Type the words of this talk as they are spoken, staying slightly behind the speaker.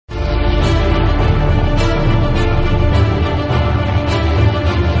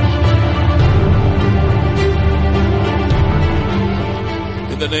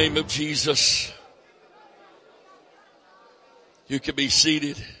name of Jesus. You can be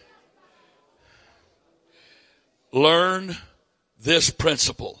seated. Learn this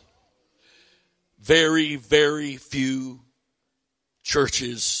principle. Very, very few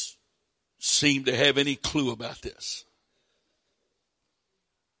churches seem to have any clue about this.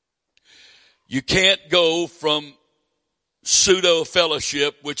 You can't go from pseudo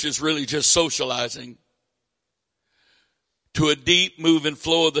fellowship, which is really just socializing, to a deep move and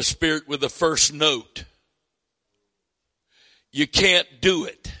flow of the Spirit with the first note. You can't do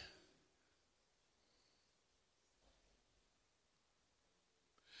it.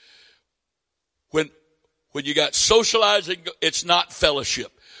 When you got socializing, it's not fellowship.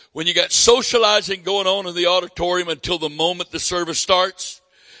 When you got socializing going on in the auditorium until the moment the service starts,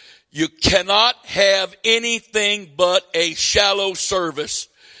 you cannot have anything but a shallow service.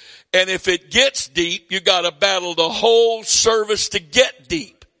 And if it gets deep, you got to battle the whole service to get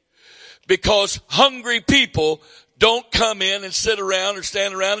deep. Because hungry people don't come in and sit around or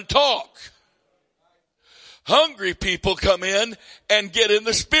stand around and talk. Hungry people come in and get in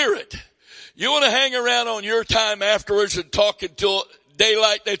the Spirit. You want to hang around on your time afterwards and talk until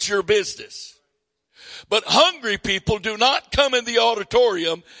daylight, that's your business. But hungry people do not come in the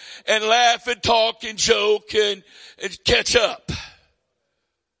auditorium and laugh and talk and joke and catch up.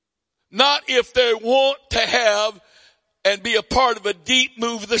 Not if they want to have and be a part of a deep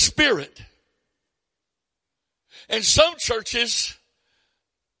move of the Spirit. And some churches,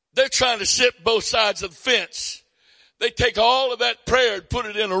 they're trying to sit both sides of the fence. They take all of that prayer and put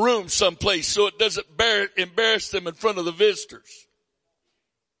it in a room someplace so it doesn't embarrass them in front of the visitors.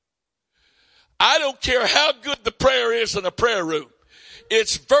 I don't care how good the prayer is in a prayer room.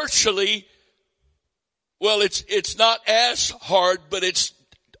 It's virtually, well, it's not as hard, but it's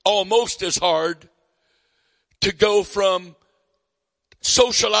almost as hard to go from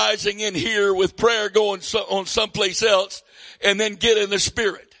socializing in here with prayer going on someplace else and then get in the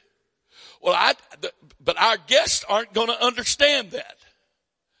Spirit. Well, but our guests aren't going to understand that.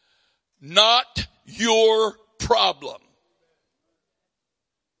 Not your problem.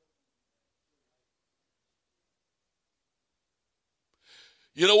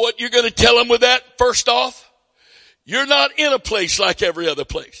 You know what you're going to tell them with that? First off, you're not in a place like every other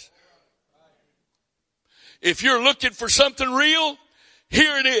place. If you're looking for something real,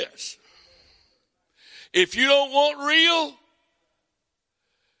 here it is. If you don't want real,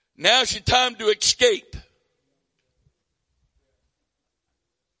 now's your time to escape.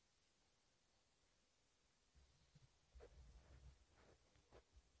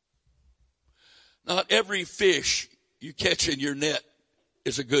 Not every fish you catch in your net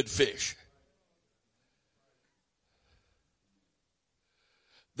is a good fish.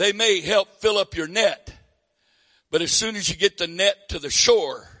 They may help fill up your net, but as soon as you get the net to the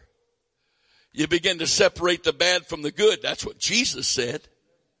shore, you begin to separate the bad from the good. That's what Jesus said.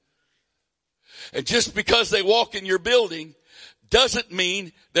 And just because they walk in your building doesn't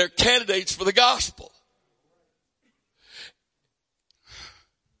mean they're candidates for the gospel.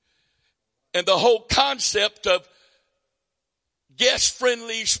 And the whole concept of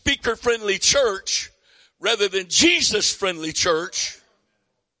guest-friendly, speaker-friendly church rather than Jesus-friendly church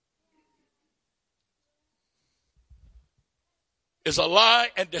is a lie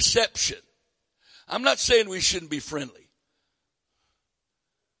and deception. I'm not saying we shouldn't be friendly.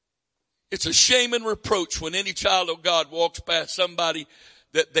 It's a shame and reproach when any child of God walks past somebody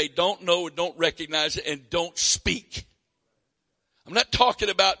that they don't know or don't recognize and don't speak. I'm not talking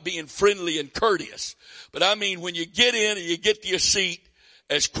about being friendly and courteous, but I mean when you get in and you get to your seat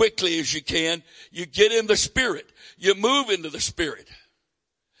as quickly as you can, you get in the Spirit. You move into the Spirit.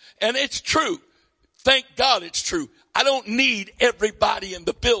 And it's true. Thank God it's true. I don't need everybody in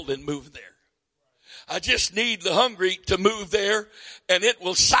the building moving there. I just need the hungry to move there, and it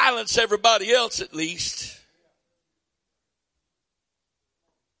will silence everybody else at least.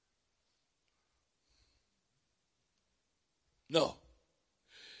 No.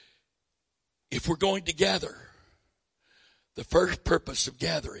 If we're going to gather, the first purpose of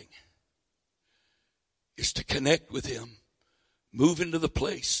gathering is to connect with Him, move into the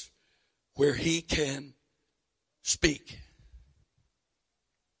place where He can speak.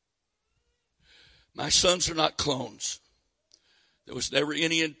 My sons are not clones. There was never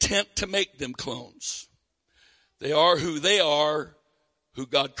any intent to make them clones. They are, who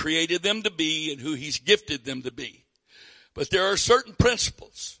God created them to be and who He's gifted them to be. But there are certain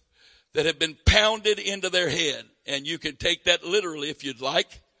principles that have been pounded into their head, and you can take that literally if you'd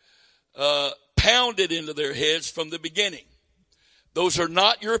like, pounded into their heads from the beginning. Those are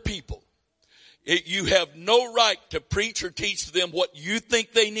not your people. You have no right to preach or teach to them what you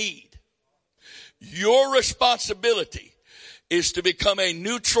think they need. Your responsibility is to become a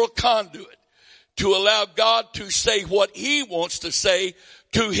neutral conduit to allow God to say what he wants to say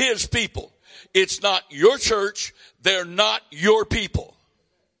to his people. It's not your church. They're not your people.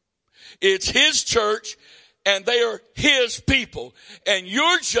 It's his church and they are his people. And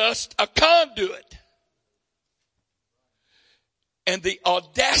you're just a conduit. And the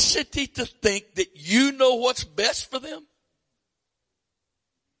audacity to think that you know what's best for them.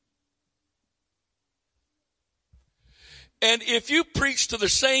 And if you preach to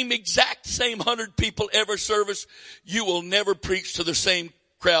the exact same 100 people every service, you will never preach to the same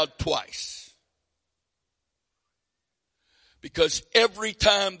crowd twice. Because every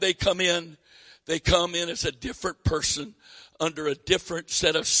time they come in as a different person under a different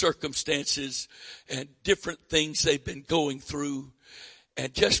set of circumstances and different things they've been going through.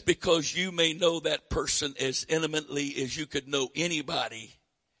 And just because you may know that person as intimately as you could know anybody,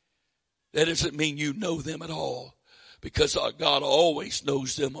 that doesn't mean you know them at all. Because God always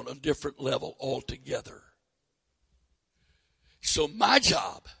knows them on a different level altogether. So my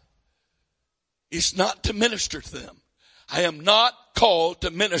job is not to minister to them. I am not called to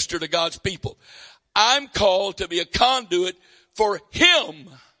minister to God's people. I'm called to be a conduit for him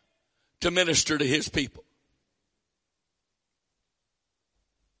to minister to his people.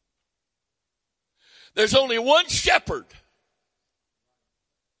 There's only one shepherd.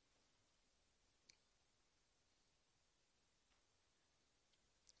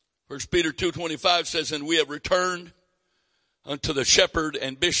 First Peter 2:25 says, and we have returned unto the shepherd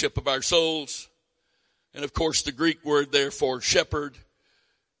and bishop of our souls. And of course the Greek word there for shepherd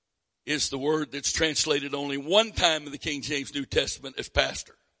is the word that's translated only one time in the King James New Testament as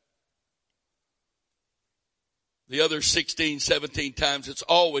pastor. The other 16, 17 times it's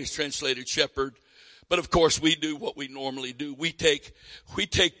always translated shepherd. But of course we do what we normally do. We take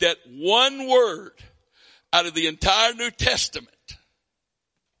that one word out of the entire New Testament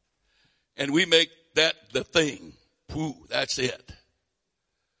and we make that the thing. Whew, that's it.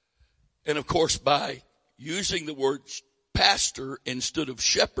 And of course by using the word pastor instead of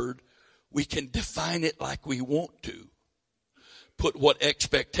shepherd, we can define it like we want to. Put what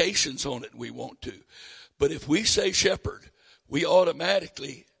expectations on it we want to. But if we say shepherd, we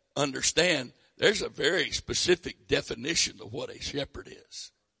automatically understand there's a very specific definition of what a shepherd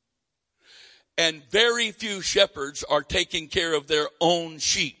is. And very few shepherds are taking care of their own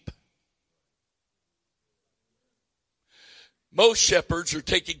sheep. Most shepherds are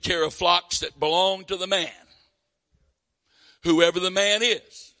taking care of flocks that belong to the man, whoever the man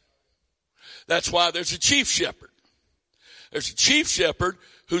is. That's why there's a chief shepherd. There's a chief shepherd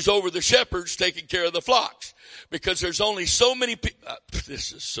who's over the shepherds taking care of the flocks. Because there's only so many people.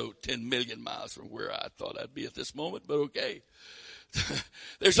 This is so 10 million miles from where I thought I'd be at this moment, but okay.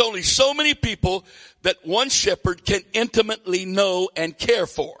 There's only so many people that one shepherd can intimately know and care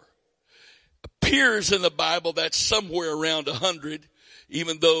for. Appears in the Bible that's somewhere around 100,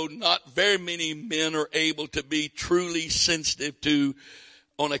 even though not very many men are able to be truly sensitive to,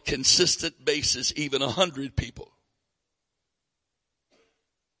 on a consistent basis, even 100 people.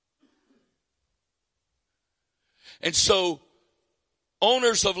 And so,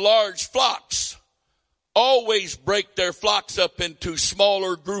 owners of large flocks always break their flocks up into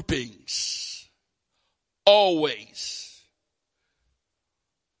smaller groupings. Always.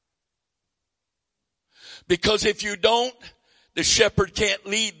 Because if you don't, the shepherd can't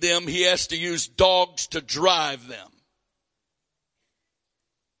lead them. He has to use dogs to drive them.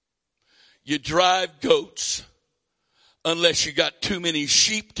 You drive goats unless you got too many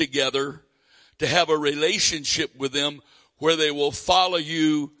sheep together to have a relationship with them where they will follow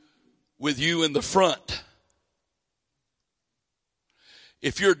you with you in the front.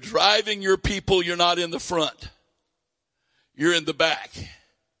 If you're driving your people, you're not in the front. You're in the back.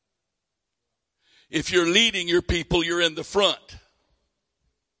 If you're leading your people, you're in the front.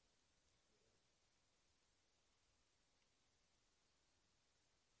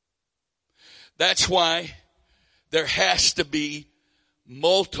 That's why there has to be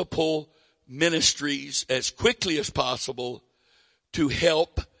multiple ministries as quickly as possible to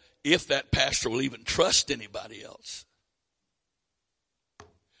help, if that pastor will even trust anybody else.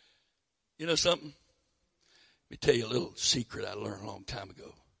 You know something? Let me tell you a little secret I learned a long time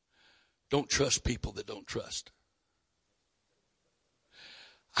ago. Don't trust people that don't trust.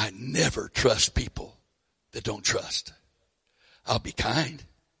 I never trust people that don't trust. I'll be kind.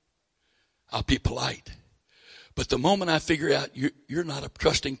 I'll be polite. But the moment I figure out you're not a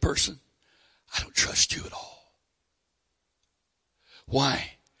trusting person, I don't trust you at all.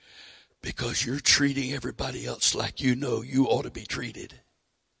 Why? because you're treating everybody else like you know you ought to be treated.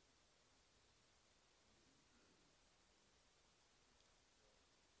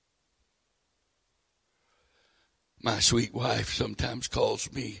 My sweet wife sometimes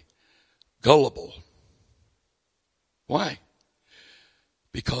calls me gullible. Why?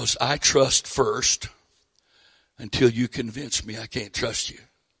 Because I trust first until you convince me I can't trust you.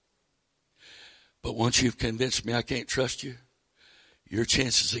 But once you've convinced me I can't trust you, your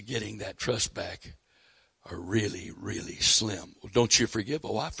chances of getting that trust back are really, really slim. Well, don't you forgive?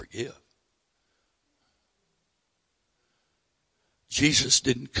 Oh, I forgive. Jesus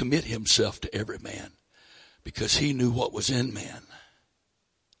didn't commit himself to every man because he knew what was in man.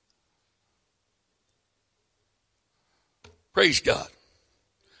 Praise God.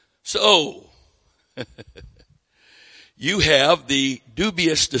 So, you have the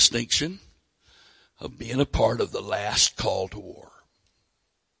dubious distinction of being a part of the last call to war.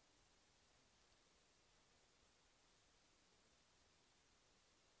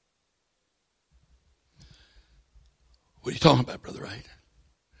 What are you talking about, Brother Wright?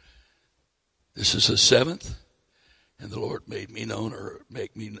 This is the seventh, and the Lord made me known, or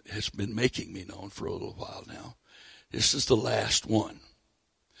has been making me known for a little while now. This is the last one.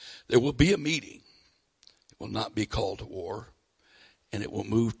 There will be a meeting. It will not be called to war, and it will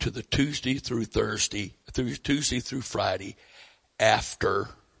move to the Tuesday through Friday after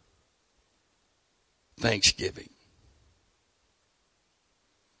Thanksgiving.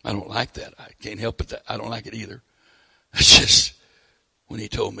 I don't like that. I can't help it. I don't like it either. It's just when he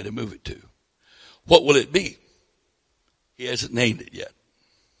told me to move it to. What will it be? He hasn't named it yet.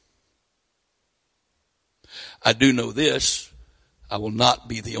 I do know this. I will not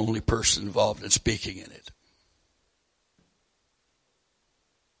be the only person involved in speaking in it.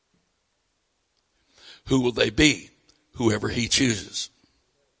 Who will they be? Whoever he chooses.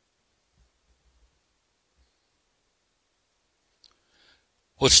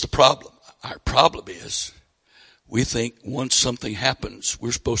 What's the problem? Our problem is we think once something happens,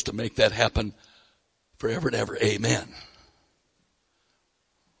 we're supposed to make that happen forever and ever. Amen.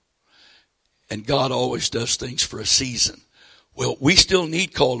 And God always does things for a season. Well, we still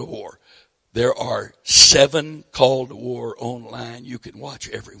need call to war. There are 7 call to war online. You can watch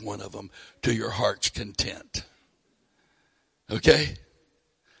every one of them to your heart's content. Okay?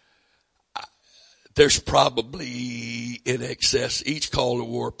 There's probably in excess, each call to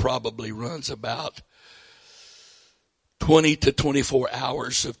war probably runs about 20 to 24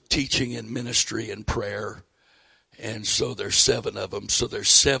 hours of teaching and ministry and prayer. And so there's 7 of them. So there's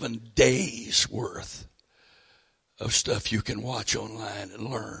 7 days worth of stuff you can watch online and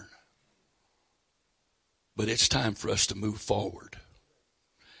learn. But it's time for us to move forward.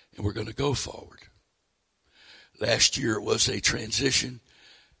 And we're going to go forward. Last year was a transition.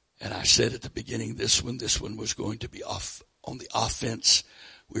 And I said at the beginning, this one was going to be off on the offense.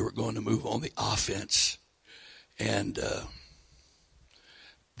 We were going to move on the offense. And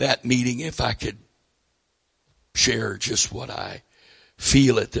that meeting, if I could share just what I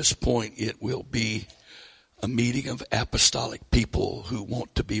feel at this point, it will be a meeting of apostolic people who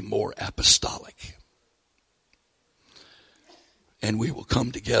want to be more apostolic. And we will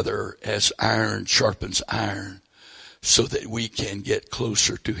come together as iron sharpens iron so that we can get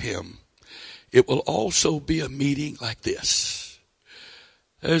closer to him. It will also be a meeting like this.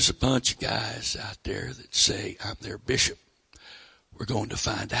 There's a bunch of guys out there that say, I'm their bishop. We're going to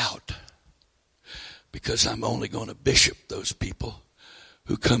find out. Because I'm only going to bishop those people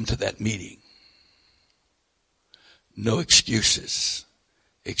who come to that meeting. No excuses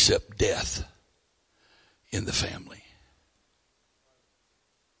except death in the family.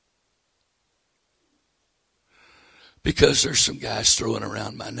 Because there's some guys throwing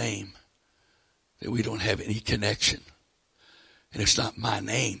around my name that we don't have any connection. And it's not my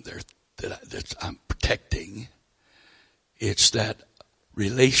name that I'm protecting. It's that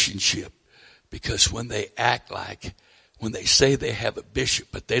relationship. Because when they say they have a bishop,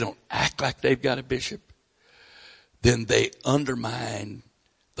 but they don't act like they've got a bishop, then they undermine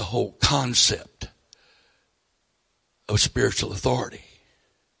the whole concept of spiritual authority.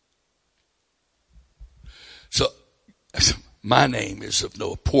 So, my name is of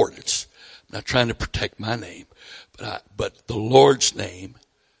no importance. I'm not trying to protect my name, but the Lord's name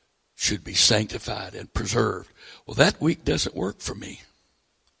should be sanctified and preserved. Well, that week doesn't work for me.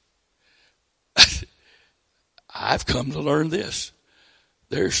 I've come to learn this.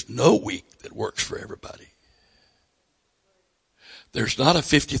 There's no week that works for everybody. There's not a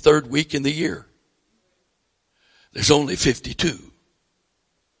 53rd week in the year. There's only 52.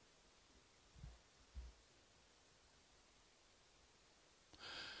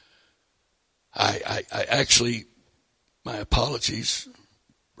 I actually, my apologies,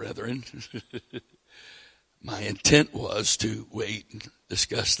 brethren. My intent was to wait and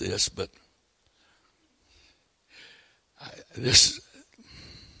discuss this, but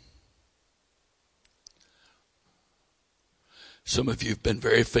some of you have been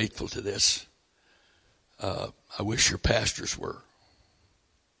very faithful to this. I wish your pastors were.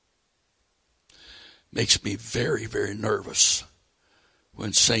 Makes me very, very nervous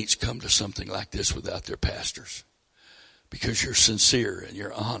when saints come to something like this without their pastors. Because you're sincere and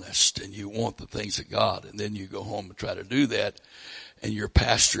you're honest and you want the things of God, and then you go home and try to do that, and your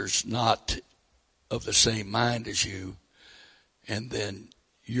pastor's not of the same mind as you, and then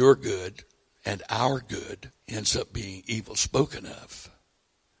your good and our good ends up being evil spoken of.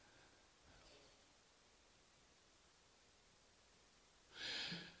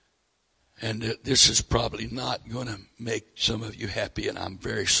 And this is probably not going to make some of you happy, and I'm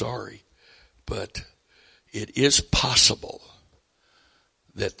very sorry, but it is possible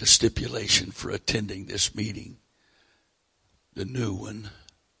that the stipulation for attending this meeting, the new one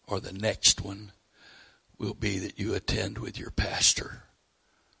or the next one, will be that you attend with your pastor.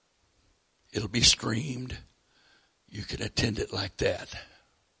 It'll be streamed. You can attend it like that.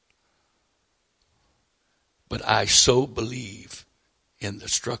 But I so believe in the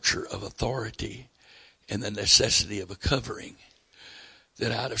structure of authority and the necessity of a covering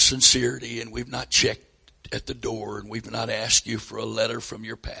that out of sincerity, and we've not checked at the door, and we've not asked you for a letter from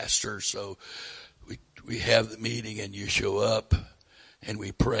your pastor, so we have the meeting and you show up, and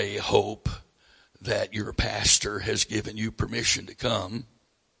we pray, hope that your pastor has given you permission to come.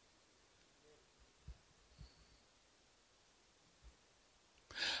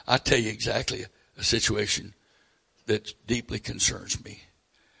 I'll tell you exactly a situation that deeply concerns me.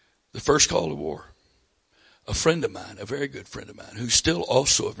 The first call to war. A friend of mine, a very good friend of mine, who's still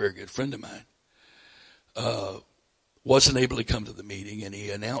also a very good friend of mine, wasn't able to come to the meeting, and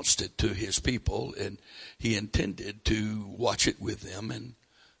he announced it to his people, and he intended to watch it with them and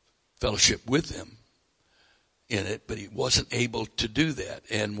fellowship with them in it, but he wasn't able to do that.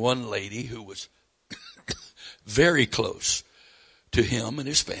 And one lady who was very close to him and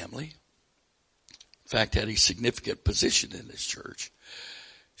his family, in fact had a significant position in this church,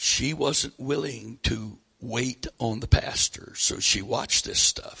 she wasn't willing to wait on the pastor, so she watched this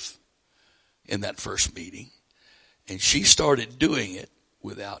stuff in that first meeting, and she started doing it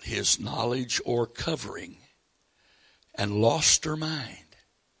without his knowledge or covering and lost her mind.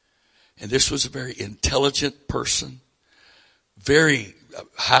 And this was a very intelligent person, very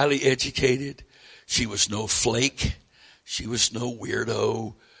highly educated. She was no flake. She was no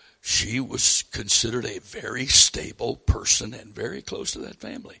weirdo. She was considered a very stable person and very close to that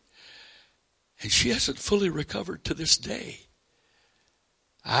family. And she hasn't fully recovered to this day.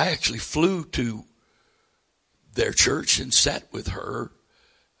 I actually flew to their church and sat with her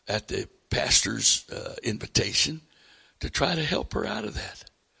at the pastor's invitation to try to help her out of that.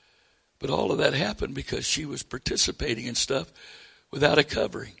 But all of that happened because she was participating in stuff without a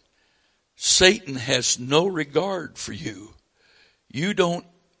covering. Satan has no regard for you. You don't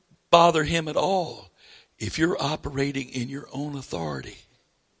bother him at all if you're operating in your own authority.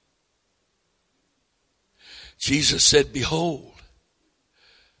 Jesus said, behold,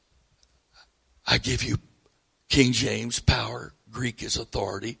 I give you, King James, power, Greek is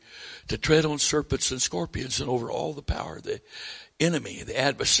authority, to tread on serpents and scorpions and over all the power of the enemy, the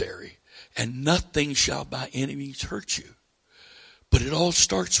adversary, and nothing shall by any means hurt you. But it all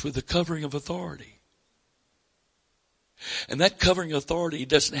starts with the covering of authority. And that covering authority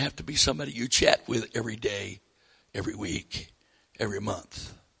doesn't have to be somebody you chat with every day, every week, every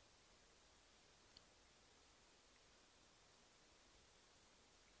month.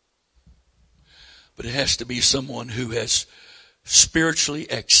 But it has to be someone who has spiritually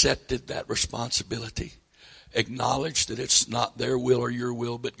accepted that responsibility, acknowledged that it's not their will or your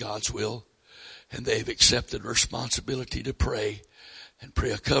will, but God's will, and they've accepted responsibility to pray and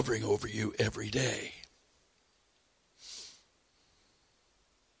pray a covering over you every day.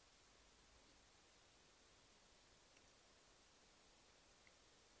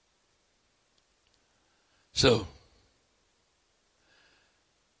 So,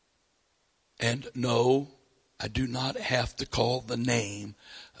 and no, I do not have to call the name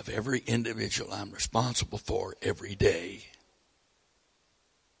of every individual I'm responsible for every day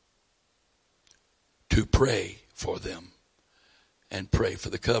to pray for them and pray for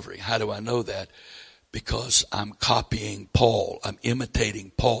the covering. How do I know that? Because I'm copying Paul. I'm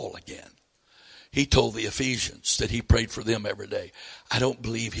imitating Paul again. He told the Ephesians that he prayed for them every day. I don't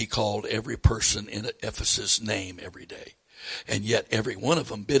believe he called every person in Ephesus' name every day. And yet every one of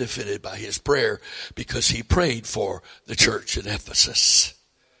them benefited by his prayer because he prayed for the church at Ephesus.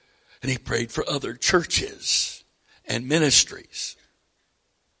 And he prayed for other churches and ministries.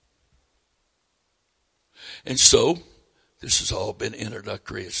 And so, this has all been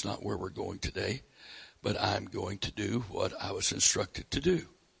introductory. It's not where we're going today. But I'm going to do what I was instructed to do.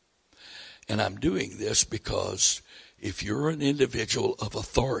 And I'm doing this because if you're an individual of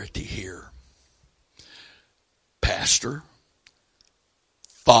authority here, pastor,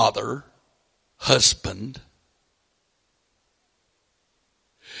 father, husband,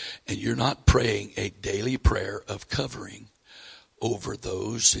 and you're not praying a daily prayer of covering over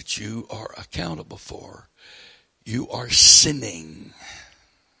those that you are accountable for, you are sinning.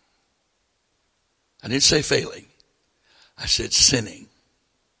 I didn't say failing. I said sinning.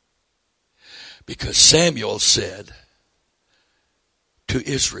 Because Samuel said to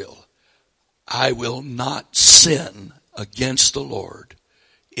Israel, I will not sin against the Lord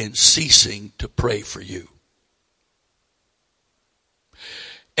in ceasing to pray for you.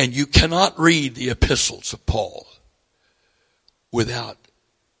 And you cannot read the epistles of Paul without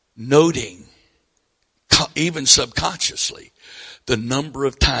noting, even subconsciously, the number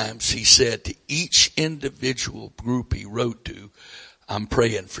of times he said to each individual group he wrote to, I'm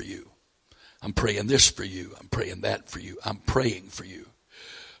praying for you. I'm praying this for you. I'm praying that for you. I'm praying for you.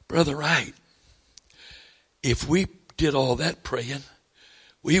 Brother Wright, if we did all that praying,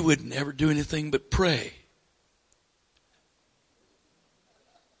 we would never do anything but pray.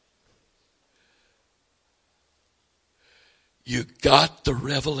 You got the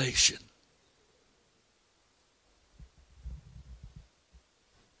revelation.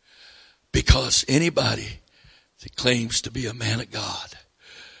 Because anybody that claims to be a man of God,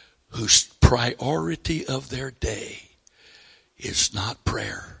 whose priority of their day is not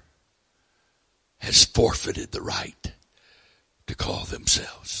prayer, has forfeited the right to call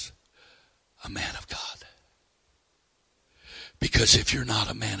themselves a man of God. Because if you're not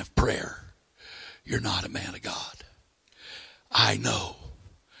a man of prayer, you're not a man of God. I know.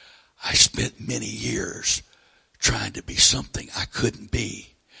 I spent many years trying to be something I couldn't be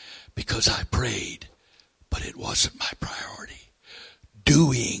because I prayed, but it wasn't my priority.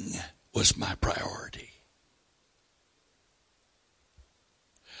 Doing was my priority.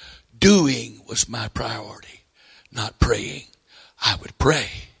 Doing was my priority, not praying. I would pray.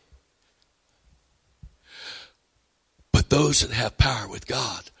 But those that have power with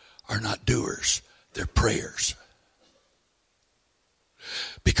God are not doers, they're prayers.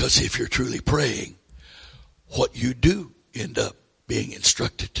 Because if you're truly praying, what you do end up being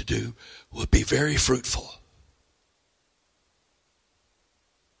instructed to do will be very fruitful.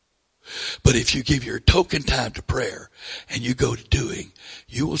 But if you give your token time to prayer and you go to doing,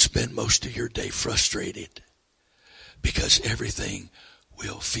 you will spend most of your day frustrated because everything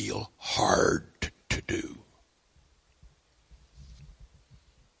will feel hard to do.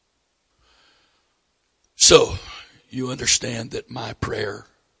 So, you understand that my prayer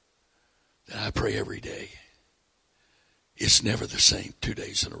that I pray every day is never the same 2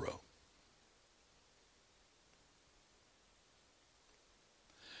 days in a row.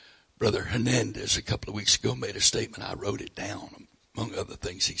 Brother Hernandez a couple of weeks ago made a statement. I wrote it down, among other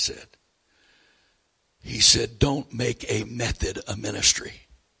things he said. He said, don't make a method a ministry.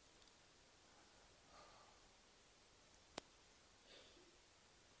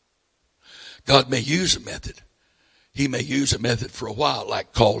 God may use a method. He may use a method for a while,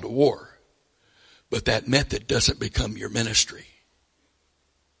 like call to war. But that method doesn't become your ministry.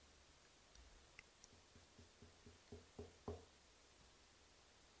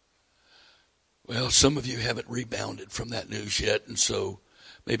 Well, some of you haven't rebounded from that news yet, and so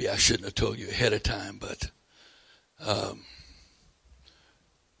maybe I shouldn't have told you ahead of time, but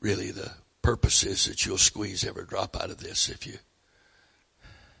really the purpose is that you'll squeeze every drop out of this if you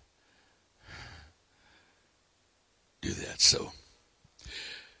do that. So,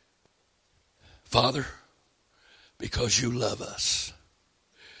 Father, because you love us,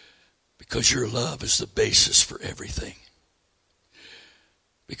 because your love is the basis for everything,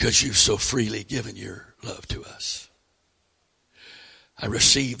 because you've so freely given your love to us, I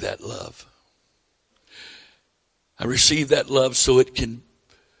receive that love. I receive that love so it can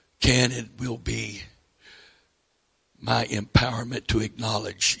and will be my empowerment to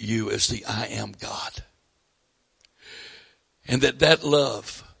acknowledge you as the I am God. And that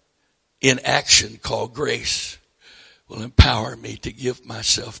love in action called grace will empower me to give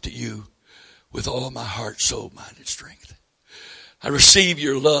myself to you with all my heart, soul, mind, and strength. I receive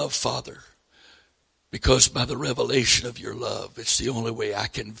your love, Father, because by the revelation of your love, it's the only way I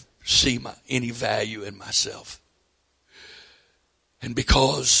can see any value in myself. And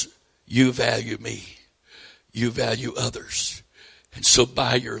because you value me, you value others. And so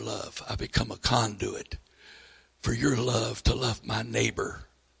by your love, I become a conduit for your love to love my neighbor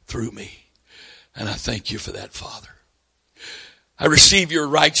through me. And I thank you for that, Father. I receive your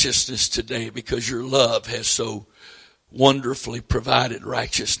righteousness today because your love has so wonderfully provided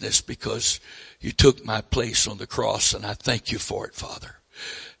righteousness because you took my place on the cross, and I thank you for it, Father.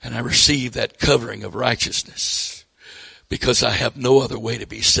 And I receive that covering of righteousness because I have no other way to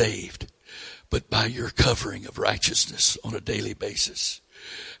be saved but by your covering of righteousness on a daily basis.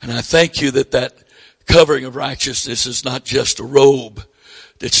 And I thank you that that covering of righteousness is not just a robe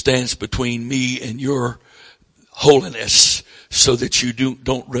that stands between me and your holiness so that you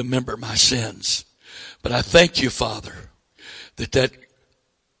don't remember my sins. But I thank you, Father, that that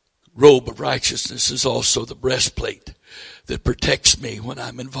robe of righteousness is also the breastplate that protects me when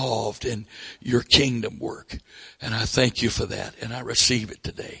I'm involved in your kingdom work. And I thank you for that, and I receive it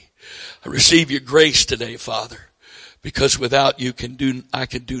today. I receive your grace today, Father, because without you I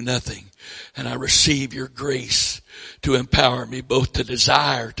can do nothing. And I receive your grace to empower me both to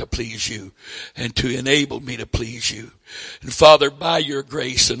desire to please you and to enable me to please you. And Father, by your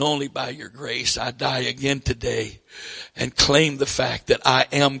grace and only by your grace, I die again today and claim the fact that I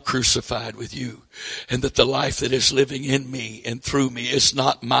am crucified with you and that the life that is living in me and through me is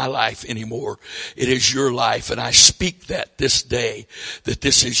not my life anymore. It is your life. And I speak that this day, that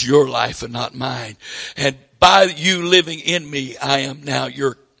this is your life and not mine. And by you living in me, I am now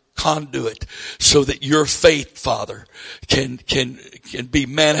your conduit so that your faith, Father, can be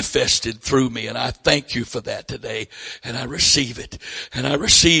manifested through me. And I thank you for that today. And I receive it. And I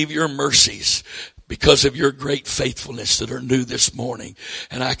receive your mercies because of your great faithfulness that are new this morning.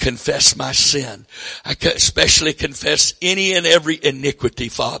 And I confess my sin. I especially confess any and every iniquity,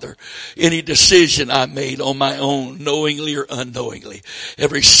 Father. Any decision I made on my own, knowingly or unknowingly.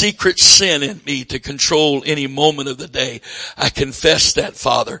 Every secret sin in me to control any moment of the day. I confess that,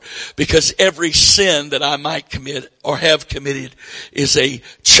 Father, because every sin that I might commit or have committed is a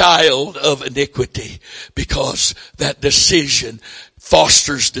child of iniquity, because that decision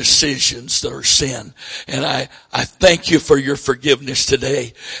fosters decisions that are sin. And I thank you for your forgiveness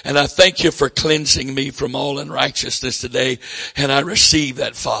today. And I thank you for cleansing me from all unrighteousness today. And I receive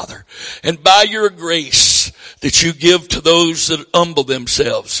that, Father. And by your grace that you give to those that humble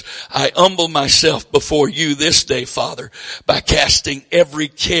themselves, I humble myself before you this day, Father, by casting every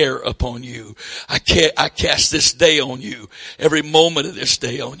care upon you. I cast this day on you, every moment of this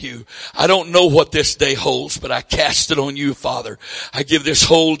day on you. I don't know what this day holds, but I cast it on you, Father. I give this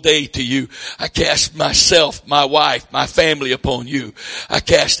whole day to you. I cast myself, my wife, my family upon you. I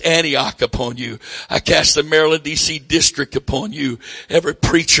cast Antioch upon you. I cast the Maryland, D.C. district upon you. Every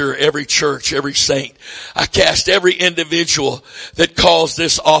preacher, every church, every saint. I cast every individual that calls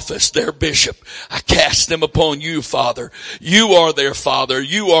this office their bishop. I cast them upon you, Father. You are their father.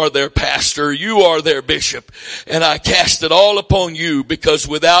 You are their pastor. You are their bishop. And I cast it all upon you, because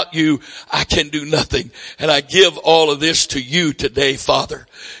without you, I can do nothing. And I give all of this to you today, Father,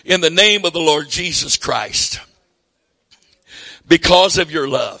 in the name of the Lord Jesus Christ, because of your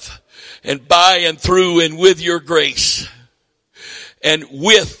love and by and through and with your grace and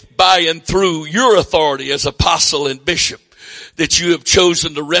by and through your authority as apostle and bishop that you have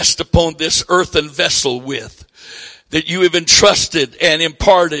chosen to rest upon this earthen vessel with, that you have entrusted and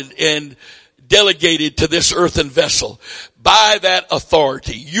imparted and delegated to this earthen vessel. By that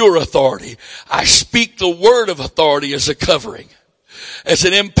authority, your authority, I speak the word of authority as a covering, as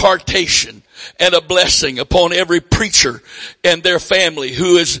an impartation and a blessing upon every preacher and their family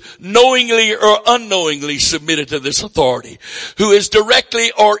who is knowingly or unknowingly submitted to this authority, who is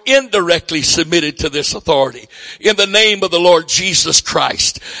directly or indirectly submitted to this authority. In the name of the Lord Jesus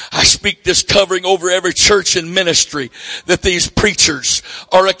Christ, I speak this covering over every church and ministry that these preachers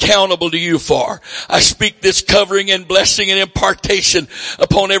are accountable to you for. I speak this covering and blessing and impartation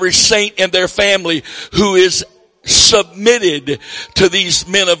upon every saint and their family who is submitted to these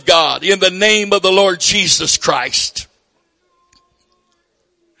men of God, in the name of the Lord Jesus Christ.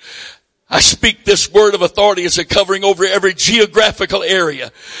 I speak this word of authority as a covering over every geographical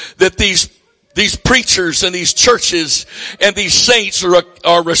area that these preachers and these churches and these saints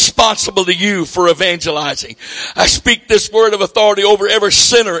are responsible to you for evangelizing. I speak this word of authority over every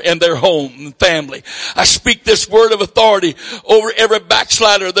sinner and their home and family. I speak this word of authority over every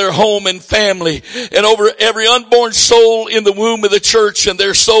backslider, their home and family, and over every unborn soul in the womb of the church and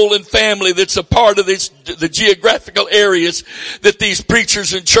their soul and family that's a part of the geographical areas that these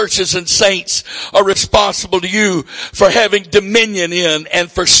preachers and churches and saints are responsible to you for having dominion in and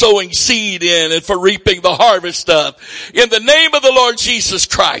for sowing seed in in and for reaping the harvest of. In the name of the Lord Jesus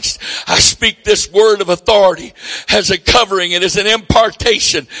Christ, I speak this word of authority as a covering and as an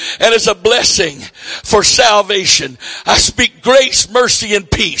impartation and as a blessing for salvation. I speak grace, mercy, and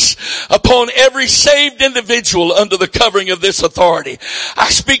peace upon every saved individual under the covering of this authority. I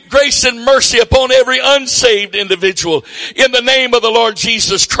speak grace and mercy upon every unsaved individual in the name of the Lord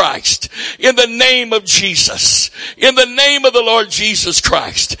Jesus Christ. In the name of Jesus. In the name of the Lord Jesus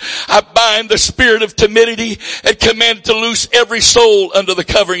Christ. I bind the spirit of timidity and command it to loose every soul under the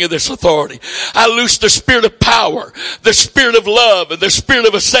covering of this authority. I loose the spirit of power, the spirit of love, and the spirit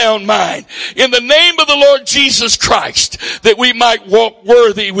of a sound mind. In the name of the Lord Jesus Christ, that we might walk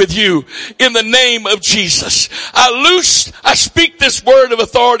worthy with you. In the name of Jesus. I speak this word of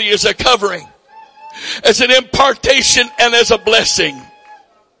authority as a covering, as an impartation, and as a blessing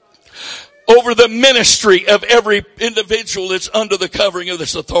over the ministry of every individual that's under the covering of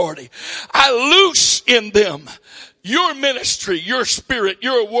this authority. I loose in them your ministry, your spirit,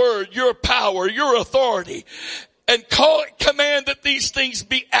 your word, your power, your authority, and command that these things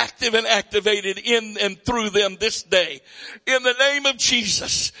be active and activated in and through them this day. In the name of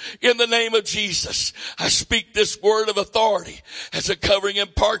Jesus, in the name of Jesus, I speak this word of authority as a covering,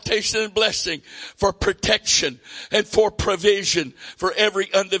 impartation, and blessing for protection and for provision for every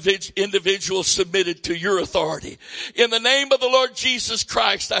individual submitted to your authority. In the name of the Lord Jesus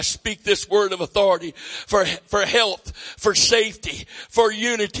Christ, I speak this word of authority for health, for safety, for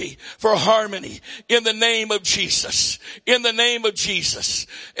unity, for harmony. In the name of Jesus. In the name of Jesus.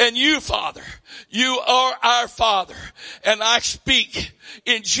 And you, Father, you are our Father. And I speak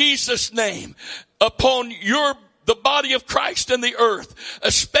in Jesus' name upon the body of Christ in the earth,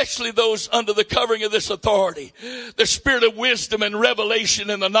 especially those under the covering of this authority, the spirit of wisdom and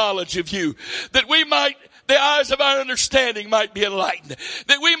revelation and the knowledge of you, that the eyes of our understanding might be enlightened,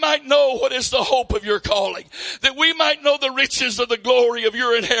 that we might know what is the hope of your calling, that we might know the riches of the glory of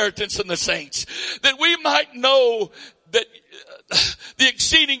your inheritance in the saints, that we might know that the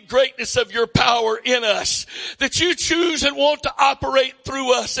exceeding greatness of your power in us, that you choose and want to operate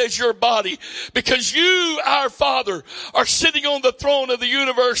through us as your body, because you, our Father, are sitting on the throne of the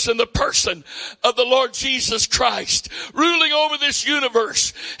universe in the person of the Lord Jesus Christ, ruling over this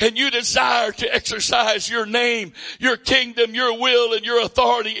universe, and you desire to exercise your name, your kingdom, your will, and your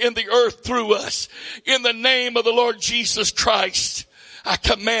authority in the earth through us. In the name of the Lord Jesus Christ, I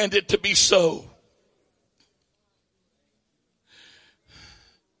command it to be so.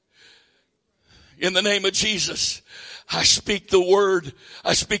 In the name of Jesus, I speak the word.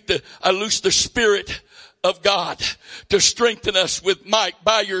 I loose the Spirit of God to strengthen us with might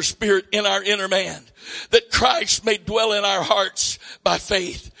by your Spirit in our inner man, that Christ may dwell in our hearts by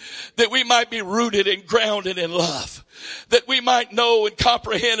faith, that we might be rooted and grounded in love, that we might know and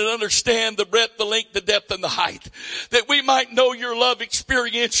comprehend and understand the breadth, the length, the depth, and the height, that we might know your love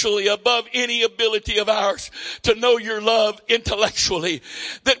experientially above any ability of ours to know your love intellectually,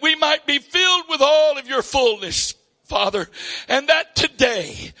 that we might be filled with all of your fullness, Father, and that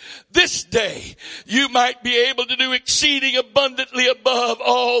today, this day, you might be able to do exceeding abundantly above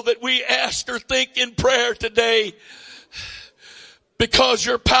all that we ask or think in prayer today, because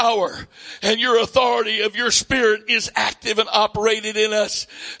your power and your authority of your Spirit is active and operated in us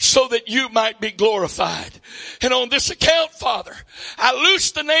so that you might be glorified. And on this account, Father, I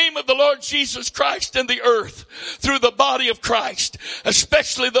loose the name of the Lord Jesus Christ in the earth through the body of Christ,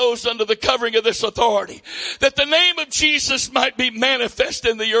 especially those under the covering of this authority, that the name of Jesus might be manifest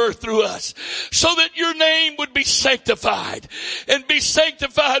in the earth through us, so that your name would be sanctified, and be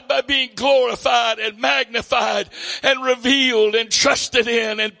sanctified by being glorified and magnified and revealed and trusted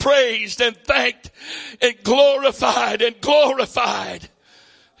in and praised and thanked and glorified,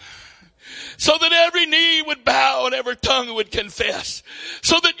 so that every knee would bow and every tongue would confess,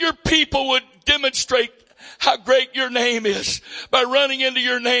 so that your people would demonstrate how great your name is by running into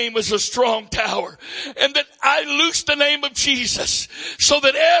your name as a strong tower. And that I loose the name of Jesus so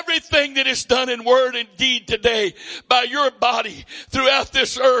that everything that is done in word and deed today by your body throughout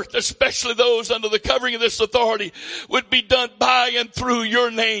this earth, especially those under the covering of this authority, would be done by and through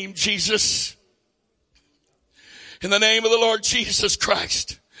your name, Jesus. In the name of the Lord Jesus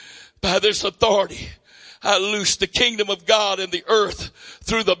Christ, by this authority, I loose the kingdom of God in the earth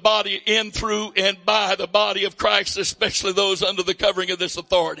through the body, in, through, and by the body of Christ, especially those under the covering of this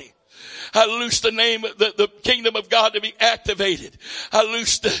authority. I loose the kingdom of God to be activated. I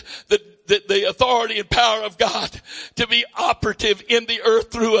loose the authority and power of God to be operative in the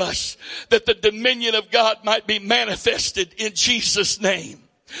earth through us, that the dominion of God might be manifested in Jesus' name.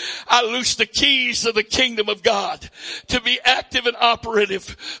 I loose the keys of the kingdom of God to be active and operative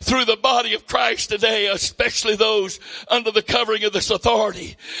through the body of Christ today, especially those under the covering of this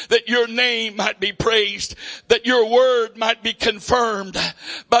authority, that your name might be praised, that your word might be confirmed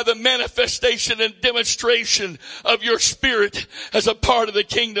by the manifestation and demonstration of your spirit as a part of the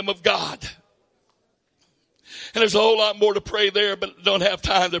kingdom of God. And there's a whole lot more to pray there, but don't have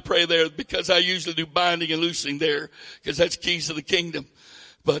time to pray there because I usually do binding and loosing there because that's keys to the kingdom.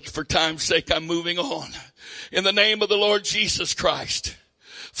 But for time's sake, I'm moving on. In the name of the Lord Jesus Christ,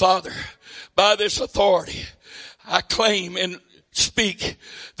 Father, by this authority, I claim and speak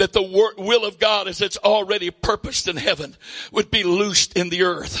that the will of God as it's already purposed in heaven would be loosed in the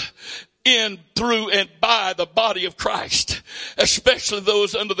earth. In, through, and by the body of Christ, especially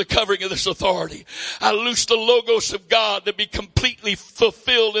those under the covering of this authority. I loose the Logos of God to be completely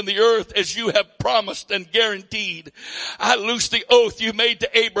fulfilled in the earth as you have promised and guaranteed. I loose the oath you made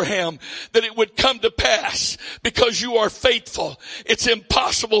to Abraham that it would come to pass because you are faithful. It's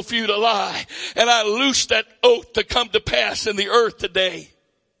impossible for you to lie. And I loose that oath to come to pass in the earth today.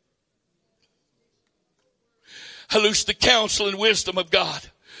 I loose the counsel and wisdom of God,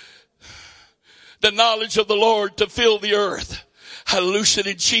 the knowledge of the Lord to fill the earth. I loose it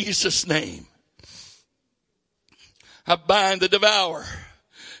in Jesus' name. I bind the devourer.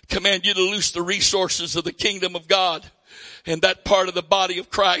 Command you to loose the resources of the kingdom of God and that part of the body of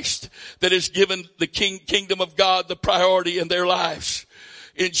Christ that has given the kingdom of God the priority in their lives.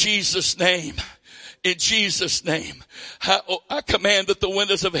 In Jesus' name. In Jesus' name. I command that the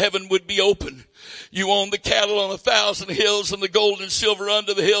windows of heaven would be open. You own the cattle on 1,000 hills and the gold and silver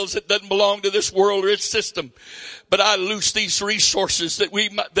under the hills that doesn't belong to this world or its system. But I loose these resources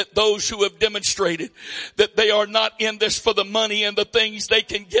that those who have demonstrated that they are not in this for the money and the things they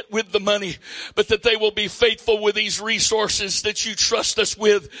can get with the money, but that they will be faithful with these resources that you trust us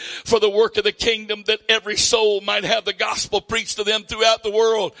with for the work of the kingdom, that every soul might have the gospel preached to them throughout the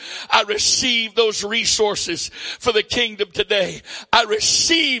world. I receive those resources for the kingdom today. I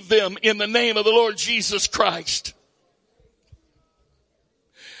receive them in the name of the Lord Jesus Christ.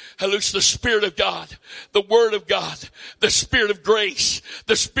 I loose the Spirit of God, the Word of God, the Spirit of grace,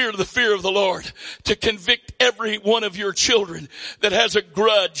 the Spirit of the fear of the Lord to convict every one of your children that has a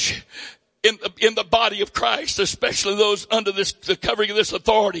grudge in the body of Christ, especially those under the covering of this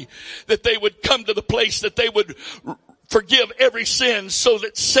authority, that they would come to the place that they would forgive every sin so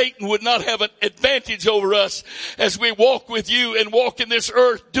that Satan would not have an advantage over us as we walk with you and walk in this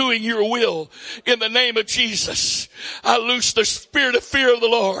earth doing your will. In the name of Jesus, I loose the spirit of fear of the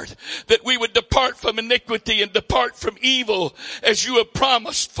Lord, that we would depart from iniquity and depart from evil as you have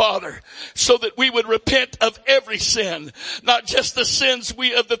promised, Father, so that we would repent of every sin, not just the sins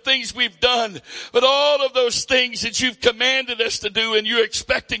of the things we've done, but all of those things that you've commanded us to do and you're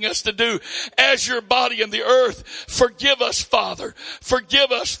expecting us to do as your body in the earth. Forgive us, Father.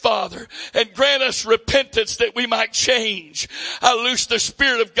 Forgive us, Father, and grant us repentance that we might change. I loose the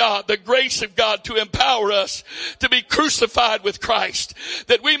Spirit of God, the grace of God to empower us to be crucified with Christ,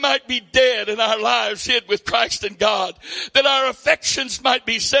 that we might be dead and our lives hid with Christ in God, that our affections might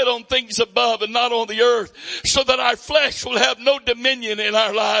be set on things above and not on the earth, so that our flesh will have no dominion in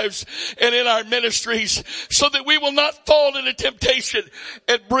our lives and in our ministries, so that we will not fall into temptation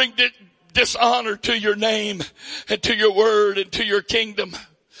and bring dishonor to your name and to your word and to your kingdom.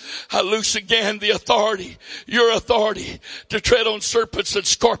 I loose again the authority, your authority to tread on serpents and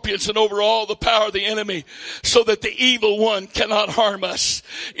scorpions and over all the power of the enemy, so that the evil one cannot harm us.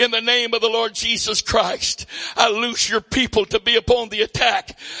 In the name of the Lord Jesus Christ, I loose your people to be upon the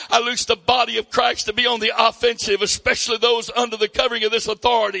attack. I loose the body of Christ to be on the offensive, especially those under the covering of this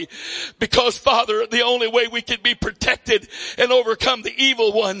authority. Because, Father, the only way we can be protected and overcome the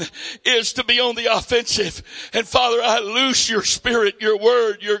evil one is to be on the offensive. And Father, I loose your Spirit, your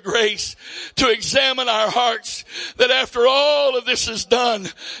word, your grace to examine our hearts, that after all of this is done,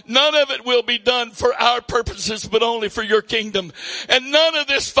 none of it will be done for our purposes, but only for your kingdom. And none of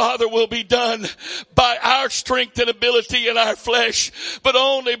this, Father, will be done by our strength and ability in our flesh, but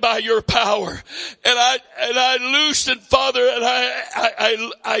only by your power. And I loosen, Father, and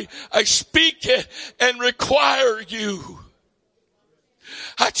I speak and require you.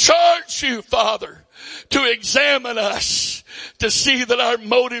 I charge you, Father, to examine us, to see that our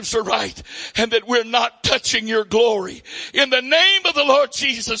motives are right and that we're not touching your glory. In the name of the Lord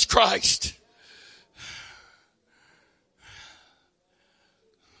Jesus Christ.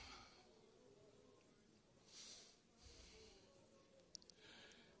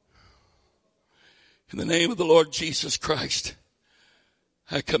 In the name of the Lord Jesus Christ,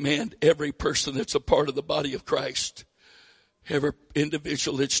 I command every person that's a part of the body of Christ every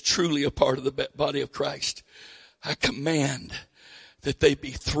individual that's truly a part of the body of Christ, I command that they be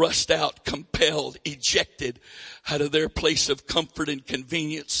thrust out, compelled, ejected out of their place of comfort and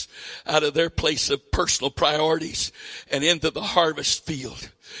convenience, out of their place of personal priorities, and into the harvest field.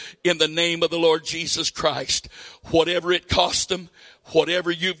 In the name of the Lord Jesus Christ, whatever it cost them,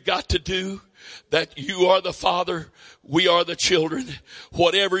 whatever you've got to do, that you are the Father, we are the children.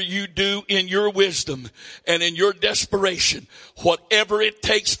 Whatever you do in your wisdom and in your desperation, whatever it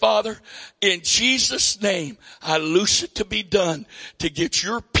takes, Father, in Jesus' name, I loose it to be done to get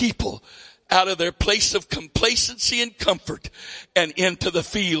your people out of their place of complacency and comfort and into the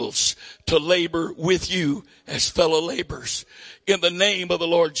fields to labor with you as fellow laborers. In the name of the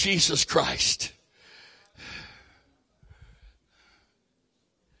Lord Jesus Christ.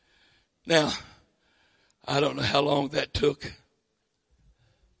 Now, I don't know how long that took.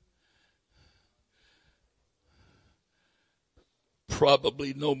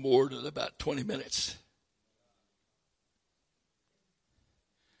 Probably no more than about 20 minutes.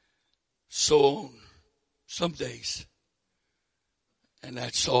 So on some days. And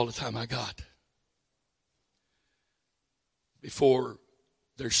that's all the time I got. Before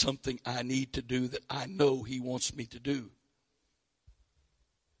there's something I need to do that I know he wants me to do.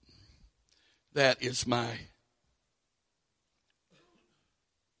 That is my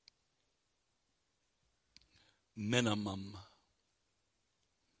minimum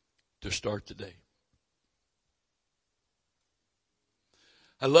to start the day.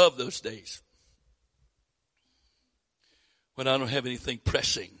 I love those days when I don't have anything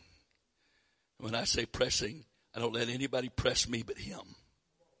pressing. When I say pressing, I don't let anybody press me but him.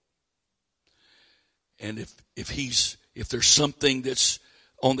 And if there's something that's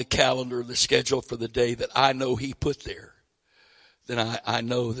on the calendar, the schedule for the day that I know he put there, then I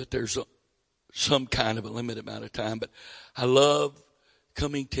know that there's some kind of a limited amount of time. But I love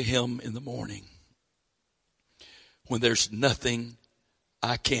coming to him in the morning when there's nothing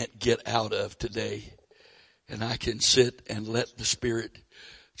I can't get out of today. And I can sit and let the Spirit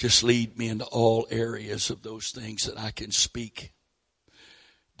just lead me into all areas of those things that I can speak.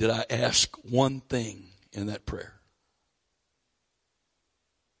 Did I ask one thing in that prayer?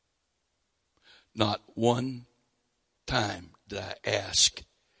 Not one time did I ask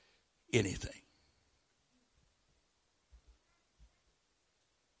anything.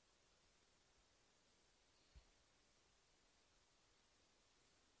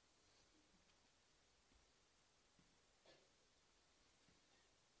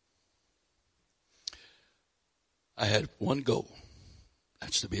 I had one goal.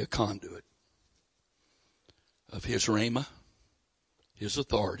 That's to be a conduit of his rhema, his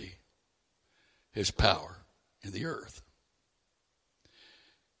authority, his power in the earth.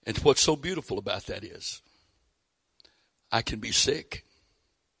 And what's so beautiful about that is I can be sick.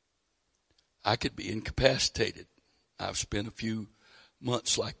 I could be incapacitated. I've spent a few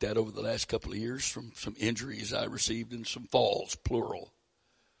months like that over the last couple of years from some injuries I received and some falls, plural.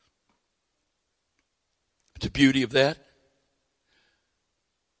 The beauty of that,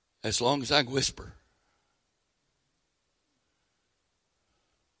 as long as I can whisper,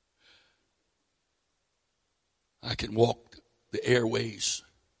 I can walk the airways,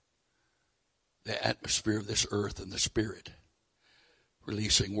 the atmosphere of this earth and the Spirit,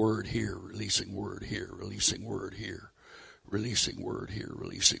 releasing word here, releasing word here, releasing word here, releasing word here,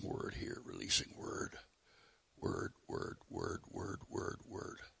 releasing word here, releasing word, word, word, word, word, word,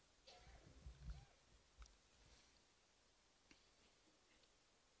 word.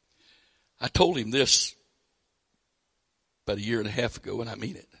 I told him this about a year and a half ago, and I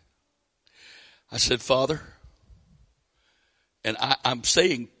mean it. I said, Father, and I'm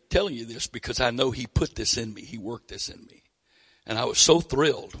telling you this because I know he put this in me. He worked this in me. And I was so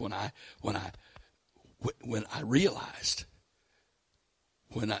thrilled when I realized,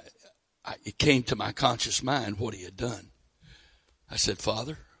 it came to my conscious mind what he had done. I said,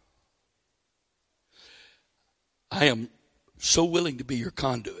 Father, I am so willing to be your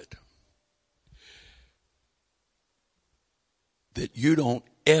conduit that you don't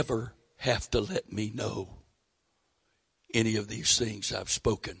ever have to let me know any of these things I've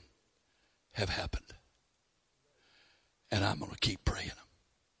spoken have happened. And I'm going to keep praying them.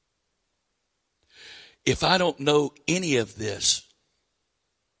 If I don't know any of this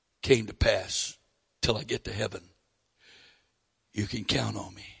came to pass till I get to heaven, you can count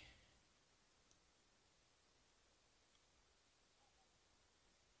on me.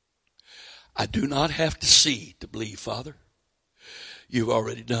 I do not have to see to believe, Father. You've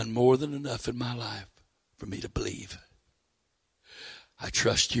already done more than enough in my life for me to believe. I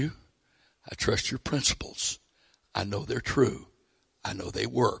trust you. I trust your principles. I know they're true. I know they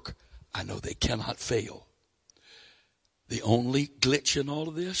work. I know they cannot fail. The only glitch in all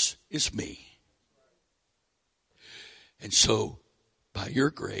of this is me. And so, by your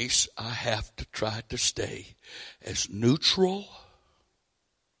grace, I have to try to stay as neutral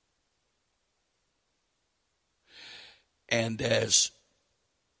and as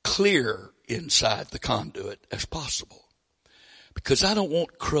clear inside the conduit as possible. Because I don't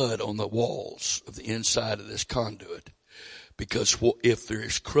want crud on the walls of the inside of this conduit. Because if there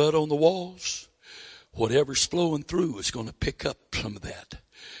is crud on the walls, whatever's flowing through is going to pick up some of that.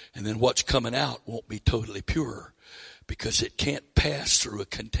 And then what's coming out won't be totally pure. Because it can't pass through a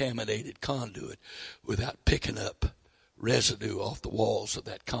contaminated conduit without picking up residue off the walls of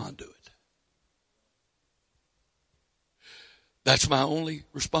that conduit. That's my only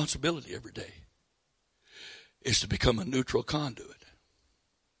responsibility every day, is to become a neutral conduit.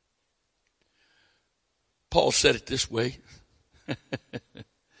 Paul said it this way.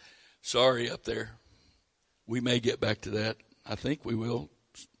 Sorry up there. We may get back to that. I think we will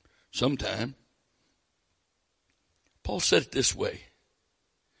sometime. Paul said it this way.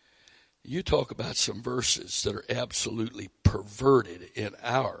 You talk about some verses that are absolutely perverted in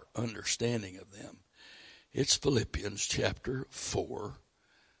our understanding of them. It's Philippians chapter 4,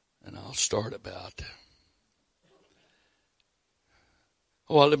 and I'll start about...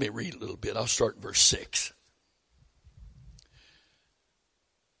 well, let me read a little bit. I'll start in verse 6.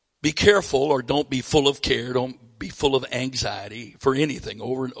 Be careful, or don't be full of care. Don't be full of anxiety for anything.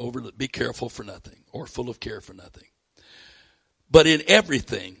 Over and over, be careful for nothing, or full of care for nothing. But in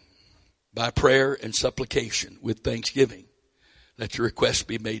everything, by prayer and supplication with thanksgiving, let your requests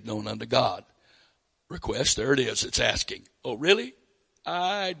be made known unto God. Request, there it is. It's asking. Oh, really?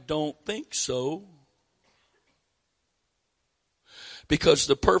 I don't think so. Because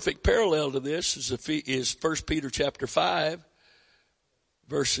the perfect parallel to this is 1 Peter chapter 5,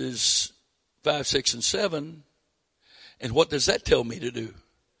 verses 5, 6, and 7. And what does that tell me to do?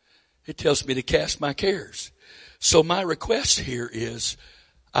 It tells me to cast my cares. So my request here is,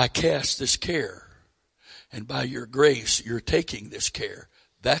 I cast this care. And by your grace, you're taking this care.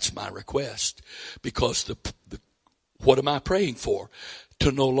 That's my request. Because what am I praying for?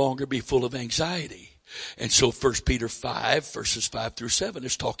 To no longer be full of anxiety. And so 1 Peter 5, verses 5 through 7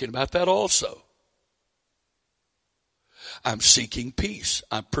 is talking about that also. I'm seeking peace.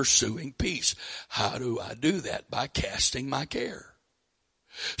 I'm pursuing peace. How do I do that? By casting my care.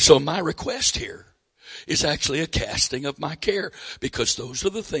 So my request here is actually a casting of my care, because those are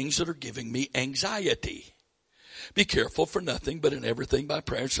the things that are giving me anxiety. Be careful for nothing, but in everything by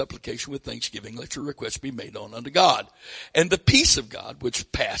prayer and supplication with thanksgiving, let your requests be made known unto God. And the peace of God, which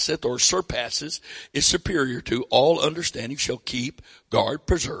passeth or surpasses, is superior to all understanding, shall keep, guard,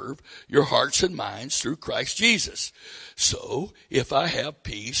 preserve your hearts and minds through Christ Jesus. So, if I have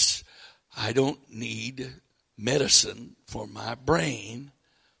peace, I don't need medicine for my brain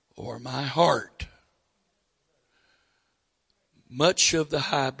or my heart. Much of the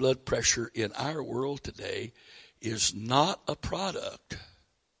high blood pressure in our world today is not a product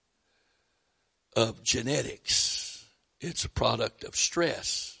of genetics. It's a product of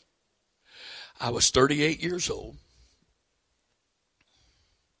stress. I was 38 years old,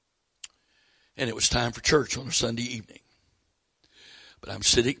 and it was time for church on a Sunday evening. But I'm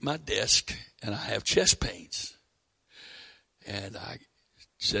sitting at my desk, and I have chest pains. And I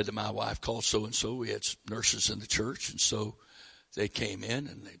said to my wife, call so-and-so. We had nurses in the church, and so they came in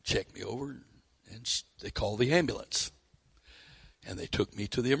and they checked me over, and they called the ambulance. And they took me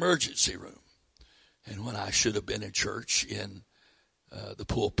to the emergency room. And when I should have been in church in the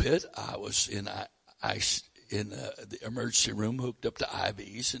pulpit, I was in the emergency room hooked up to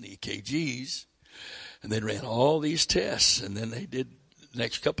IVs and EKGs. And they ran all these tests. And then the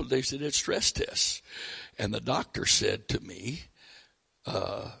next couple of days they did stress tests. And the doctor said to me,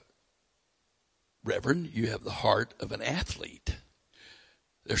 Reverend, you have the heart of an athlete.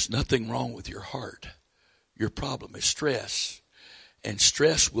 There's nothing wrong with your heart. Your problem is stress. And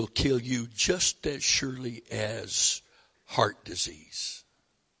stress will kill you just as surely as heart disease.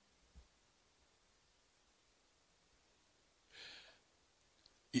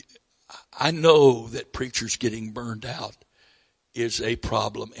 I know that preachers getting burned out is a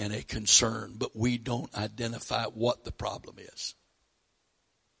problem and a concern, but we don't identify what the problem is.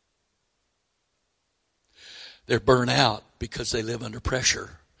 They're burnt out because they live under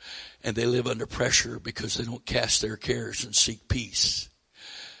pressure. And they live under pressure because they don't cast their cares and seek peace.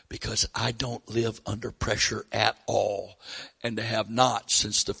 Because I don't live under pressure at all. And to have not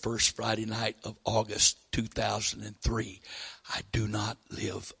since the first Friday night of August 2003. I do not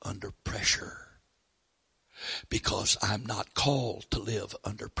live under pressure. because I'm not called to live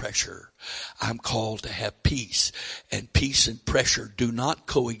under pressure. I'm called to have peace, and peace and pressure do not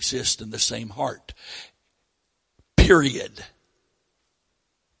coexist in the same heart. Period.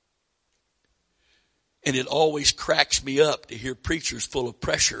 And it always cracks me up to hear preachers full of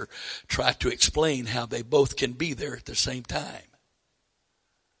pressure try to explain how they both can be there at the same time,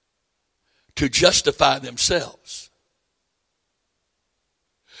 to justify themselves.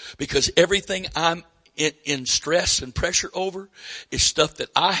 Because everything I'm in stress and pressure over is stuff that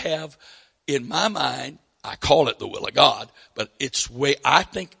I have in my mind. I call it the will of God, but it's the way I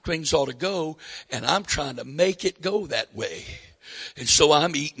think things ought to go, and I'm trying to make it go that way. And so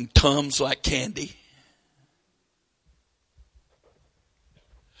I'm eating Tums like candy,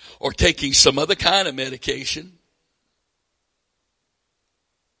 or taking some other kind of medication,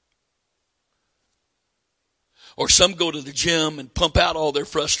 or some go to the gym and pump out all their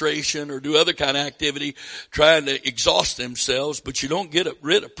frustration or do other kind of activity trying to exhaust themselves, but you don't get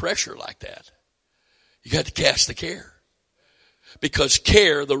rid of pressure like that. You got to cast the care. Because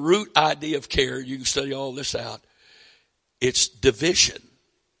care, the root idea of care, you can study all this out, it's division.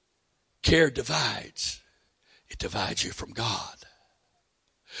 Care divides. It divides you from God.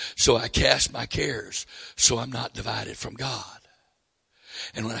 So I cast my cares so I'm not divided from God.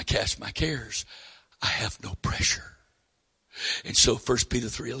 And when I cast my cares, I have no pressure. And so 1 Peter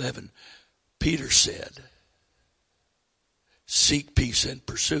 3:11, Peter said, seek peace and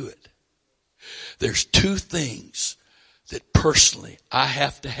pursue it. There's two things that personally I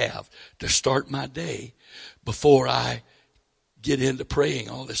have to start my day before I get into praying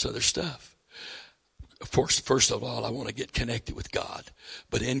all this other stuff. Of course, first of all, I want to get connected with God.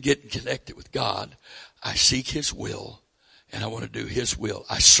 But in getting connected with God, I seek His will, and I want to do His will.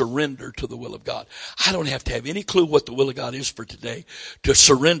 I surrender to the will of God. I don't have to have any clue what the will of God is for today to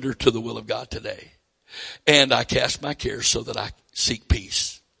surrender to the will of God today. And I cast my cares so that I seek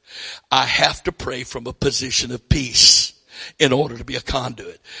peace. I have to pray from a position of peace in order to be a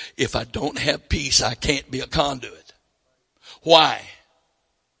conduit. If I don't have peace, I can't be a conduit. Why?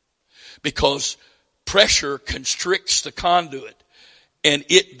 Because pressure constricts the conduit, and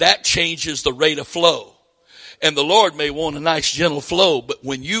that changes the rate of flow. And the Lord may want a nice gentle flow, but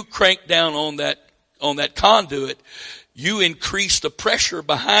when you crank down on that conduit, you increase the pressure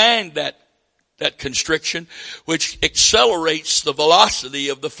behind that constriction, which accelerates the velocity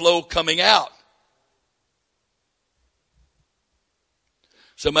of the flow coming out.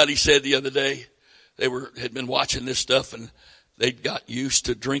 Somebody said the other day, had been watching this stuff, and they got used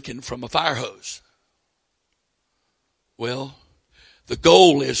to drinking from a fire hose. Well, the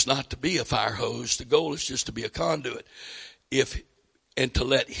goal is not to be a fire hose. The goal is just to be a conduit. And to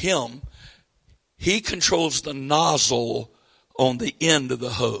let Him, He controls the nozzle on the end of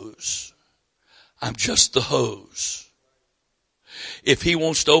the hose. I'm just the hose. If He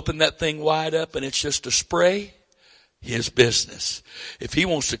wants to open that thing wide up and it's just a spray, His business. If He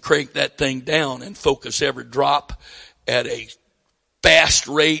wants to crank that thing down and focus every drop at a fast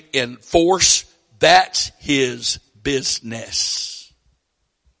rate and force, that's His business.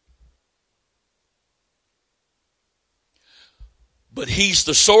 But He's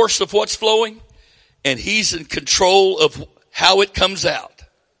the source of what's flowing, and He's in control of how it comes out.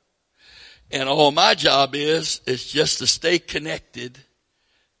 And all my job is just to stay connected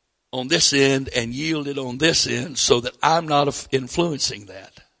on this end and yielded on this end so that I'm not influencing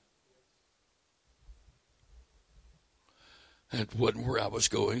that. That wasn't where I was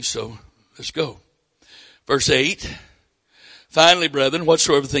going, so let's go. Verse 8, finally, brethren,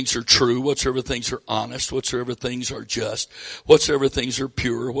 whatsoever things are true, whatsoever things are honest, whatsoever things are just, whatsoever things are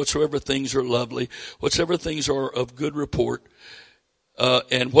pure, whatsoever things are lovely, whatsoever things are of good report,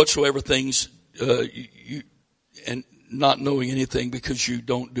 and whatsoever things, and not knowing anything because you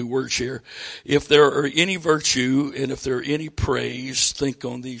don't do word share. If there are any virtue and if there are any praise, think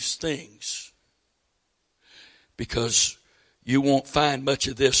on these things. Because you won't find much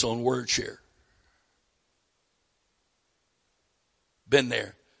of this on word share. Been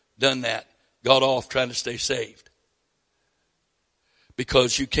there, done that, got off trying to stay saved.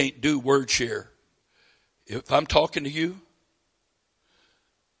 Because you can't do word share. If I'm talking to you,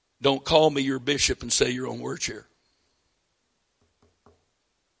 don't call me your bishop and say you're on word share.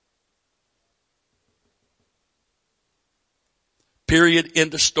 Period,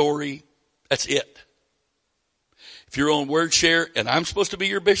 end of story, that's it. If you're on word share and I'm supposed to be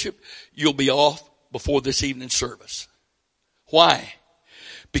your bishop, you'll be off before this evening service. Why?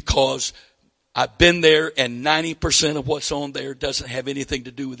 Because I've been there and 90% of what's on there doesn't have anything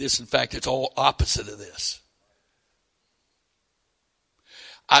to do with this. In fact, it's all opposite of this.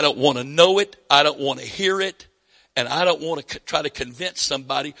 I don't want to know it. I don't want to hear it. And I don't want to try to convince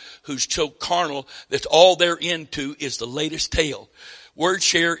somebody who's so carnal that all they're into is the latest tale.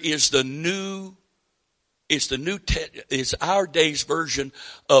 WordShare is is our day's version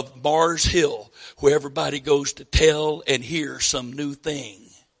of Mars Hill, where everybody goes to tell and hear some new thing.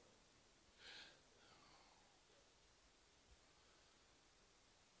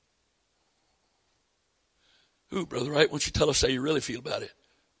 Ooh, Brother Wright, why don't you tell us how you really feel about it?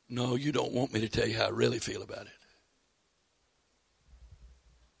 No, you don't want me to tell you how I really feel about it.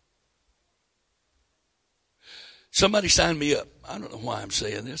 Somebody signed me up. I don't know why I'm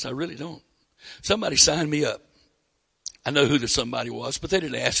saying this. I really don't. Somebody signed me up. I know who the somebody was, but they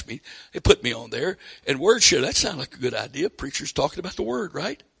didn't ask me. They put me on there. And WordShare, that sounded like a good idea. Preachers talking about the word,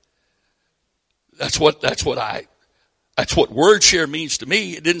 right? That's what WordShare means to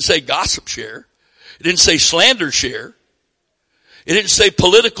me. It didn't say gossip share. It didn't say slander share. It didn't say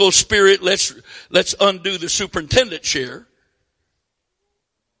political spirit, let's undo the superintendent share.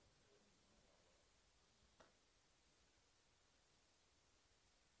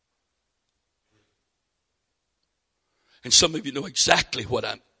 And some of you know exactly what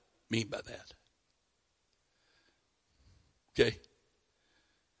I mean by that. Okay?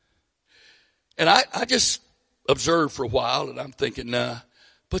 And I just observed for a while and I'm thinking, nah.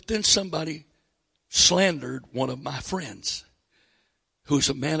 But then somebody slandered one of my friends who's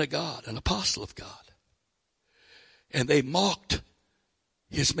a man of God, an apostle of God. And they mocked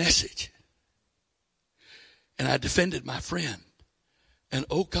his message. And I defended my friend. And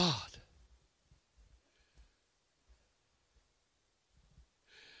oh God,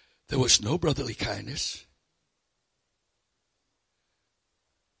 there was no brotherly kindness.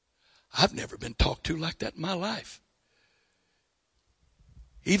 I've never been talked to like that in my life.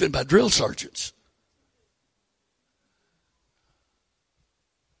 Even by drill sergeants.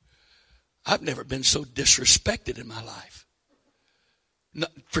 I've never been so disrespected in my life. No,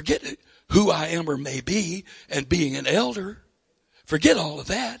 forget who I am or may be and being an elder. Forget all of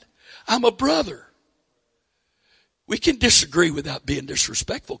that. I'm a brother. We can disagree without being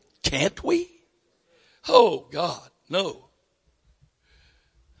disrespectful, can't we? Oh, God, no.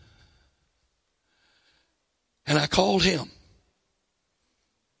 And I called him,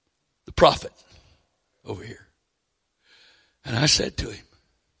 the prophet, over here. And I said to him,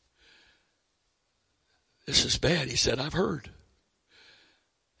 this is bad. He said, I've heard.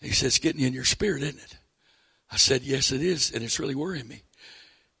 He said, it's getting in your spirit, isn't it? I said, yes, it is, and it's really worrying me.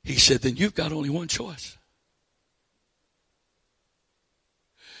 He said, then you've got only one choice.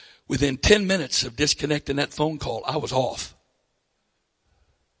 Within 10 minutes of disconnecting that phone call, I was off.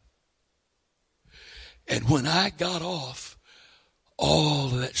 And when I got off, all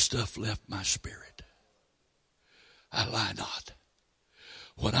of that stuff left my spirit. I lie not.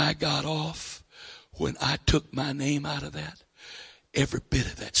 When I got off, when I took my name out of that, every bit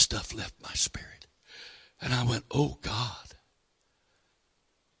of that stuff left my spirit. And I went, oh God.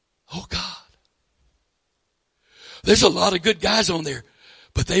 Oh God. There's a lot of good guys on there,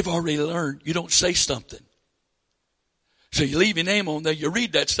 but they've already learned you don't say something. So you leave your name on there, you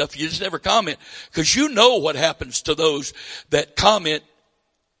read that stuff, you just never comment. Because you know what happens to those that comment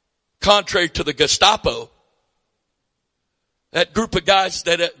contrary to the Gestapo. That group of guys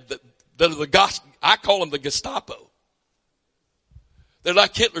that are the gospel. I call them the Gestapo. They're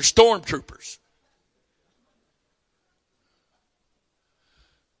like Hitler's stormtroopers.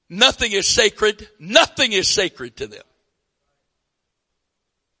 Nothing is sacred. Nothing is sacred to them.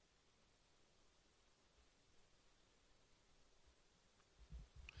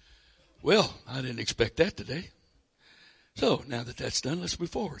 Well, I didn't expect that today. So now that that's done, let's move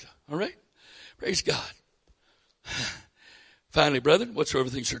forward. All right? Praise God. Finally, brethren, whatsoever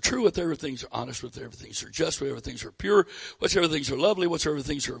things are true, whatsoever things are honest, whatsoever things are just, whatsoever things are pure, whatsoever things are lovely, whatsoever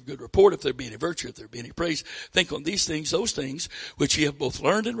things are of good report, if there be any virtue, if there be any praise, think on these things, those things, which ye have both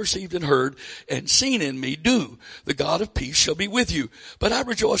learned and received and heard and seen in me, do. The God of peace shall be with you. But I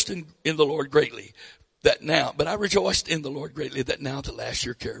rejoiced in the Lord greatly. But I rejoiced in the Lord greatly that now the last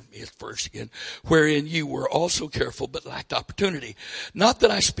year care of me is first again, wherein you were also careful, but lacked opportunity. Not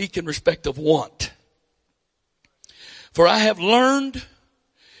that I speak in respect of want. For I have learned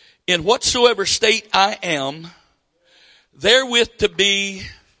in whatsoever state I am, therewith to be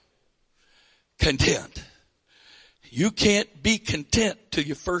content. You can't be content till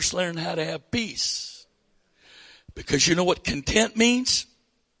you first learn how to have peace. Because you know what content means?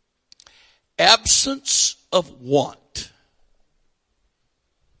 Absence of want.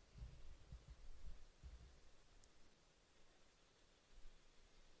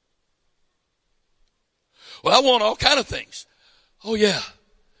 Well, I want all kind of things. Oh yeah.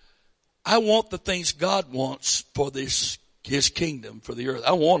 I want the things God wants for His kingdom, for the earth.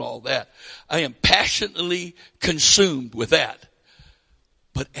 I want all that. I am passionately consumed with that.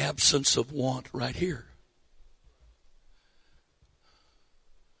 But absence of want right here.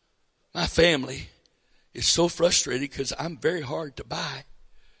 My family is so frustrated because I'm very hard to buy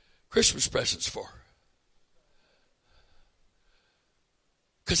Christmas presents for.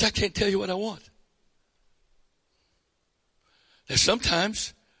 Because I can't tell you what I want. Now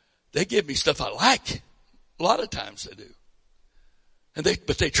sometimes they give me stuff I like. A lot of times they do.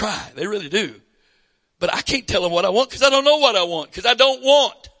 But they try. They really do. But I can't tell them what I want because I don't know what I want. Because I don't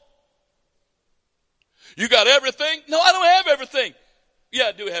want. You got everything? No, I don't have everything. Yeah,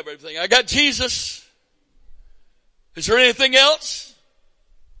 I do have everything. I got Jesus. Is there anything else?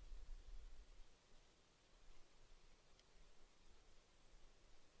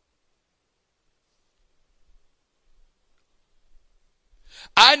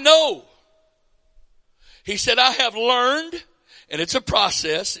 I know. He said, I have learned, and it's a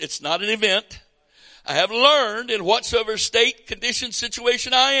process. It's not an event. I have learned in whatsoever state, condition,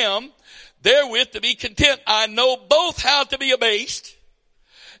 situation I am, therewith to be content. I know both how to be abased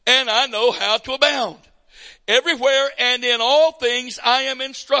and I know how to abound. Everywhere and in all things I am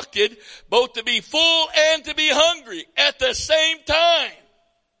instructed both to be full and to be hungry at the same time.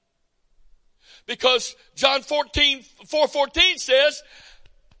 Because John 4:14 says,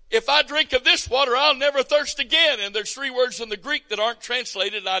 if I drink of this water, I'll never thirst again. And there's 3 words in the Greek that aren't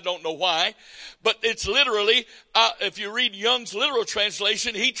translated, and I don't know why. But it's literally, if you read Young's literal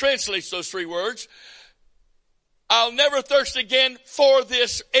translation, he translates those 3 words. I'll never thirst again for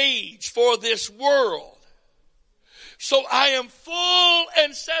this age, for this world. So I am full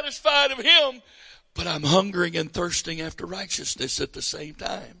and satisfied of Him, but I'm hungering and thirsting after righteousness at the same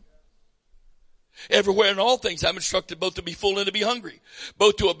time. Everywhere in all things I'm instructed both to be full and to be hungry,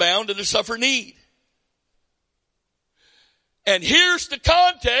 both to abound and to suffer need. And here's the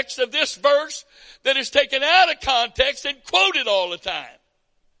context of this verse that is taken out of context and quoted all the time.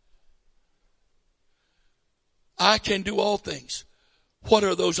 I can do all things. What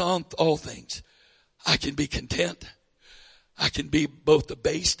are those all things? I can be content. I can be both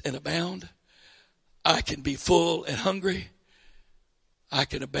abased and abound. I can be full and hungry. I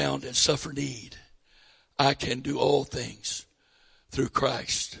can abound and suffer need. I can do all things through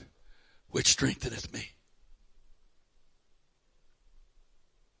Christ, which strengtheneth me.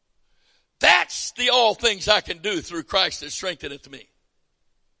 That's the all things I can do through Christ that strengtheneth me.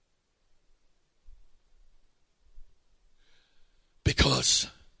 Because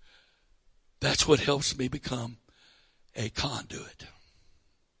that's what helps me become a conduit.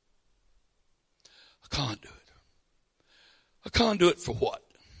 A conduit. A conduit for what?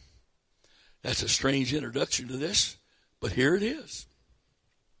 That's a strange introduction to this, but here it is.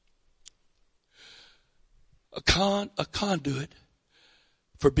 A conduit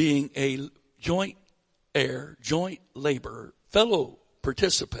for being a joint heir, joint laborer, fellow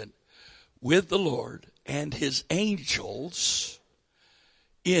participant with the Lord and His angels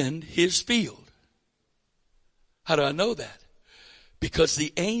in His field. How do I know that? Because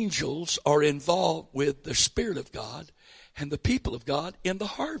the angels are involved with the Spirit of God and the people of God in the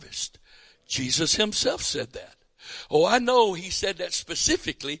harvest. Jesus Himself said that. Oh, I know He said that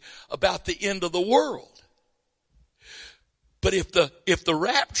specifically about the end of the world. But if the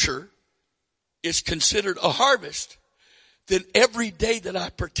rapture is considered a harvest, then every day that I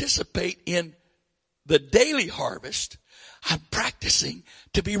participate in the daily harvest, I'm practicing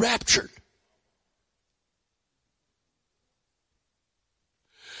to be raptured.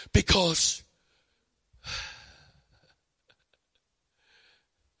 Because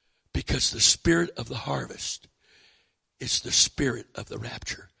the spirit of the harvest is the spirit of the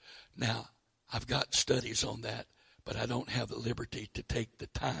rapture. Now, I've got studies on that, but I don't have the liberty to take the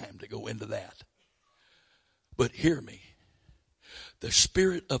time to go into that. But hear me. The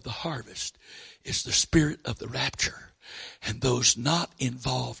spirit of the harvest is the spirit of the rapture. And those not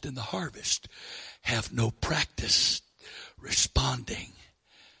involved in the harvest have no practice responding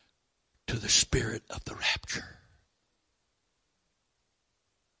to the spirit of the rapture.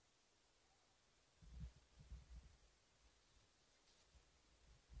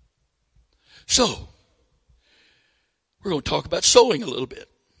 So, we're going to talk about sowing a little bit.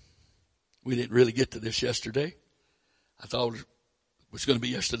 We didn't really get to this yesterday. I thought it was going to be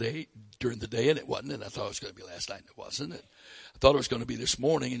yesterday during the day, and it wasn't. And I thought it was going to be last night, and it wasn't. And I thought it was going to be this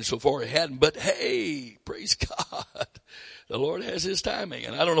morning, and so far it hadn't. But hey, praise God. The Lord has His timing.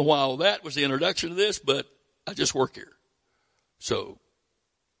 And I don't know why all that was the introduction to this, but I just work here. So,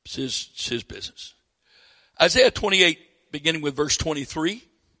 it's His business. Isaiah 28, beginning with verse 23.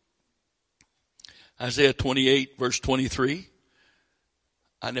 Isaiah 28 verse 23.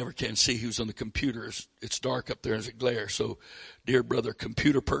 I never can see who's on the computer. It's dark up there as it glares. So, dear brother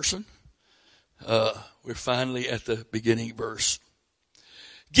computer person, we're finally at the beginning verse.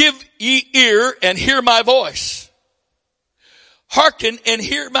 Give ye ear and hear my voice. Hearken and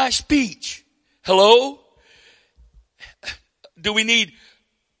hear my speech. Hello? Do we need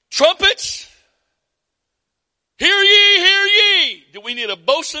trumpets? Hear ye, hear ye. Do we need a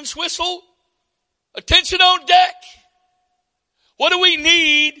bosun's whistle? Attention on deck. What do we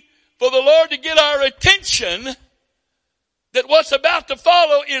need for the Lord to get our attention that what's about to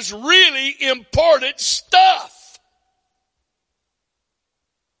follow is really important stuff?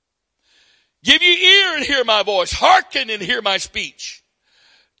 Give ye ear and hear my voice. Hearken and hear my speech.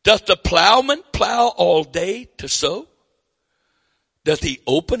 Doth the plowman plow all day to sow? Doth he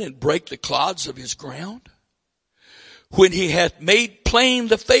open and break the clods of his ground? When he hath made plain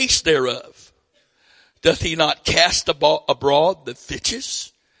the face thereof, doth he not cast abroad the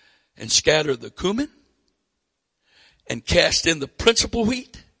fitches and scatter the cumin and cast in the principal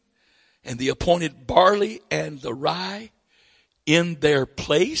wheat and the appointed barley and the rye in their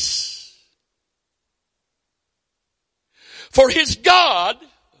place? For his God,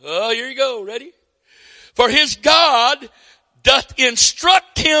 here you go, ready? For his God doth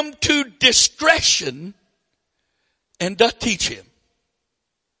instruct him to discretion and doth teach him.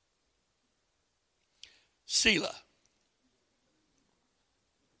 Selah.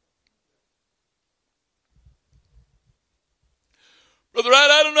 Brother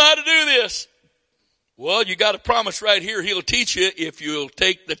Wright, I don't know how to do this. Well, you got a promise right here. He'll teach you if you'll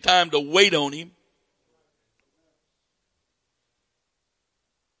take the time to wait on him.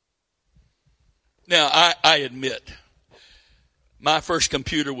 Now, I admit, my first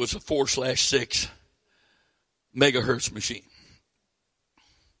computer was a 4/6 megahertz machine.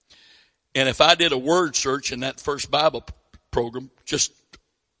 And if I did a word search in that first Bible program, just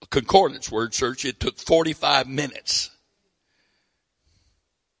a concordance word search, it took 45 minutes.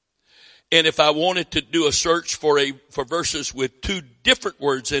 And if I wanted to do a search for verses with 2 different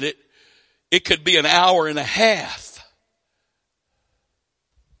words in it, it could be an hour and a half.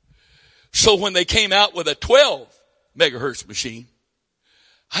 So when they came out with a 12 megahertz machine,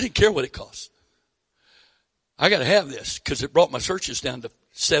 I didn't care what it cost. I got to have this because it brought my searches down to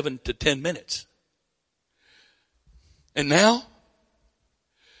 7 to 10 minutes. And now,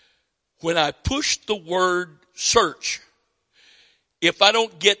 when I push the word search, if I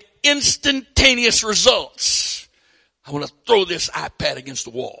don't get instantaneous results, I want to throw this iPad against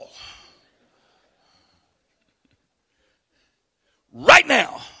the wall. Right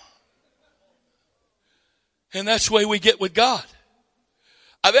now. And that's the way we get with God.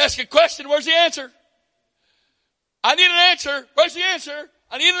 I've asked a question, where's the answer? I need an answer. Where's the answer?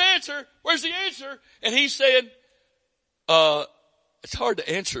 I need an answer. Where's the answer? And he's saying, it's hard to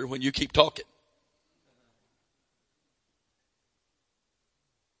answer when you keep talking.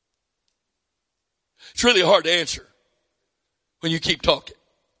 It's really hard to answer when you keep talking.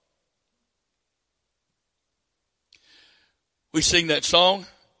 We sing that song,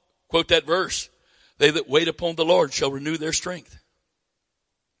 quote that verse. They that wait upon the Lord shall renew their strength.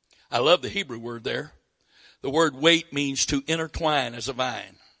 I love the Hebrew word there. The word wait means to intertwine as a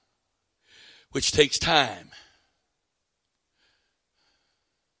vine, which takes time.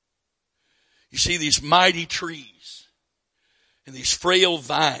 You see these mighty trees and these frail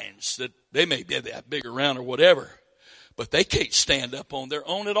vines that they may be that big around or whatever, but they can't stand up on their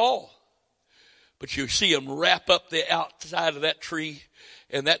own at all. But you see them wrap up the outside of that tree,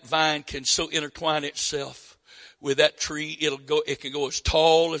 and that vine can so intertwine itself with that tree, it can go as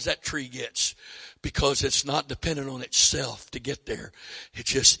tall as that tree gets, because it's not dependent on itself to get there. It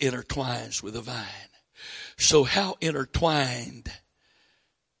just intertwines with the vine. So how intertwined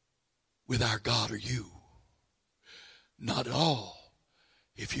with our God are you? Not at all,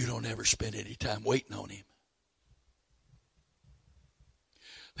 if you don't ever spend any time waiting on him.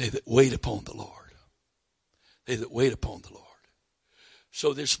 They that wait upon the Lord. They that wait upon the Lord.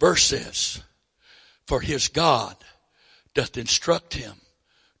 So this verse says, for his God doth instruct him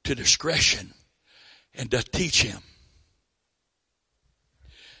to discretion and doth teach him.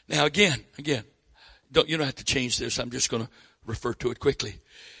 Now again, you don't have to change this. I'm just going to refer to it quickly.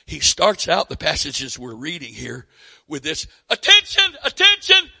 He starts out the passages we're reading here with this attention,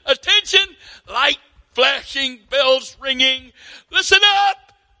 attention, attention, light flashing, bells ringing. Listen up,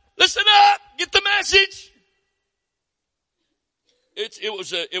 get the message.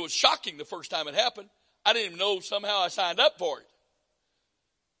 It was shocking the first time it happened. I didn't even know somehow I signed up for it.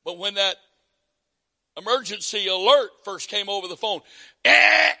 But when that emergency alert first came over the phone,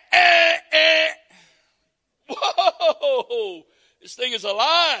 Whoa, this thing is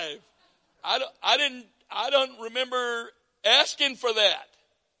alive. I don't remember asking for that.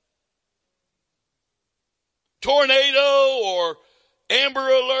 Tornado or Amber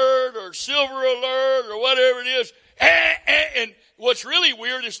Alert or Silver Alert or whatever it is. And what's really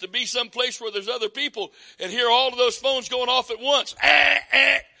weird is to be someplace where there's other people and hear all of those phones going off at once.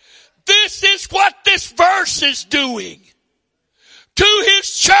 This is what this verse is doing to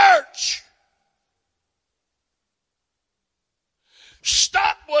his church.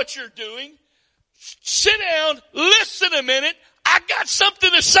 Stop what you're doing. Sit down. Listen a minute. I got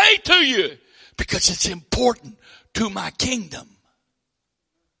something to say to you because it's important to my kingdom.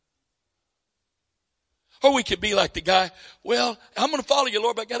 Or we could be like the guy, well, I'm going to follow you,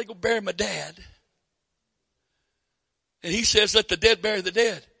 Lord, but I got to go bury my dad. And he says, let the dead bury the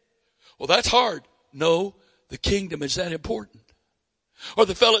dead. Well, that's hard. No, the kingdom is that important. Or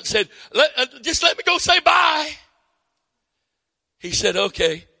the fellow that said, just let me go say bye. He said,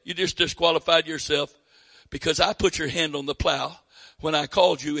 okay, you just disqualified yourself because I put your hand on the plow when I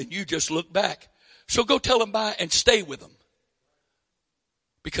called you and you just looked back. So go tell them bye and stay with them.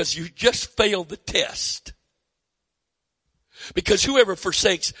 Because you just failed the test. Because whoever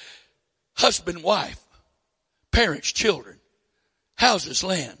forsakes husband, wife, parents, children, houses,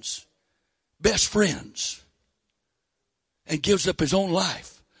 lands, best friends, and gives up his own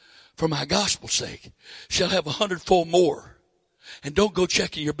life for my gospel's sake shall have 100-fold more. And don't go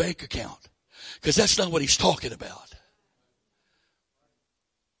checking your bank account because that's not what he's talking about.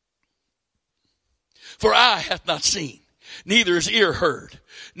 For eye hath not seen, neither is ear heard,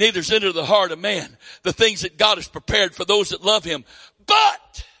 neither is entered the heart of man the things that God has prepared for those that love him.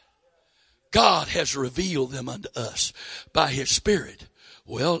 But God has revealed them unto us by his Spirit.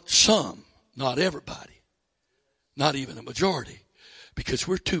 Well, some, not everybody, not even a majority. Because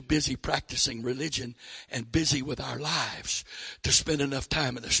we're too busy practicing religion and busy with our lives to spend enough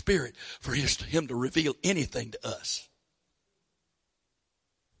time in the Spirit for him to reveal anything to us.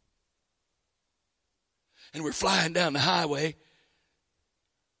 And we're flying down the highway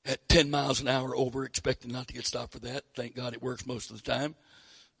at 10 miles an hour over, expecting not to get stopped for that. Thank God it works most of the time.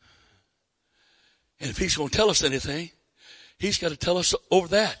 And if he's going to tell us anything, he's got to tell us over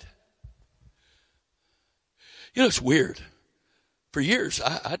that. You know, it's weird. For years,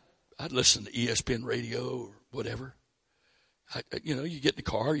 I'd listen to ESPN radio or whatever. You get in the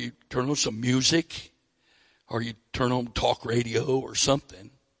car, you turn on some music, or you turn on talk radio or something.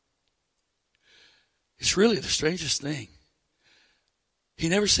 It's really the strangest thing. He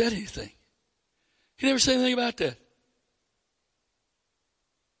never said anything. He never said anything about that.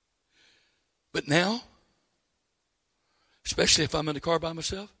 But now, especially if I'm in the car by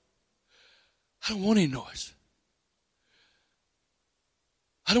myself, I don't want any noise.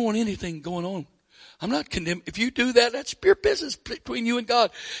 I don't want anything going on. I'm not condemned. If you do that, that's your business between you and God.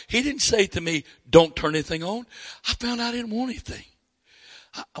 He didn't say to me, don't turn anything on. I found I didn't want anything.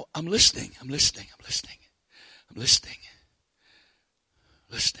 I'm listening. I'm listening. I'm listening. I'm listening.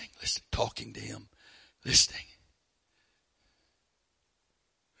 Listening. Listening. Talking to him. Listening.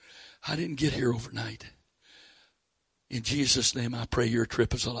 I didn't get here overnight. In Jesus' name, I pray your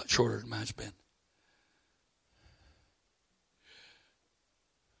trip is a lot shorter than mine's been.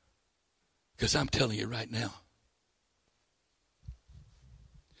 Because I'm telling you right now.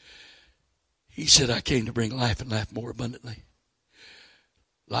 He said, I came to bring life and life more abundantly.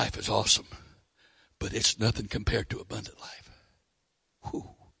 Life is awesome, but it's nothing compared to abundant life. Whew.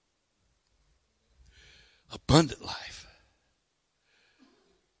 Abundant life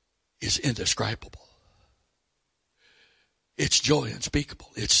is indescribable. It's joy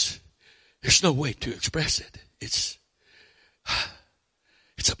unspeakable. There's no way to express it. It's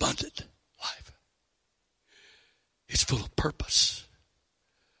abundant life. It's full of purpose,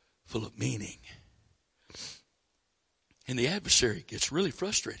 full of meaning. And the adversary gets really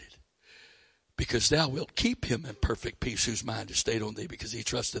frustrated because thou wilt keep him in perfect peace whose mind is stayed on thee because he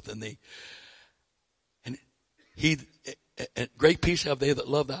trusteth in thee. And at great peace have they that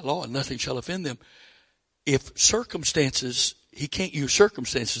love thy law, and nothing shall offend them. If circumstances, he can't use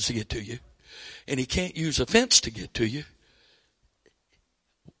circumstances to get to you, and he can't use offense to get to you,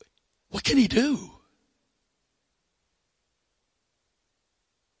 what can he do?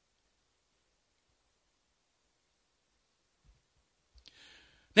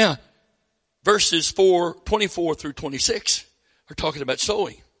 Now, verses 24 through 26 are talking about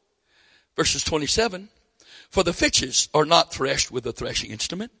sowing. Verses 27, for the fitches are not threshed with a threshing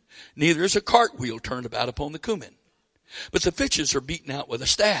instrument, neither is a cartwheel turned about upon the cumin. But the fitches are beaten out with a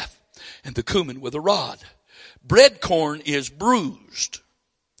staff, and the cumin with a rod. Bread corn is bruised,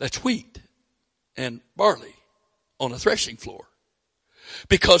 that's wheat and barley, on a threshing floor.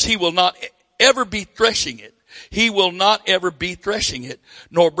 Because he will not ever be threshing it. He will not ever be threshing it,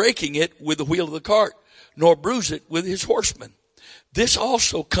 nor breaking it with the wheel of the cart, nor bruise it with his horsemen. This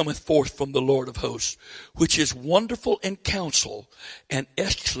also cometh forth from the Lord of hosts, which is wonderful in counsel and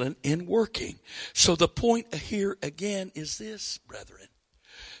excellent in working. So the point here again is this, brethren,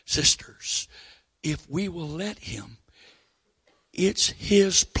 sisters, if we will let him, it's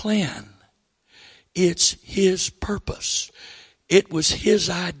his plan. It's his purpose. It was his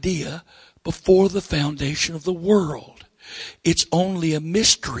idea before the foundation of the world. It's only a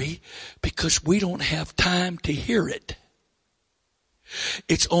mystery because we don't have time to hear it.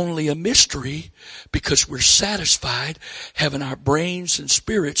 It's only a mystery because we're satisfied having our brains and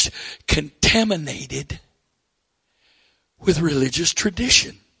spirits contaminated with religious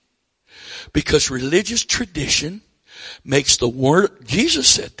tradition. Because religious tradition makes the word, Jesus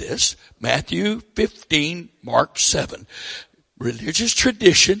said this, Matthew 15, Mark 7. Religious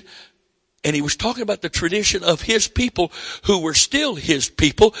tradition, and he was talking about the tradition of his people who were still his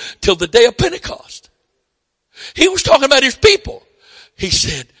people till the day of Pentecost. He was talking about his people. He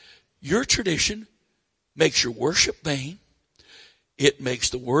said, your tradition makes your worship vain. It makes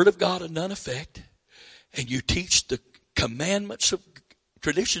the word of God of none effect. And you teach the commandments of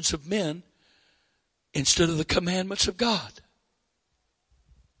traditions of men instead of the commandments of God.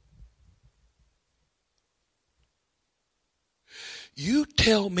 You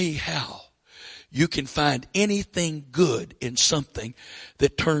tell me how you can find anything good in something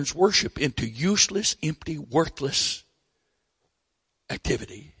that turns worship into useless, empty, worthless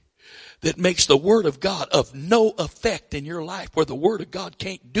activity, that makes the Word of God of no effect in your life, where the Word of God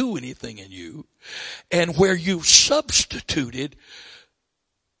can't do anything in you, and where you've substituted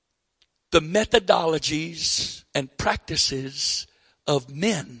the methodologies and practices of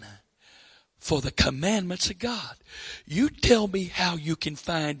men for the commandments of God. You tell me how you can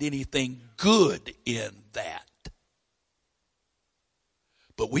find anything good in that.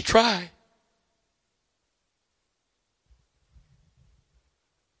 But we try.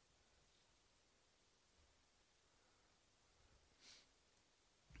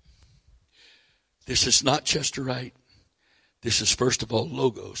 This is not Chester Wright. This is first of all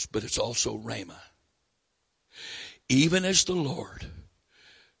Logos, but it's also Rhema. Even as the Lord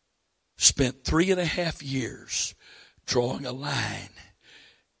spent 3.5 years drawing a line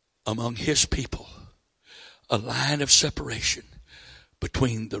among his people, a line of separation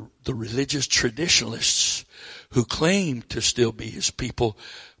between the religious traditionalists who claimed to still be his people,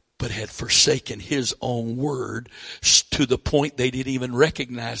 but had forsaken his own word to the point they didn't even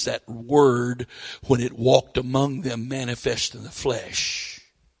recognize that word when it walked among them manifest in the flesh.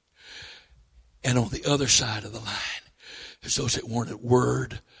 And on the other side of the line, there's those that wanted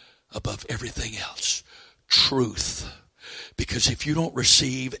word above everything else. Truth. Because if you don't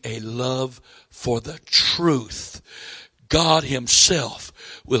receive a love for the truth, God himself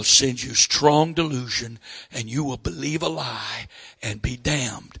will send you strong delusion and you will believe a lie and be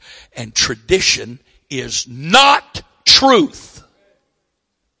damned. And tradition is not truth.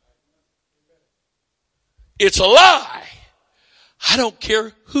 It's a lie. I don't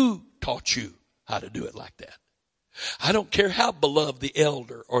care who taught you how to do it like that. I don't care how beloved the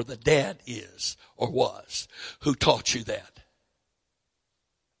elder or the dad is or was who taught you that.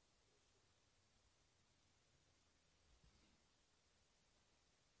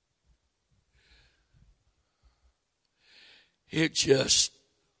 It just,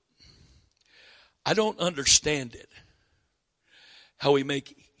 I don't understand it. How we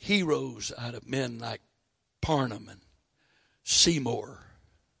make heroes out of men like Parham and Seymour.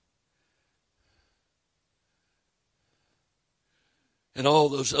 And all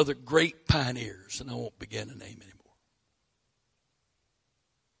those other great pioneers, and I won't begin to name anymore.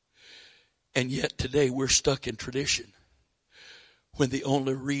 And yet today we're stuck in tradition when the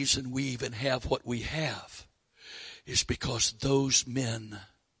only reason we even have what we have is because those men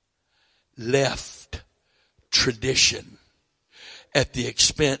left tradition at the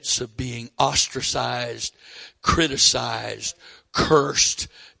expense of being ostracized, criticized, cursed,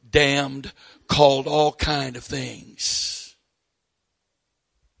 damned, called all kind of things.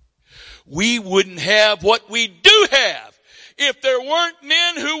 We wouldn't have what we do have if there weren't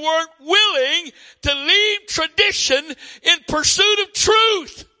men who weren't willing to leave tradition in pursuit of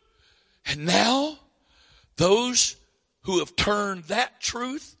truth. And now, those who have turned that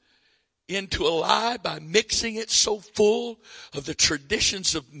truth into a lie by mixing it so full of the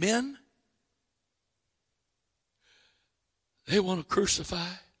traditions of men, they want to crucify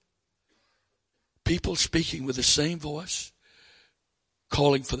people speaking with the same voice,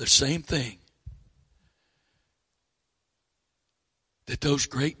 calling for the same thing. that those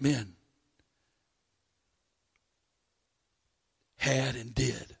great men had and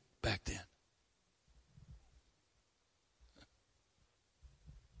did back then.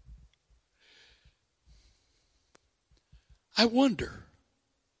 I wonder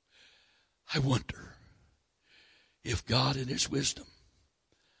if God in his wisdom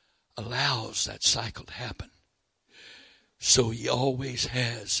allows that cycle to happen. So he always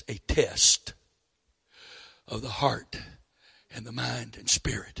has a test of the heart and the mind and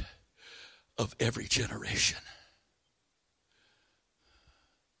spirit of every generation.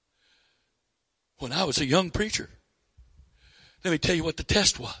 When I was a young preacher, let me tell you what the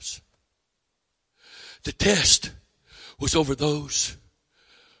test was. The test was over those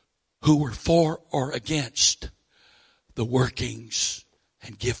who were for or against the workings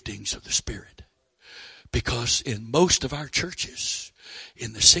and giftings of the Spirit. Because in most of our churches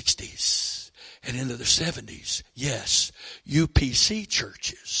in the 60s and into the 70s, yes, UPC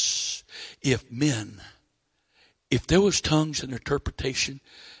churches, if there was tongues and interpretation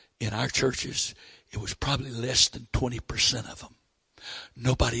in our churches, it was probably less than 20% of them.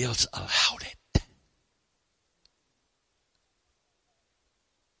 Nobody else allowed it.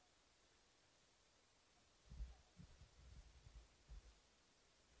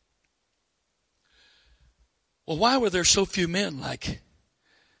 Well, why were there so few men like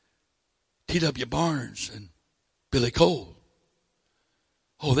T.W. Barnes and Billy Cole?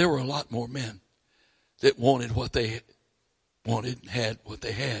 Oh, there were a lot more men that wanted what they wanted and had what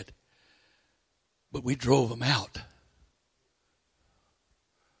they had. But we drove them out.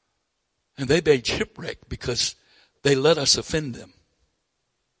 And they made shipwreck because they let us offend them.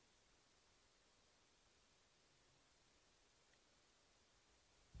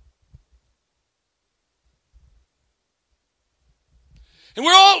 And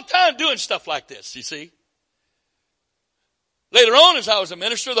we're all the time doing stuff like this, you see. Later on, as I was a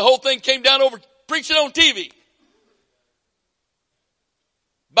minister, the whole thing came down over preaching on TV.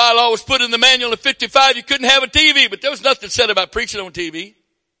 Bylaw was put in the manual at 55, you couldn't have a TV, but there was nothing said about preaching on TV.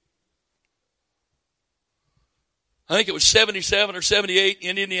 I think it was 77 or 78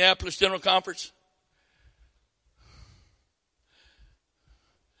 in Indianapolis General Conference.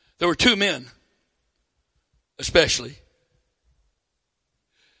 There were two men, especially,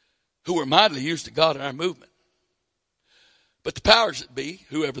 who were mightily used to God in our movement. But the powers that be,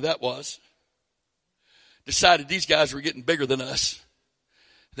 whoever that was, decided these guys were getting bigger than us.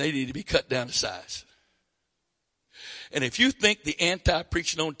 They need to be cut down to size. And if you think the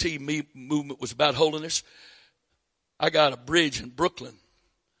anti-preaching on TV movement was about holiness, I got a bridge in Brooklyn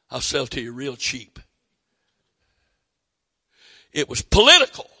I'll sell to you real cheap. It was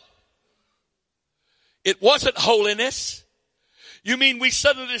political. It wasn't holiness. You mean we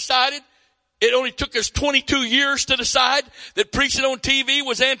suddenly decided it only took us 22 years to decide that preaching on TV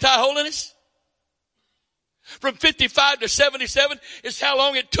was anti-holiness? From 55 to 77 is how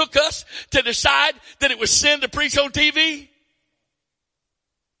long it took us to decide that it was sin to preach on TV?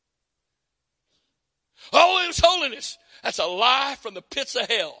 Oh, it was holiness. That's a lie from the pits of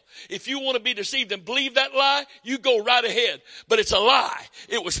hell. If you want to be deceived and believe that lie, you go right ahead. But it's a lie.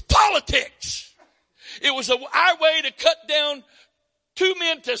 It was politics. It was our way to cut down two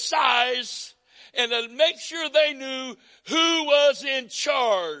men to size and to make sure they knew who was in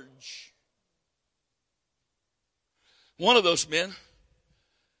charge. One of those men,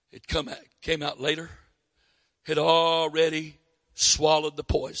 it came out later, had already swallowed the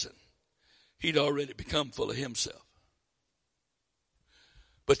poison. He'd already become full of himself.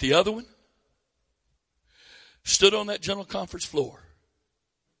 But the other one stood on that general conference floor,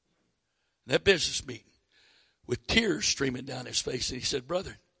 that business meeting, with tears streaming down his face. And he said,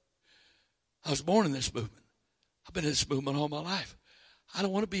 "Brother, I was born in this movement. I've been in this movement all my life. I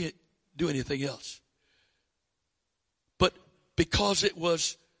don't want to do anything else. But because it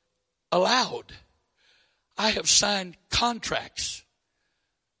was allowed, I have signed contracts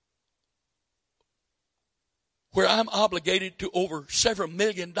where I'm obligated to over several $1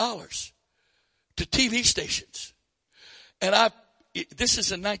 million to TV stations. And this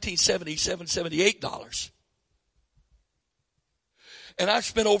is in 1977, $78. And I've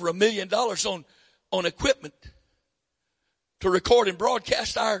spent over $1 million on equipment to record and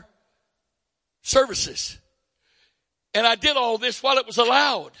broadcast our services. And I did all this while it was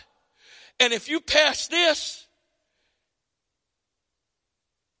allowed. And if you pass this,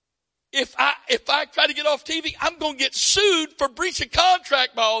 if I try to get off TV, I'm going to get sued for breach of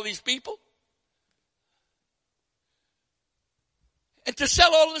contract by all these people. And to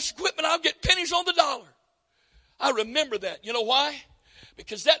sell all of this equipment, I'll get pennies on the dollar." I remember that. You know why?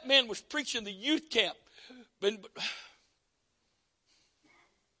 Because that man was preaching the youth camp.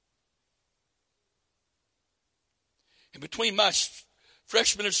 And between my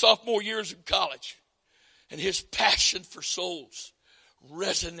freshman and sophomore years in college, and his passion for souls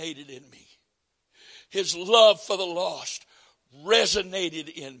resonated in me. His love for the lost resonated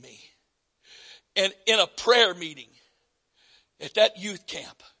in me. And in a prayer meeting at that youth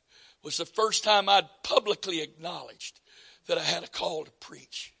camp was the first time I'd publicly acknowledged that I had a call to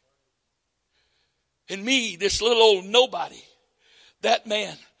preach. And me, this little old nobody, that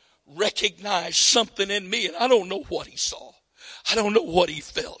man recognized something in me, and I don't know what he saw. I don't know what he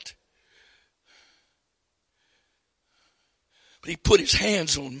felt. But he put his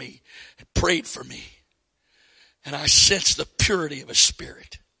hands on me and prayed for me. And I sensed the purity of his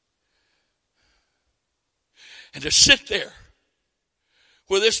spirit. And to sit there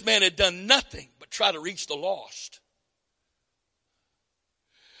where this man had done nothing but try to reach the lost,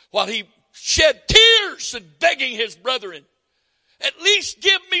 while he shed tears and begging his brethren, at least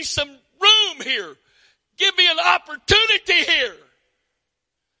give me some room here. Give me an opportunity here.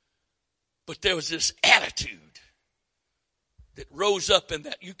 But there was this attitude that rose up in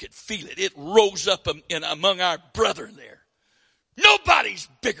that. You could feel it. It rose up in among our brethren there. Nobody's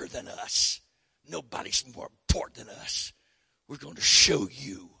bigger than us. Nobody's more important than us. We're going to show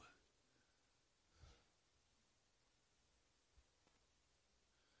you.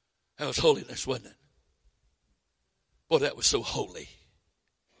 That was holiness, wasn't it? Boy, that was so holy.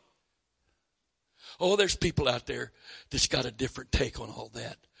 Oh, there's people out there that's got a different take on all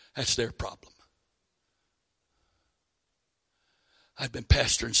that. That's their problem. I'd been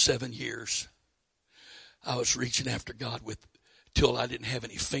pastoring 7 years. I was reaching after God till I didn't have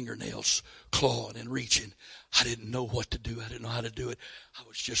any fingernails, clawing and reaching. I didn't know what to do. I didn't know how to do it. I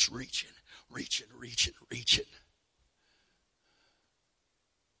was just reaching.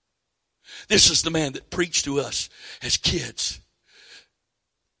 This is the man that preached to us as kids.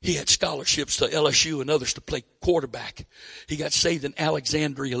 He had scholarships to LSU and others to play quarterback. He got saved in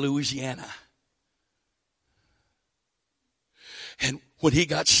Alexandria, Louisiana. And when he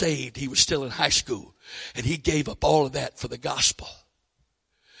got saved, he was still in high school. And he gave up all of that for the gospel.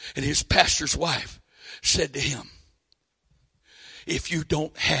 And his pastor's wife said to him, if you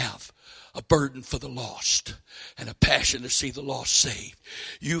don't have a burden for the lost and a passion to see the lost saved,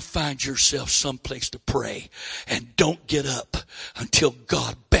 you find yourself someplace to pray and don't get up until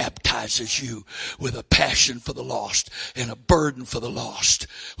God baptizes you with a passion for the lost and a burden for the lost.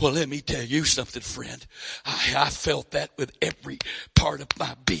 Well, let me tell you something, friend. I felt that with every part of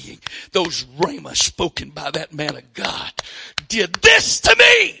my being. Those rhema spoken by that man of God did this to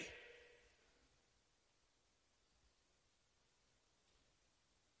me.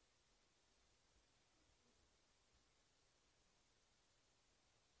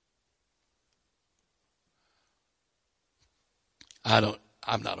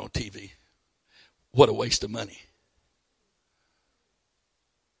 I'm not on TV. What a waste of money.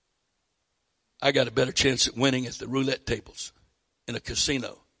 I got a better chance at winning at the roulette tables in a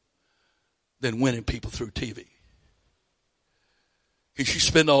casino than winning people through TV. Because you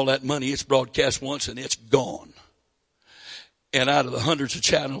spend all that money, it's broadcast once and it's gone. And out of the hundreds of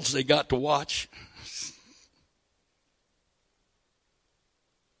channels they got to watch,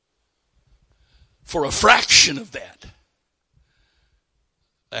 for a fraction of that,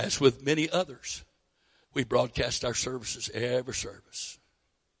 as with many others, we broadcast our services, every service.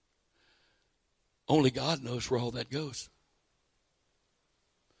 Only God knows where all that goes.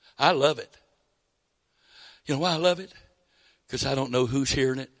 I love it. You know why I love it? Because I don't know who's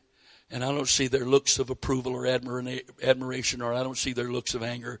hearing it. And I don't see their looks of approval or admiration, or I don't see their looks of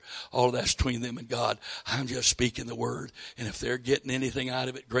anger. All of that's between them and God. I'm just speaking the word. And if they're getting anything out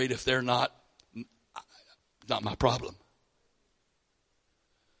of it, great. If they're not, not my problem.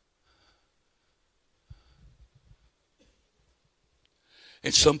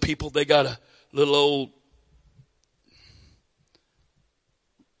 And some people, they got a little old,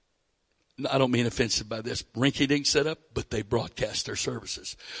 I don't mean offensive by this, rinky-dink setup, but they broadcast their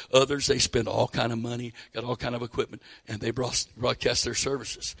services. Others, they spend all kind of money, got all kind of equipment, and they broadcast their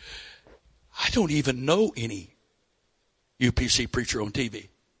services. I don't even know any UPC preacher on TV.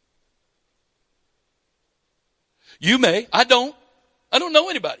 You may. I don't. I don't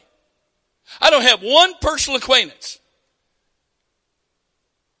know anybody. I don't have one personal acquaintance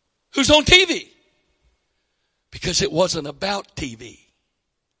who's on TV, because it wasn't about TV.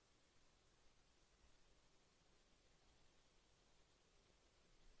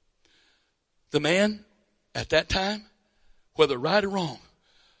 The man at that time, whether right or wrong,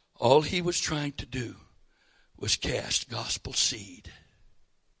 all he was trying to do was cast gospel seed.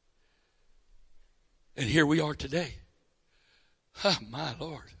 And here we are today. Oh, my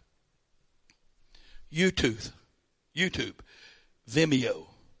Lord. YouTube. YouTube, Vimeo,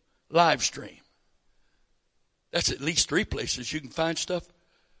 live stream. That's at least 3 places you can find stuff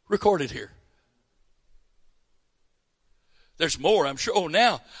recorded here. There's more, I'm sure. Oh,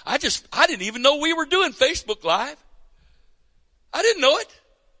 now, I didn't even know we were doing Facebook Live. I didn't know it.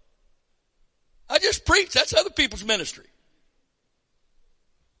 I just preach. That's other people's ministry.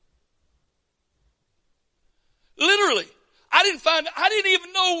 Literally. I didn't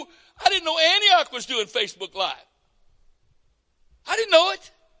know Antioch was doing Facebook Live. I didn't know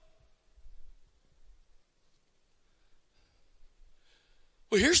it.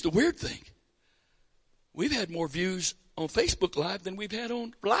 Well, here's the weird thing. We've had more views on Facebook Live than we've had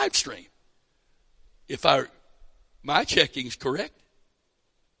on live stream. If my checking is correct.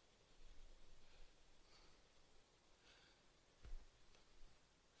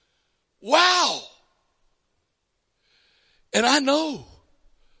 Wow. And I know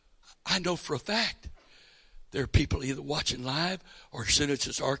for a fact there are people either watching live or as soon as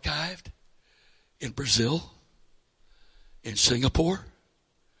it's archived in Brazil, in Singapore,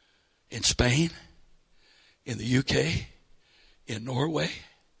 in Spain, in the UK, in Norway,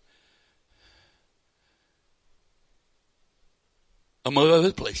 among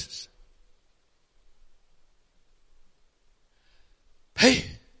other places. Hey,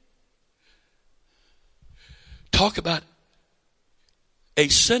 talk about a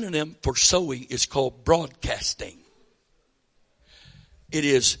synonym for sowing is called broadcasting. It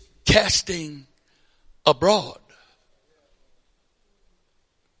is casting abroad.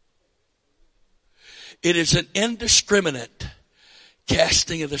 It is an indiscriminate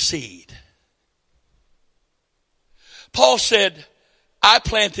casting of the seed. Paul said, I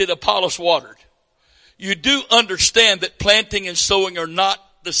planted, Apollos watered. You do understand that planting and sowing are not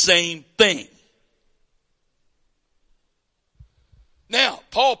the same thing. Now,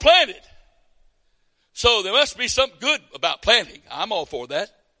 Paul planted. So there must be something good about planting. I'm all for that.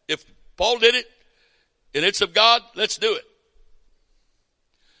 If Paul did it and it's of God, let's do it.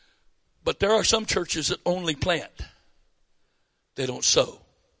 But there are some churches that only plant. They don't sow.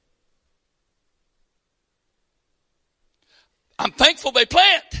 I'm thankful they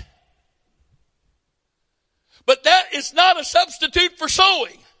plant. But that is not a substitute for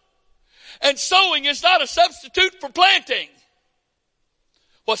sowing. And sowing is not a substitute for planting.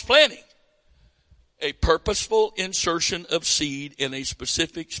 What's planting? A purposeful insertion of seed in a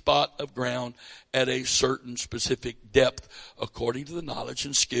specific spot of ground at a certain specific depth according to the knowledge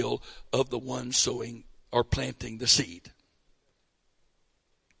and skill of the one sowing or planting the seed.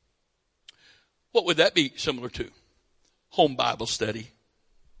 What would that be similar to? Home Bible study.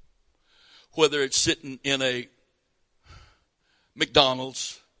 Whether it's sitting in a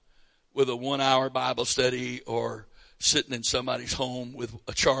McDonald's with a 1-hour Bible study or sitting in somebody's home with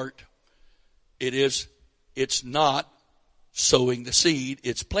a chart. It's not sowing the seed,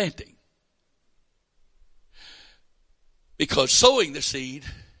 it's planting. Because sowing the seed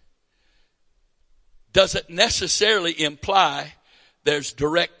doesn't necessarily imply there's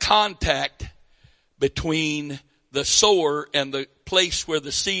direct contact between the sower and the place where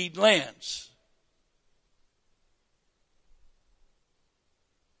the seed lands.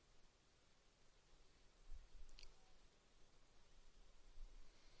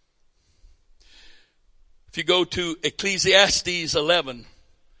 If you go to Ecclesiastes 11,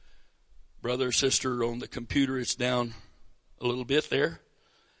 brother or sister on the computer, it's down a little bit there.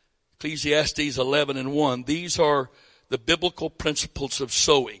 Ecclesiastes 11:1. These are the biblical principles of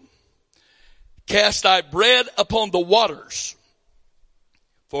sowing. Cast thy bread upon the waters,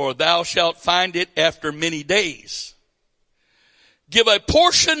 for thou shalt find it after many days. Give a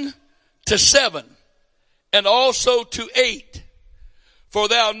portion to 7, and also to 8. For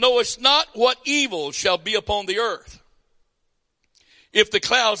thou knowest not what evil shall be upon the earth. If the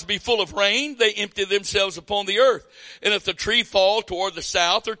clouds be full of rain, they empty themselves upon the earth. And if the tree fall toward the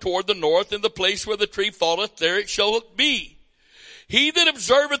south or toward the north, in the place where the tree falleth, there it shall be. He that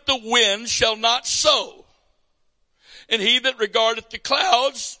observeth the wind shall not sow, and he that regardeth the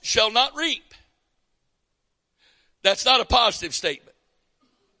clouds shall not reap. That's not a positive statement.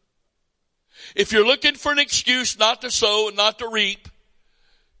 If you're looking for an excuse not to sow and not to reap,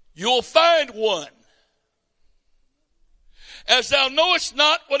 you'll find one. As thou knowest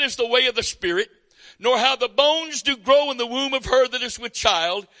not what is the way of the Spirit, nor how the bones do grow in the womb of her that is with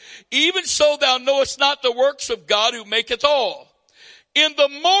child, even so thou knowest not the works of God who maketh all. In the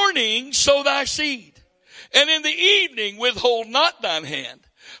morning sow thy seed, and in the evening withhold not thine hand.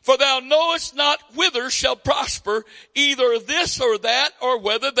 For thou knowest not whither shall prosper either this or that, or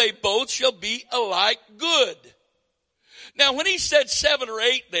whether they both shall be alike good. Now when he said 7 or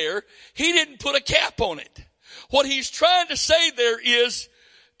 8 there, he didn't put a cap on it. What he's trying to say there is,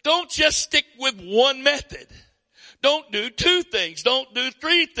 don't just stick with one method. Don't do two things. Don't do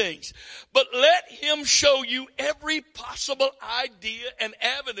three things. But let him show you every possible idea and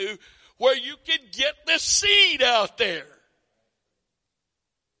avenue where you can get the seed out there.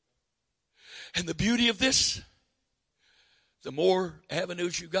 And the beauty of this, the more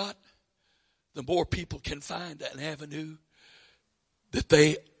avenues you got, the more people can find an avenue that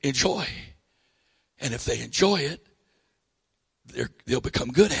they enjoy. And if they enjoy it, they'll become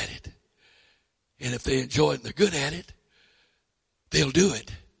good at it. And if they enjoy it and they're good at it, they'll do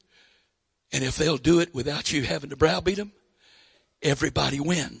it. And if they'll do it without you having to browbeat them, everybody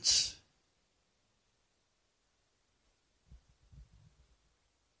wins.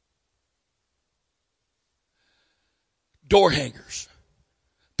 Door hangers,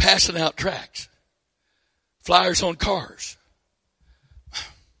 passing out tracts, flyers on cars,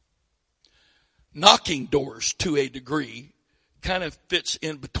 knocking doors to a degree kind of fits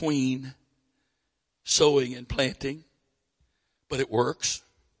in between sowing and planting, but it works,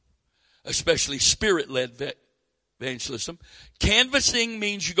 especially spirit-led evangelism. Canvassing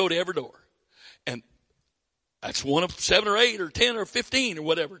means you go to every door, and that's one of 7 or 8 or 10 or 15 or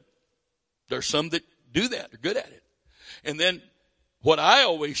whatever. There's some that do that. They're good at it. And then what I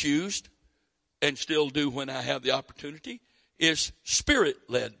always used and still do when I have the opportunity is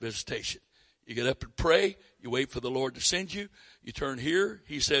spirit-led visitation. You get up and pray. You wait for the Lord to send you. You turn here.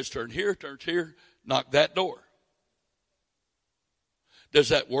 He says turn here, turns here. Knock that door. Does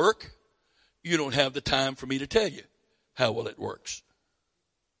that work? You don't have the time for me to tell you how well it works.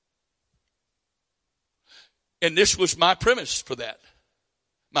 And this was my premise for that.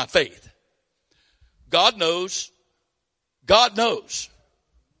 My faith. God knows. God knows.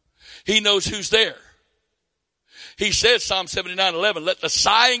 He knows who's there. He says, Psalm 79:11, let the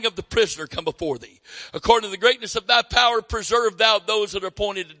sighing of the prisoner come before thee. According to the greatness of thy power, preserve thou those that are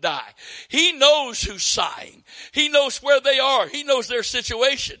appointed to die. He knows who's sighing. He knows where they are. He knows their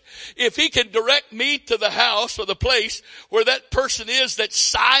situation. If he can direct me to the house or the place where that person is that's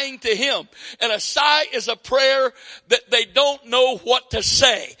sighing to him. And a sigh is a prayer that they don't know what to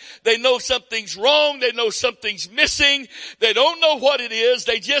say. They know something's wrong. They know something's missing. They don't know what it is.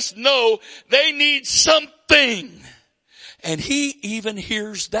 They just know they need something. And he even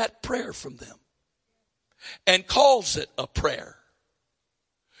hears that prayer from them and calls it a prayer.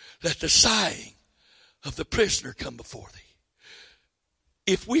 Let the sighing of the prisoner come before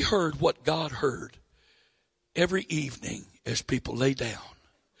thee. If we heard what God heard every evening as people lay down,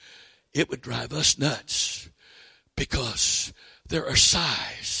 it would drive us nuts, because there are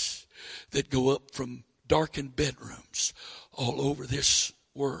sighs that go up from darkened bedrooms all over this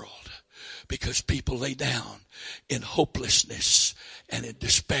world. Because people lay down in hopelessness and in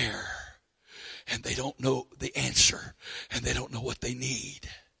despair. And they don't know the answer. And they don't know what they need.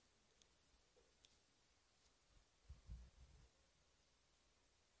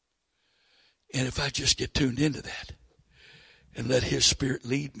 And if I just get tuned into that and let his Spirit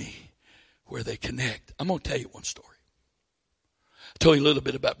lead me where they connect. I'm going to tell you one story. I told you a little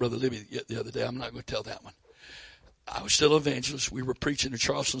bit about Brother Libby the other day. I'm not going to tell that one. I was still an evangelist. We were preaching in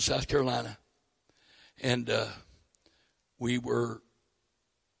Charleston, South Carolina. And we were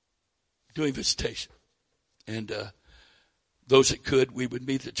doing visitation. And those that could, we would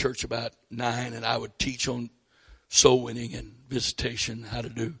meet at church about 9, and I would teach on soul winning and visitation, how to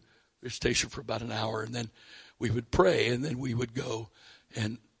do visitation for about an hour. And then we would pray, and then we would go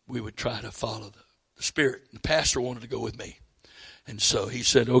and we would try to follow the Spirit. And the pastor wanted to go with me. And so he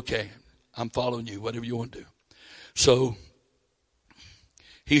said, okay, I'm following you, whatever you want to do. So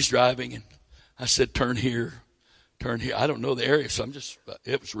he's driving, and I said, turn here, turn here. I don't know the area, so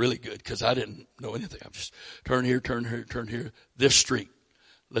it was really good because I didn't know anything. I'm just, turn here, turn here, turn here. This street.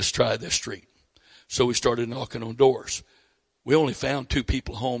 Let's try this street. So we started knocking on doors. We only found 2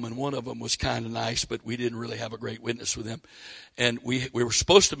 people home, and one of them was kind of nice, but we didn't really have a great witness with them. And we were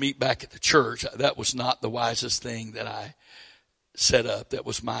supposed to meet back at the church. That was not the wisest thing that I set up. That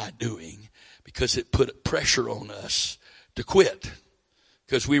was my doing, because it put pressure on us to quit,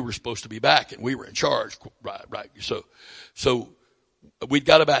 because we were supposed to be back and we were in charge. Right. So we'd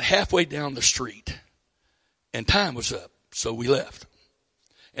got about halfway down the street and time was up. So we left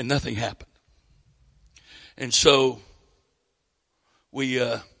and nothing happened. And so we,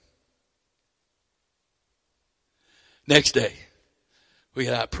 next day we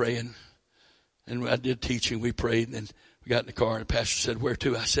got out praying, and I did teaching. We prayed, and then we got in the car, and the pastor said, where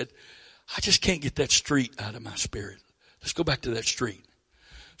to? I said, I just can't get that street out of my spirit. Let's go back to that street.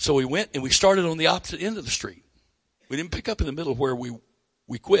 So we went and we started on the opposite end of the street. We didn't pick up in the middle where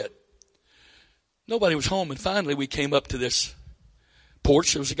we quit. Nobody was home, and finally we came up to this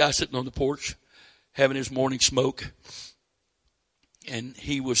porch. There was a guy sitting on the porch having his morning smoke, and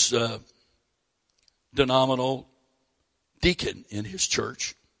he was a denominational deacon in his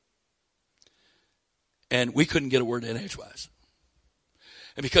church, and we couldn't get a word in edgewise.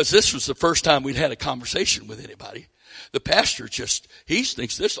 And because this was the first time we'd had a conversation with anybody, the pastor he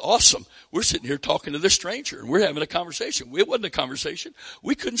thinks this is awesome. We're sitting here talking to this stranger, and we're having a conversation. It wasn't a conversation.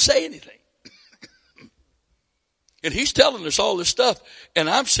 We couldn't say anything. And he's telling us all this stuff, and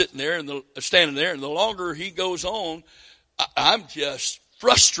I'm sitting there and standing there, and the longer he goes on, I'm just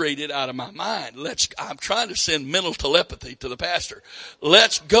frustrated out of my mind. I'm trying to send mental telepathy to the pastor.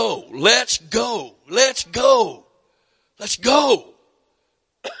 Let's go. Let's go. Let's go. Let's go.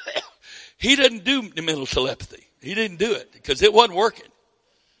 He didn't do the mental telepathy. He didn't do it because it wasn't working.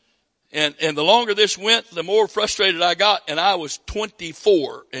 And the longer this went, the more frustrated I got, and I was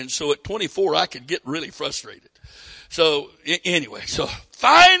 24. And so at 24, I could get really frustrated. So anyway, so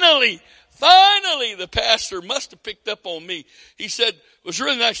finally, the pastor must have picked up on me. He said, "It was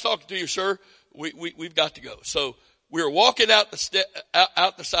really nice talking to you, sir. We've got to go." So we were walking out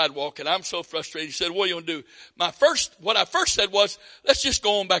the sidewalk, and I'm so frustrated. He said, "What are you going to do?" What I first said was, "Let's just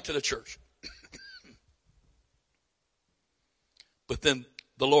go on back to the church." But then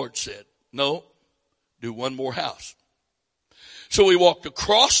the Lord said, "No, do one more house." So we walked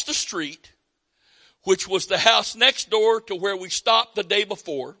across the street, which was the house next door to where we stopped the day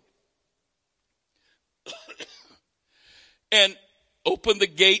before, and opened the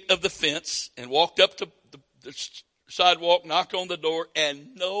gate of the fence and walked up to the sidewalk, knocked on the door,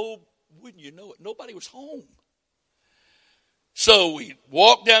 and wouldn't you know it, nobody was home. So we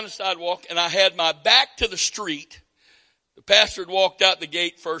walked down the sidewalk, and I had my back to the street. The pastor had walked out the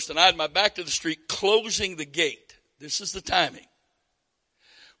gate first, and I had my back to the street, closing the gate. This is the timing.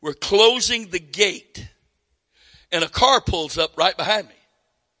 We're closing the gate, and a car pulls up right behind me.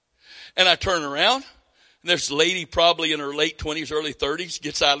 And I turn around, and there's a lady probably in her late 20s, early 30s,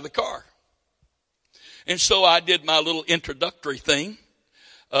 gets out of the car. And so I did my little introductory thing.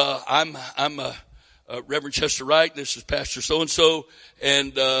 I'm Reverend Chester Wright. This is Pastor so-and-so.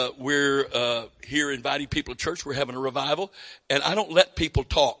 And we're here inviting people to church. We're having a revival. And I don't let people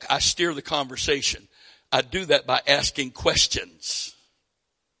talk. I steer the conversation. I do that by asking questions.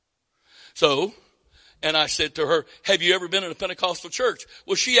 So, and I said to her, "Have you ever been in a Pentecostal church?"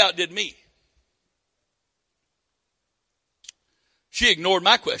 Well, she outdid me. She ignored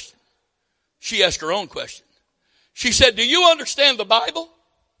my question. She asked her own question. She said, "Do you understand the Bible?"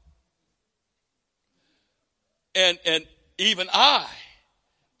 And even I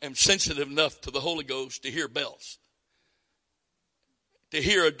am sensitive enough to the Holy Ghost to hear bells, to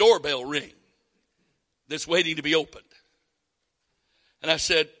hear a doorbell ring that's waiting to be opened. And I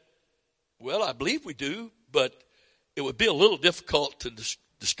said, "Well, I believe we do, but it would be a little difficult to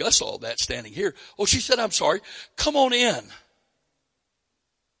discuss all that standing here." Oh, she said, "I'm sorry. Come on in."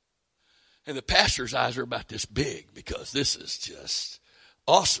 And the pastor's eyes are about this big because this is just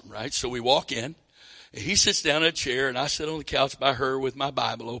awesome, right? So we walk in, and he sits down in a chair, and I sit on the couch by her with my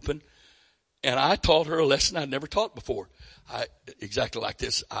Bible open. And I taught her a lesson I'd never taught before. Exactly like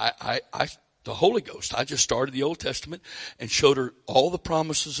this. The Holy Ghost. I just started the Old Testament and showed her all the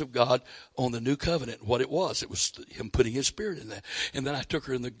promises of God on the new covenant, what it was. It was him putting his Spirit in that. And then I took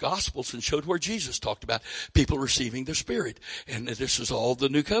her in the Gospels and showed where Jesus talked about people receiving the Spirit. And this is all the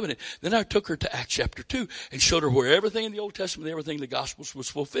new covenant. Then I took her to Acts chapter 2 and showed her where everything in the Old Testament, everything in the Gospels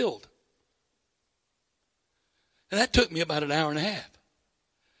was fulfilled. And that took me about an hour and a half.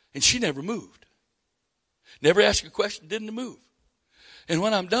 And she never moved. Never asked a question, didn't move. And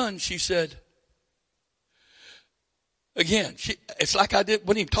when I'm done, she said, again, it's like I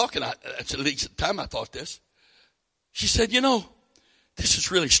wasn't even talking. At least at the time I thought this. She said, "You know, this is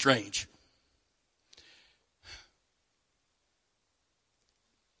really strange.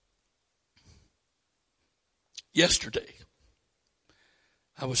 Yesterday,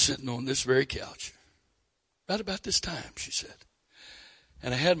 I was sitting on this very couch, right about this time," she said,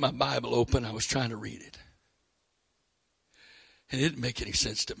 "and I had my Bible open. I was trying to read it. And it didn't make any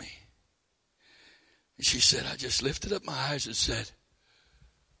sense to me. And she said, I just lifted up my eyes and said,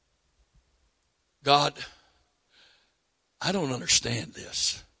 God, I don't understand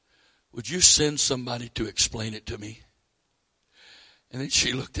this. Would you send somebody to explain it to me?" And then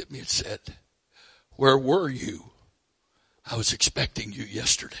she looked at me and said, "Where were you? I was expecting you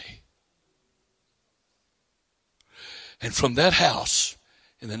yesterday." And from that house,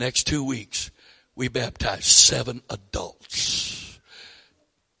 in the next 2 weeks, we baptized 7 adults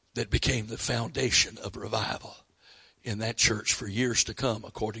that became the foundation of revival in that church for years to come,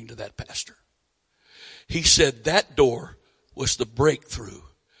 according to that pastor. He said that door was the breakthrough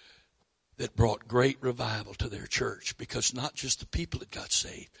that brought great revival to their church, because not just the people that got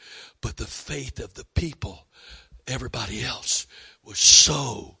saved, but the faith of the people, everybody else, was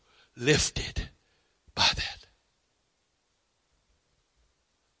so lifted by that.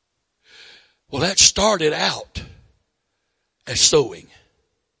 Well, that started out as sowing.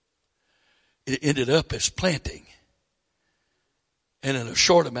 It ended up as planting. And in a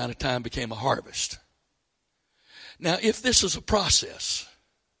short amount of time became a harvest. Now, if this is a process,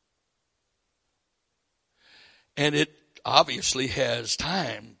 and it obviously has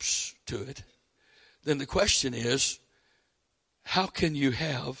times to it, then the question is, how can you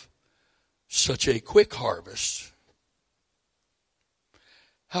have such a quick harvest?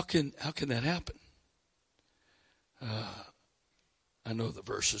 How can that happen? I know the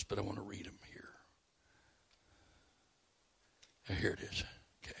verses, but I want to read them here. Now, here it is.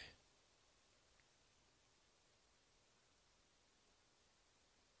 Okay.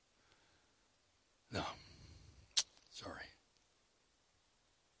 No. Sorry.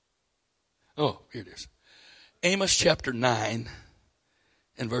 Oh, here it is. Amos chapter 9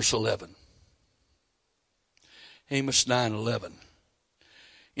 and verse 11. Amos 9:11.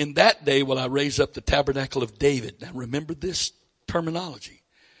 In that day will I raise up the tabernacle of David. Now remember this terminology.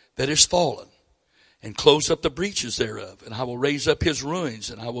 That is fallen. And close up the breaches thereof. And I will raise up his ruins.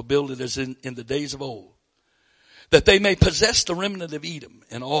 And I will build it as in the days of old. That they may possess the remnant of Edom.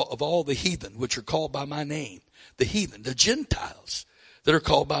 And all the heathen which are called by my name. The heathen, the Gentiles that are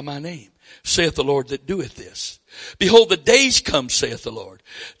called by my name. Saith the Lord that doeth this. Behold, the days come, saith the Lord,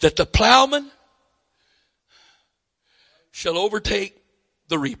 that the plowman shall overtake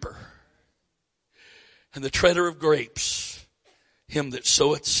the reaper, and the treader of grapes, him that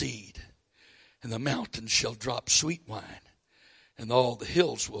soweth seed, and the mountains shall drop sweet wine, and all the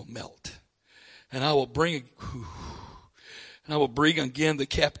hills will melt. And I will bring again the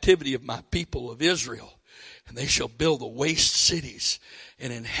captivity of my people of Israel, and they shall build the waste cities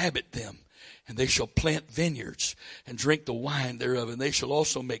and inhabit them. And they shall plant vineyards and drink the wine thereof. And they shall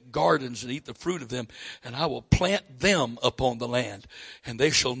also make gardens and eat the fruit of them. And I will plant them upon the land. And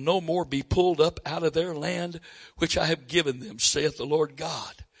they shall no more be pulled up out of their land, which I have given them, saith the Lord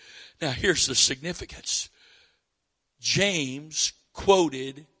God. Now here's the significance. James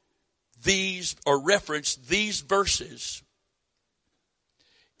quoted these, or referenced these verses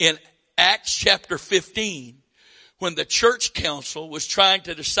in Acts chapter 15, when the church council was trying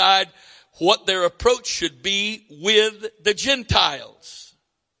to decide what their approach should be with the Gentiles.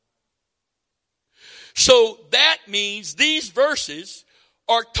 So that means these verses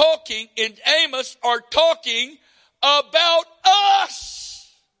are talking, in Amos, are talking about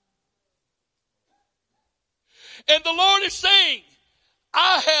us. And the Lord is saying,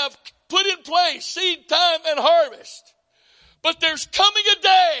 I have put in place seed time and harvest, but there's coming a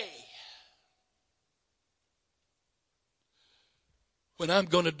day when I'm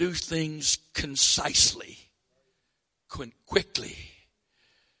going to do things concisely, quickly,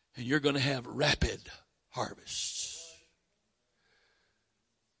 and you're going to have rapid harvests.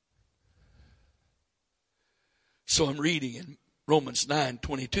 So I'm reading in Romans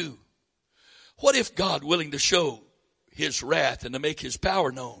 9:22. What if God, willing to show his wrath and to make his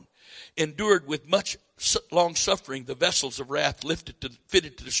power known, endured with much long suffering the vessels of wrath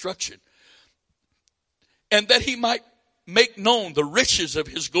fitted to destruction, and that he might make known the riches of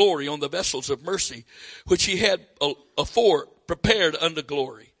his glory on the vessels of mercy, which he had afore prepared unto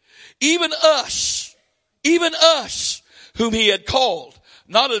glory. Even us, whom he had called,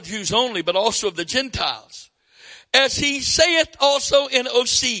 not of Jews only, but also of the Gentiles. As he saith also in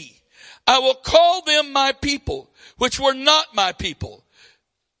Osee, I will call them my people, which were not my people,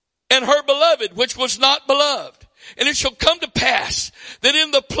 and her beloved, which was not beloved. And it shall come to pass that in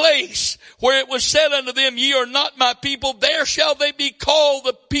the place where it was said unto them, ye are not my people, there shall they be called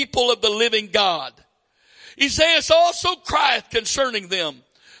the people of the living God. Esaias also crieth concerning them,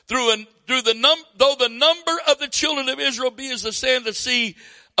 though the number of the children of Israel be as the sand of the sea,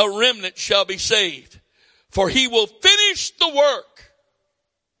 a remnant shall be saved. For he will finish the work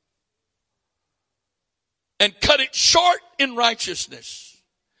and cut it short in righteousness.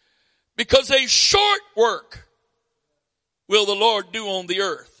 Because a short work will the Lord do on the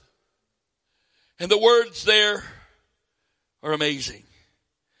earth. And the words there are amazing.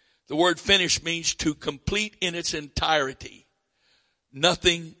 The word finish means to complete in its entirety.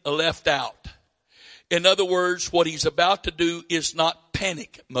 Nothing left out. In other words, what he's about to do is not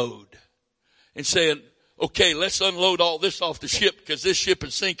panic mode and saying, okay, let's unload all this off the ship because this ship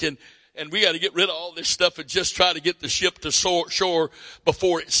is sinking and we got to get rid of all this stuff and just try to get the ship to shore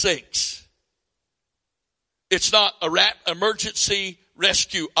before it sinks. It's not a emergency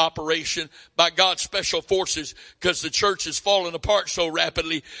rescue operation by God's special forces, because the church is falling apart so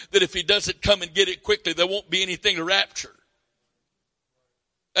rapidly that if he doesn't come and get it quickly, there won't be anything to rapture.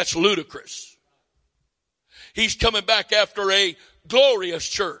 That's ludicrous. He's coming back after a glorious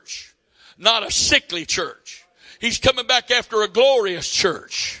church, not a sickly church. He's coming back after a glorious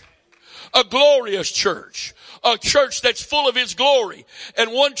church. A glorious church. A church that's full of his glory.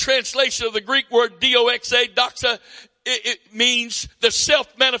 And one translation of the Greek word doxa, doxa, it means the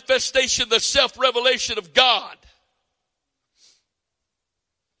self-manifestation, the self-revelation of God.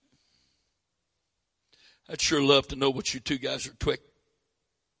 I'd sure love to know what you two guys are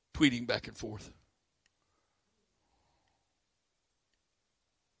tweeting back and forth.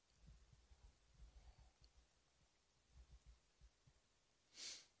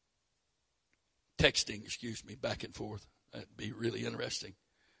 Texting, back and forth. That'd be really interesting.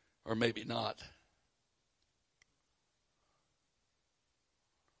 Or maybe not.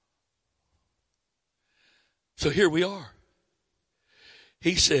 So here we are.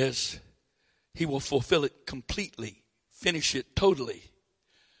 He says he will fulfill it completely, finish it totally.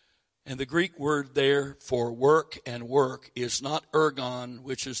 And the Greek word there for work and work is not ergon,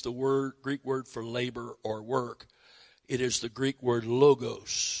 which is the Greek word for labor or work. It is the Greek word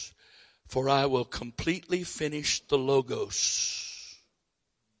logos. For I will completely finish the logos.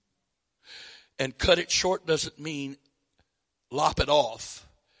 And cut it short doesn't mean lop it off.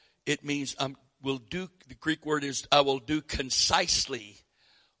 It means the Greek word is I will do concisely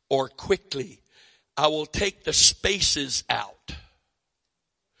or quickly. I will take the spaces out.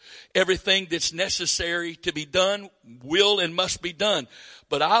 Everything that's necessary to be done will and must be done.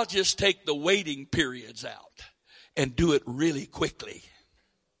 But I'll just take the waiting periods out and do it really quickly.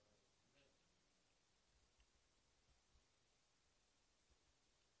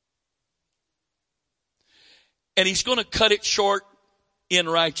 And he's going to cut it short in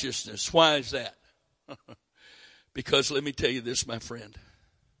righteousness. Why is that? Because let me tell you this, my friend.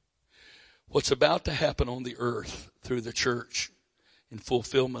 What's about to happen on the earth through the church in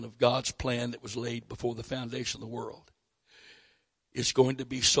fulfillment of God's plan that was laid before the foundation of the world is going to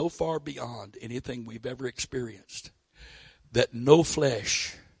be so far beyond anything we've ever experienced that no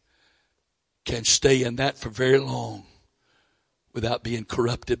flesh can stay in that for very long without being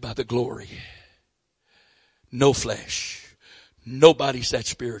corrupted by the glory. No flesh. Nobody's that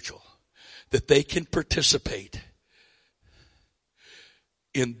spiritual that they can participate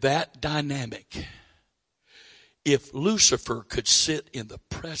in that dynamic. If Lucifer could sit in the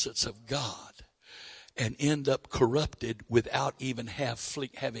presence of God and end up corrupted without even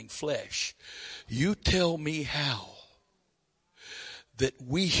having flesh, you tell me how that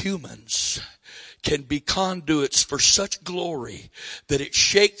we humans can be conduits for such glory that it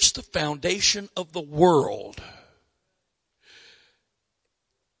shakes the foundation of the world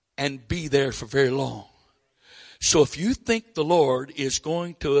and be there for very long. So if you think the Lord is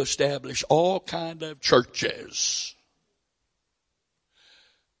going to establish all kind of churches,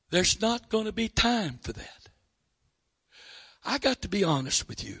 there's not going to be time for that. I got to be honest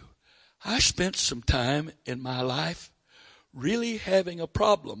with you. I spent some time in my life really having a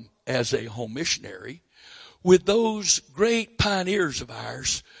problem as a home missionary with those great pioneers of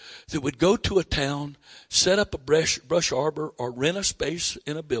ours that would go to a town, set up a brush arbor or rent a space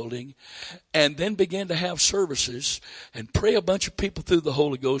in a building, and then begin to have services and pray a bunch of people through the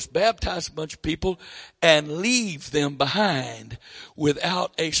Holy Ghost, baptize a bunch of people, and leave them behind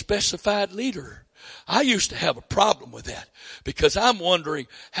without a specified leader. I used to have a problem with that because I'm wondering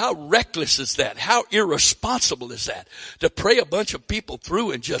how reckless is that? How irresponsible is that to pray a bunch of people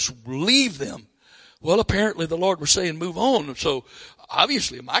through and just leave them? Well, apparently the Lord was saying move on. So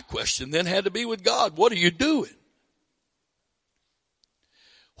obviously my question then had to be with God. What are you doing?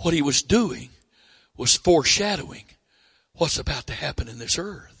 What he was doing was foreshadowing what's about to happen in this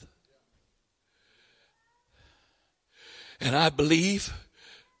earth. And I believe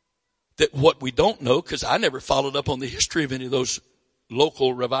that what we don't know, because I never followed up on the history of any of those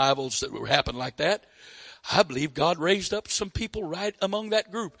local revivals that were happening like that, I believe God raised up some people right among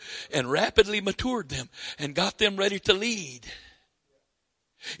that group and rapidly matured them and got them ready to lead.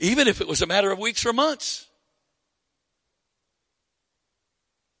 Even if it was a matter of weeks or months.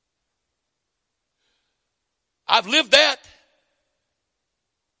 I've lived that.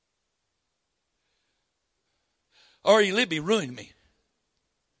 R.E. Libby ruined me.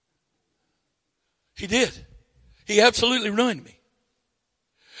 He did. He absolutely ruined me.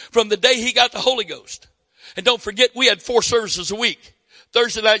 From the day he got the Holy Ghost. And don't forget, we had 4 services a week.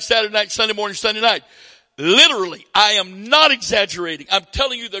 Thursday night, Saturday night, Sunday morning, Sunday night. Literally, I am not exaggerating. I'm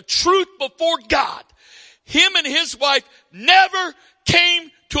telling you the truth before God. him and his wife never came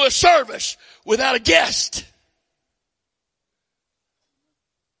to a service without a guest.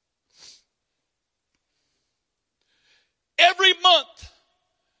 Every month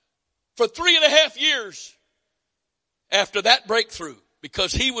for 3.5 years after that breakthrough,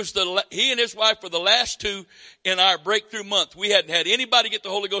 because he and his wife were the last two in our breakthrough month. We hadn't had anybody get the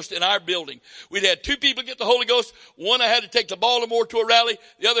Holy Ghost in our building. We'd had 2 people get the Holy Ghost. One I had to take to Baltimore to a rally.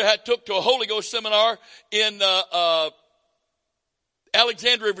 The other I took to a Holy Ghost seminar in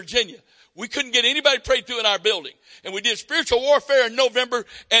Alexandria, Virginia. We couldn't get anybody prayed through in our building. And we did spiritual warfare in November,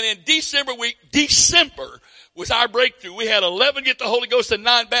 and in December was our breakthrough. We had 11 get the Holy Ghost and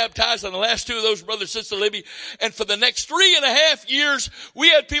 9 baptized, and the last 2 of those, Brother and Sister Libby. And for the next 3.5 years, we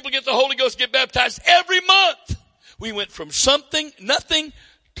had people get the Holy Ghost, get baptized every month. We went from nothing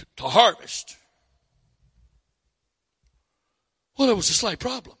to harvest. Well, there was a slight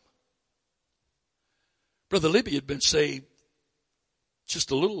problem. Brother Libby had been saved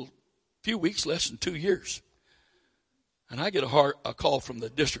just few weeks, less than 2 years. And I get a call from the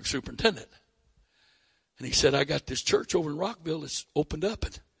district superintendent. And he said, I got this church over in Rockville that's opened up,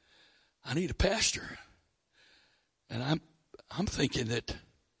 and I need a pastor. And I'm thinking that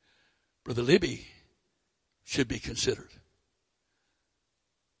Brother Libby should be considered.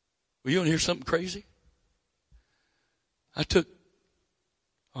 Well, you want to hear something crazy? I took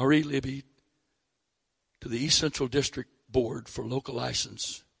R.E. Libby to the East Central District Board for local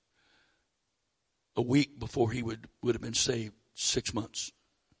license a week before he would have been saved 6 months.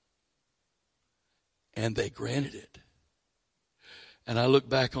 And they granted it. And I look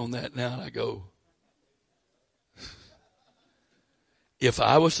back on that now and I go, if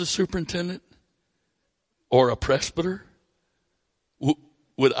I was the superintendent or a presbyter,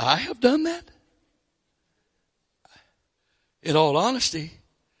 would I have done that? In all honesty,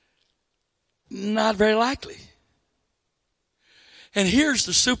 not very likely. And here's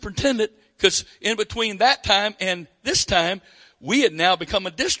the superintendent, because in between that time and this time, we had now become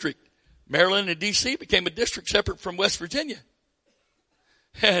a district. Maryland and D.C. became a district separate from West Virginia.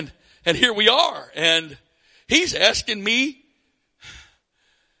 And here we are. And he's asking me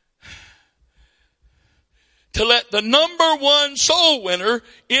to let the number 1 soul winner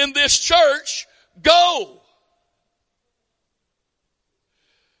in this church go.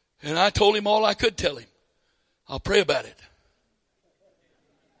 And I told him all I could tell him. I'll pray about it.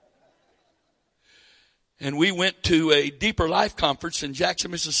 And we went to a Deeper Life conference in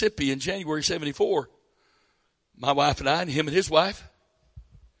Jackson, Mississippi in January 1974. My wife and I, and him and his wife.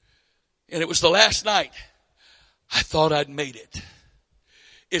 And it was the last night. I thought I'd made it.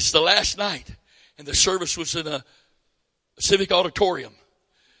 It's the last night. And the service was in a civic auditorium.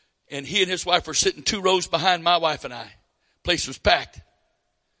 And he and his wife were sitting 2 rows behind my wife and I. Place was packed.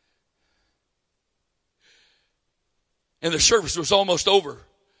 And the service was almost over.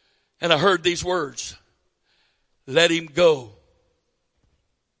 And I heard these words. Let him go.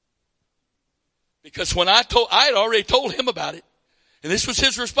 Because when I had already told him about it, and this was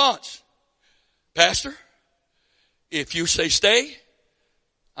his response. Pastor, if you say stay,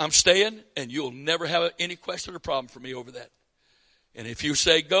 I'm staying, and you'll never have any question or problem for me over that. And if you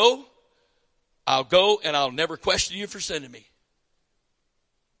say go, I'll go, and I'll never question you for sending me.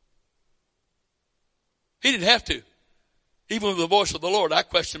 He didn't have to. Even with the voice of the Lord, I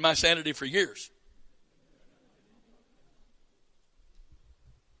questioned my sanity for years.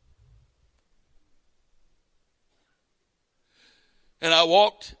 And I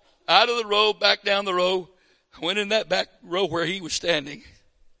walked out of the row, back down the row. I went in that back row where he was standing.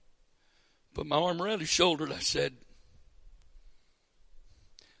 Put my arm around his shoulder and I said,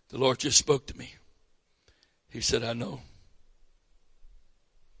 the Lord just spoke to me. He said, I know.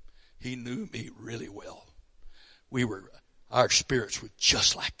 He knew me really well. Our spirits were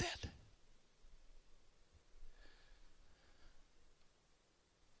just like that.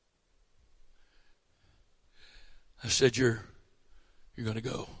 I said, you're going to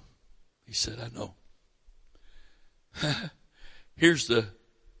go. He said, I know. Here's the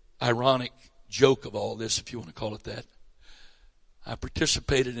ironic joke of all this, if you want to call it that. I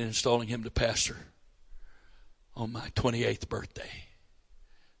participated in installing him to pastor on my 28th birthday,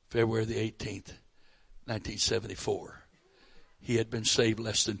 February the 18th, 1974. He had been saved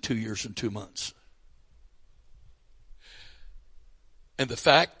less than 2 years and 2 months. And the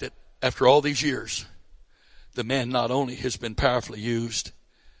fact that after all these years, the man not only has been powerfully used,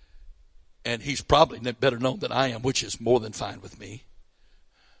 and he's probably better known than I am, which is more than fine with me.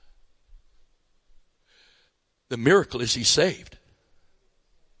 The miracle is he's saved.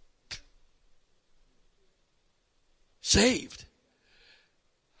 Saved.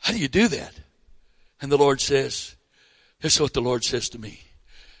 How do you do that? And the Lord says, this is what the Lord says to me.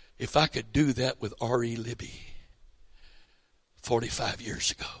 If I could do that with R.E. Libby 45 years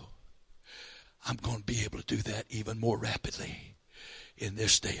ago, I'm going to be able to do that even more rapidly in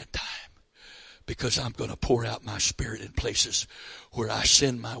this day and time. Because I'm going to pour out my Spirit in places where I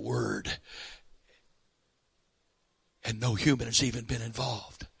send my word and no human has even been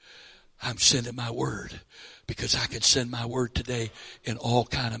involved. I'm sending my word because I can send my word today in all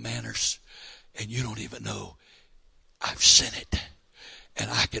kind of manners. And you don't even know I've sent it. And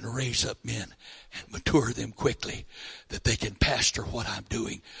I can raise up men and mature them quickly that they can pastor what I'm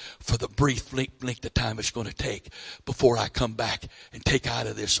doing for the brief length of time it's going to take before I come back and take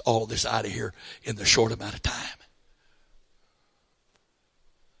all this out of here in the short amount of time.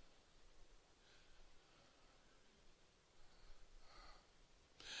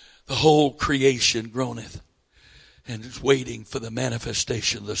 The whole creation groaneth and is waiting for the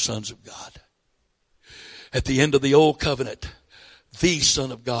manifestation of the sons of God. At the end of the old covenant, the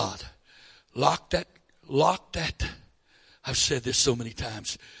Son of God locked that. I've said this so many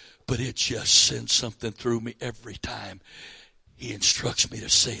times, but it just sends something through me every time He instructs me to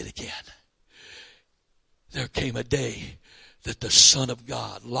say it again. There came a day that the Son of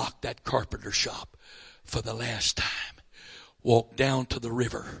God locked that carpenter shop for the last time, walked down to the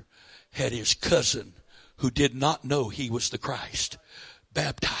river, had his cousin, who did not know he was the Christ,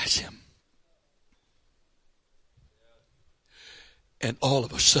 baptize him. And all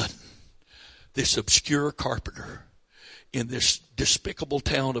of a sudden, this obscure carpenter in this despicable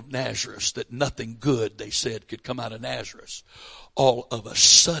town of Nazareth, that nothing good, they said, could come out of Nazareth, all of a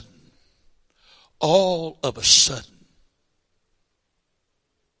sudden,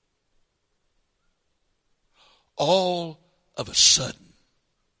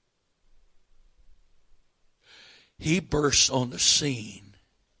 he bursts on the scene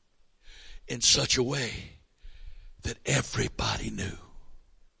in such a way that everybody knew.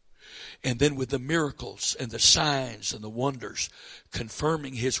 And then with the miracles and the signs and the wonders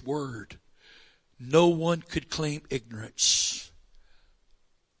confirming His word, no one could claim ignorance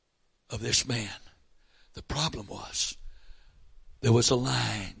of this man. The problem was there was a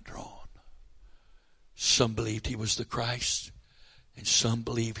line drawn. Some believed he was the Christ, and some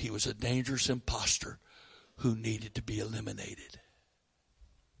believed he was a dangerous imposter who needed to be eliminated.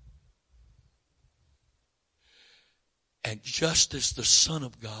 And just as the Son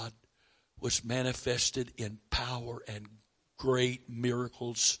of God was manifested in power and great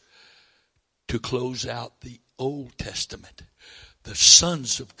miracles to close out the Old Testament, the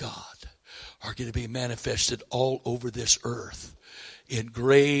sons of God are going to be manifested all over this earth in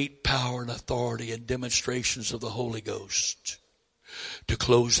great power and authority and demonstrations of the Holy Ghost to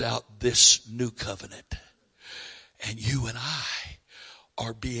close out this new covenant. And you and I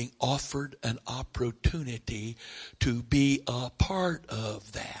are being offered an opportunity to be a part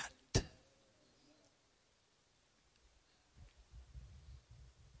of that.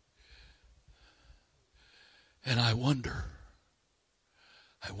 And I wonder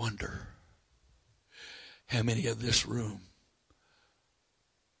how many of this room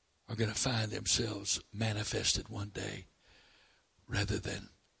are going to find themselves manifested one day rather than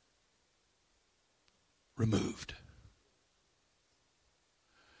removed.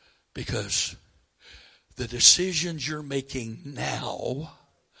 Because the decisions you're making now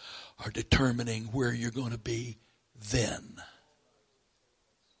are determining where you're going to be then.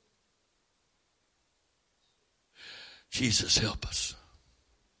 Jesus, help us.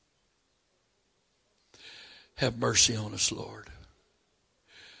 Have mercy on us, Lord.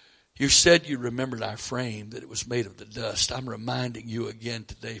 You said you remembered our frame, that it was made of the dust. I'm reminding you again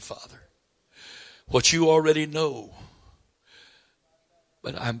today, Father, what you already know.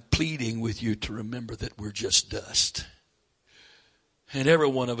 But I'm pleading with you to remember that we're just dust. And every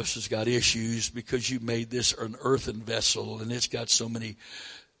one of us has got issues because you made this an earthen vessel, and it's got so many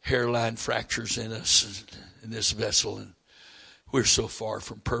hairline fractures in us, in this vessel, and we're so far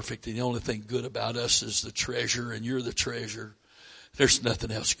from perfect. And the only thing good about us is the treasure, and you're the treasure. There's nothing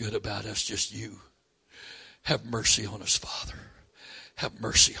else good about us, just you. Have mercy on us, Father. Have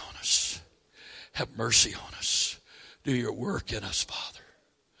mercy on us. Have mercy on us. Do your work in us, Father.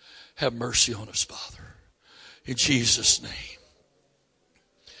 Have mercy on us, Father. In Jesus' name.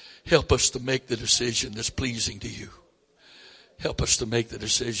 Help us to make the decision that's pleasing to you. Help us to make the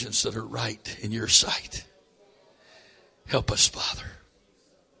decisions that are right in your sight. Help us, Father.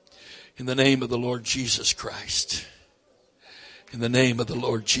 In the name of the Lord Jesus Christ. In the name of the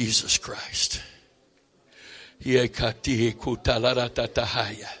Lord Jesus Christ.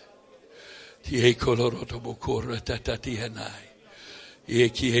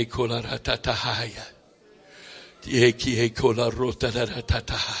 Yekie kola ratatahaya. Yekie kola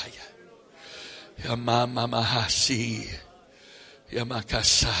rotaratatahaya. Yamama mahasi.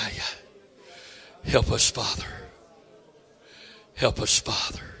 Yamakasaya. Help us, Father. Help us,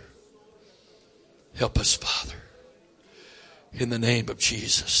 Father. Help us, Father. In the name of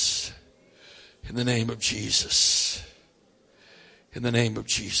Jesus. In the name of Jesus. In the name of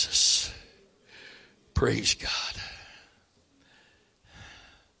Jesus. Praise God.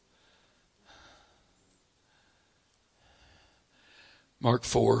 Mark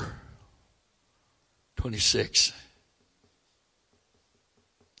 4:26.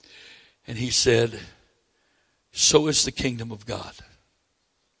 And he said, so is the kingdom of God.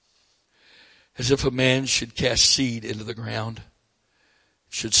 As if a man should cast seed into the ground,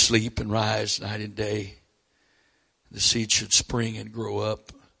 should sleep and rise night and day. The seed should spring and grow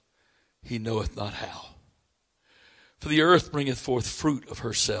up. He knoweth not how. For the earth bringeth forth fruit of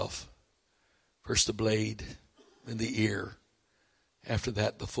herself. First the blade, then the ear. After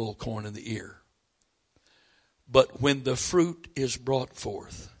that, the full corn in the ear. But when the fruit is brought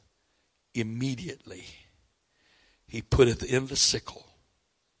forth, immediately he putteth in the sickle.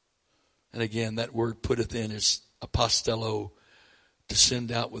 And again, that word putteth in is apostello, to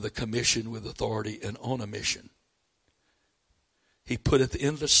send out with a commission, with authority, and on a mission. He putteth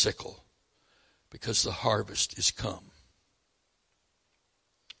in the sickle, because the harvest is come.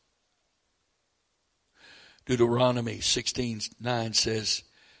 Deuteronomy 16:9 says,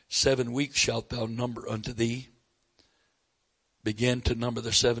 7 weeks shalt thou number unto thee. Begin to number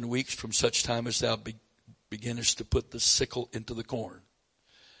the 7 weeks from such time as thou beginnest to put the sickle into the corn.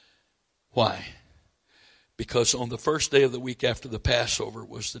 Why? Because on the first day of the week after the Passover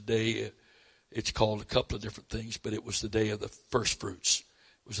was the day, it's called a couple of different things, but it was the day of the first fruits.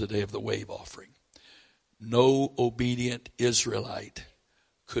 It was the day of the wave offering. No obedient Israelite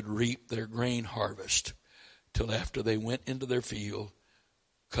could reap their grain harvest till after they went into their field,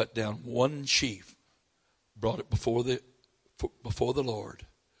 cut down one sheaf, brought it before the Lord,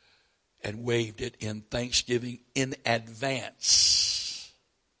 and waved it in thanksgiving in advance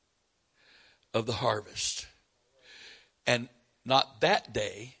of the harvest. And not that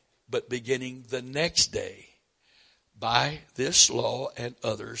day, but beginning the next day, by this law and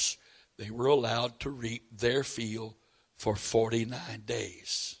others, they were allowed to reap their field for 49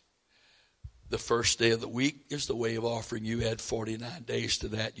 days. The first day of the week is the wave offering. You add 49 days to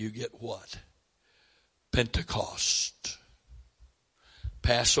that, you get what? Pentecost.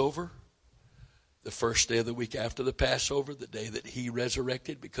 Passover, the first day of the week after the Passover, the day that he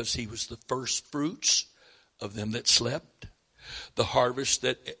resurrected, because he was the first fruits of them that slept. The harvest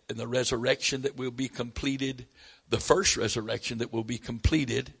that, and the resurrection that will be completed, the first resurrection that will be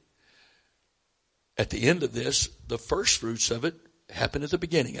completed at the end of this, the first fruits of it happened at the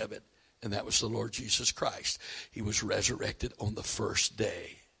beginning of it. And that was the Lord Jesus Christ. He was resurrected on the first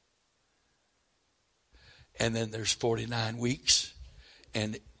day. And then there's 49 weeks.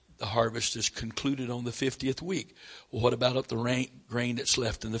 And the harvest is concluded on the 50th week. Well, what about the grain that's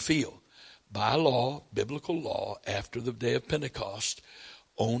left in the field? By law, biblical law, after the day of Pentecost,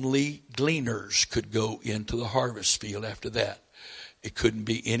 only gleaners could go into the harvest field after that. It couldn't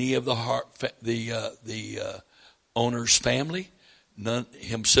be any of the owner's family, none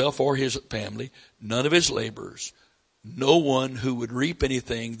himself or his family, none of his laborers, no one who would reap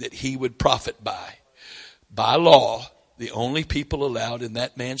anything that he would profit by. By law, the only people allowed in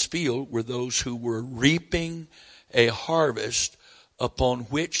that man's field were those who were reaping a harvest upon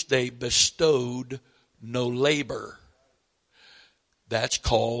which they bestowed no labor. That's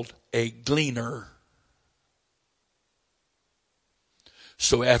called a gleaner.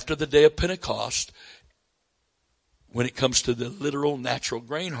 So after the day of Pentecost, when it comes to the literal natural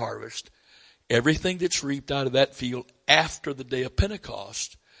grain harvest, everything that's reaped out of that field after the day of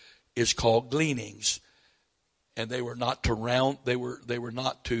Pentecost is called gleanings. And they were not to round, they were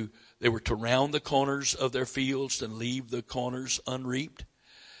to round the corners of their fields and leave the corners unreaped.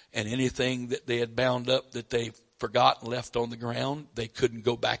 And anything that they had bound up that they forgot and left on the ground, they couldn't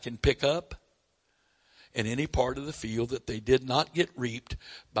go back and pick up. And any part of the field that they did not get reaped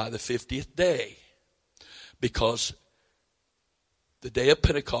by the 50th day. Because the day of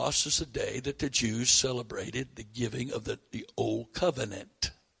Pentecost is the day that the Jews celebrated the giving of the old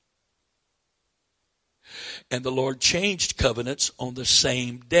covenant. And the Lord changed covenants on the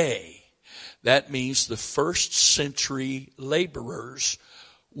same day. That means the first century laborers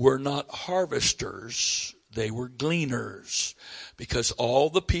were not harvesters, they were gleaners. Because all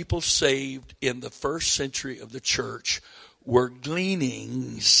the people saved in the first century of the church were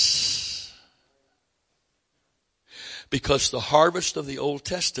gleanings. Because the harvest of the Old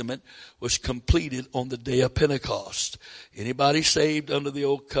Testament was completed on the day of Pentecost. Anybody saved under the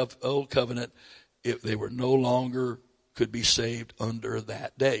old covenant, if they were no longer could be saved under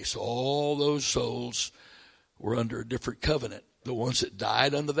that day. So all those souls were under a different covenant. The ones that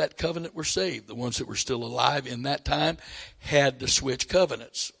died under that covenant were saved. The ones that were still alive in that time had to switch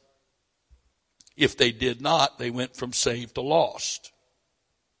covenants. If they did not, they went from saved to lost.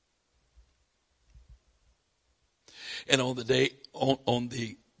 And on the day, on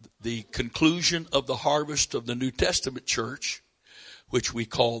the conclusion of the harvest of the New Testament church, which we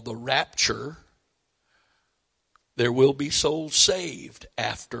call the rapture, there will be souls saved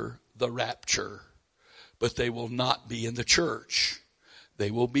after the rapture, but they will not be in the church.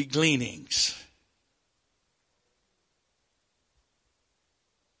 They will be gleanings.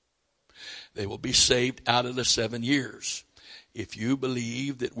 They will be saved out of the 7 years. If you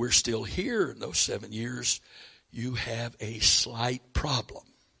believe that we're still here in those 7 years, you have a slight problem.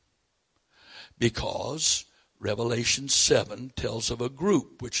 Because Revelation 7 tells of a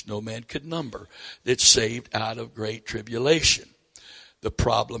group which no man could number that's saved out of great tribulation. The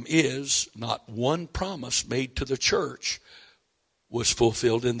problem is not one promise made to the church was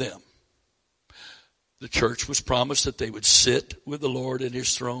fulfilled in them. The church was promised that they would sit with the Lord in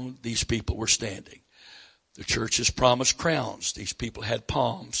his throne. These people were standing. The church has promised crowns. These people had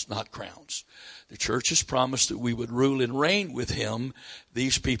palms, not crowns. The church has promised that we would rule and reign with him.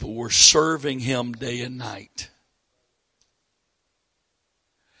 These people were serving him day and night.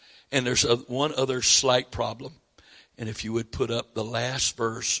 And there's one other slight problem. And if you would put up the last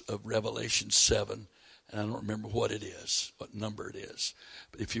verse of Revelation 7, and I don't remember what it is, what number it is.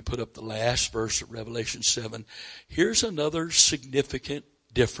 But if you put up the last verse of Revelation 7, here's another significant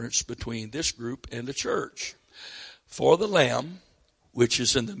difference between this group and the church. For the Lamb, which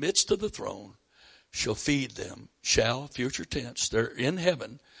is in the midst of the throne, shall feed them. Shall, future tense. They're in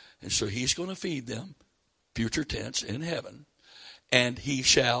heaven, and so he's going to feed them, future tense, in heaven. And he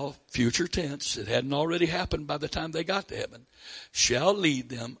shall, future tense, it hadn't already happened by the time they got to heaven, shall lead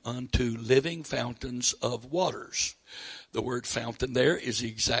them unto living fountains of waters. The word fountain there is the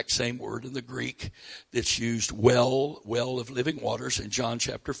exact same word in the Greek that's used well of living waters in John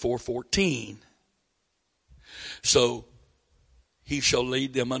chapter 4:14. So, he shall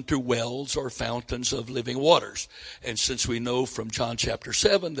lead them unto wells or fountains of living waters. And since we know from John chapter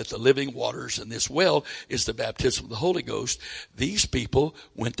 7 that the living waters in this well is the baptism of the Holy Ghost, these people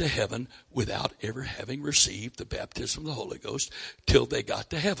went to heaven without ever having received the baptism of the Holy Ghost till they got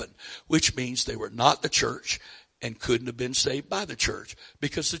to heaven, which means they were not the church and couldn't have been saved by the church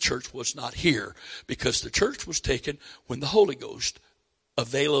because the church was not here, because the church was taken when the Holy Ghost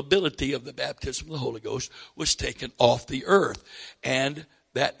availability of the baptism of the Holy Ghost was taken off the earth. And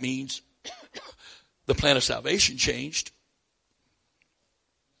that means the plan of salvation changed.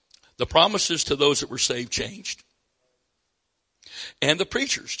 The promises to those that were saved changed. And the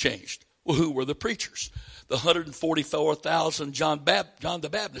preachers changed. Well, who were the preachers? The 144,000 John the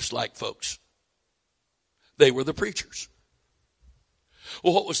Baptist-like folks. They were the preachers.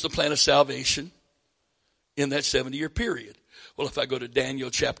 Well, what was the plan of salvation in that 70-year period? Well, if I go to Daniel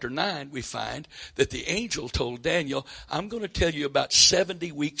chapter 9, we find that the angel told Daniel, I'm going to tell you about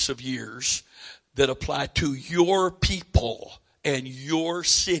 70 weeks of years that apply to your people and your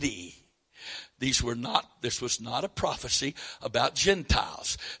city. This was not a prophecy about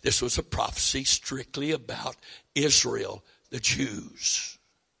Gentiles. This was a prophecy strictly about Israel, the Jews.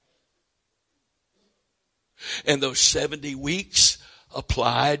 And those 70 weeks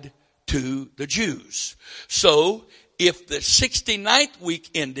applied to the Jews. So, if the 69th week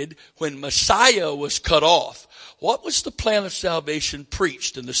ended when Messiah was cut off, what was the plan of salvation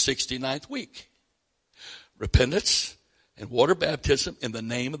preached in the 69th week? Repentance and water baptism in the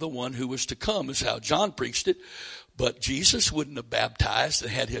name of the one who was to come is how John preached it. But Jesus wouldn't have baptized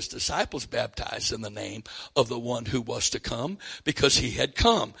and had his disciples baptized in the name of the one who was to come because he had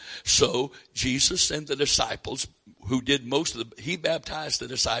come. So Jesus and the disciples who did he baptized the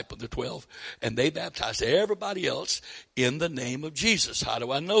disciple, the 12, and they baptized everybody else in the name of Jesus. How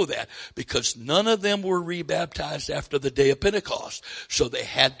do I know that? Because none of them were rebaptized after the day of Pentecost. So they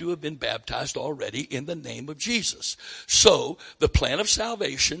had to have been baptized already in the name of Jesus. So the plan of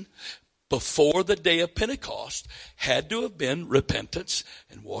salvation before the day of Pentecost had to have been repentance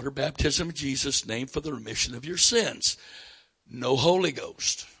and water baptism in Jesus' name for the remission of your sins. No Holy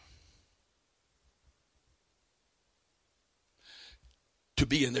Ghost. To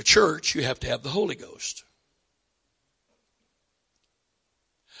be in the church, you have to have the Holy Ghost.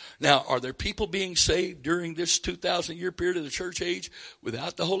 Now, are there people being saved during this 2,000-year period of the church age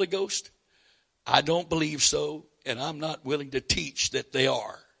without the Holy Ghost? I don't believe so, and I'm not willing to teach that they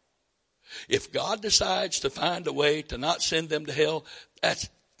are. If God decides to find a way to not send them to hell, that's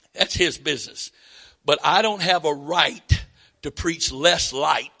his business. But I don't have a right to preach less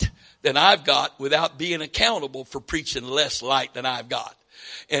light than I've got without being accountable for preaching less light than I've got.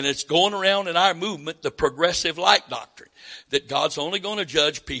 And it's going around in our movement, the progressive light doctrine, that God's only going to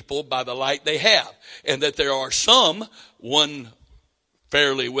judge people by the light they have. And that there are some, one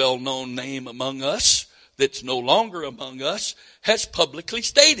fairly well-known name among us that's no longer among us, has publicly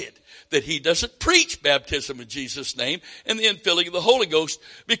stated that he doesn't preach baptism in Jesus' name and the infilling of the Holy Ghost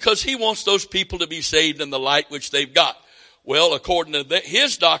because he wants those people to be saved in the light which they've got. Well, according to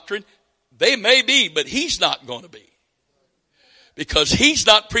his doctrine, they may be, but he's not going to be. Because he's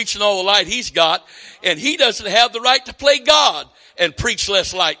not preaching all the light he's got, and he doesn't have the right to play God and preach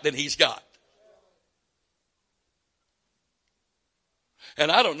less light than he's got.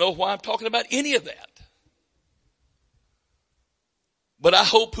 And I don't know why I'm talking about any of that. But I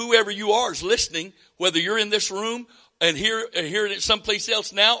hope whoever you are is listening, whether you're in this room and hearing it someplace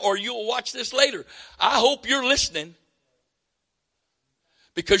else now, or you'll watch this later. I hope you're listening,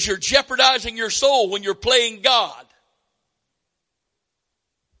 because you're jeopardizing your soul when you're playing God.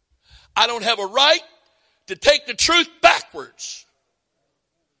 I don't have a right to take the truth backwards.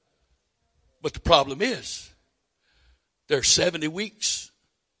 But the problem is, there are 70 weeks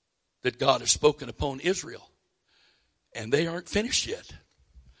that God has spoken upon Israel. And they aren't finished yet.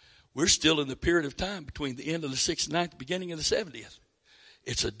 We're still in the period of time between the end of the 6th and 9th, beginning of the 70th.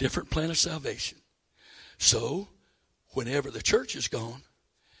 It's a different plan of salvation. So, whenever the church is gone,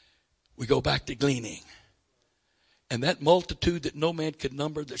 we go back to gleaning. And that multitude that no man could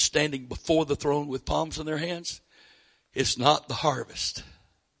number that's standing before the throne with palms in their hands, it's not the harvest.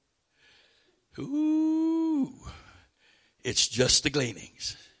 Ooh, it's just the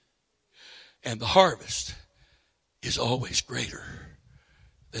gleanings. And the harvest is always greater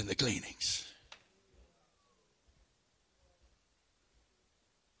than the gleanings.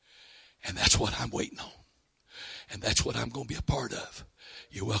 And that's what I'm waiting on. And that's what I'm going to be a part of.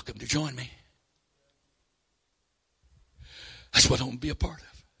 You're welcome to join me. That's what I'm going to be a part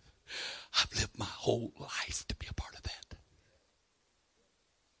of. I've lived my whole life to be a part of that.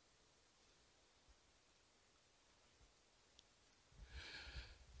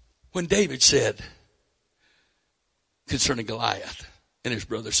 When David said concerning Goliath, and his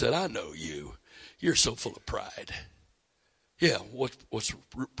brother said, I know you. You're so full of pride. Yeah, what's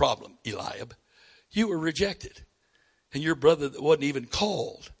the problem, Eliab? You were rejected. And your brother that wasn't even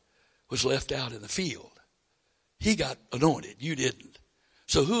called was left out in the field. He got anointed. You didn't.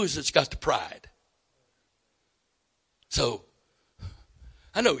 So who is it's got the pride? So,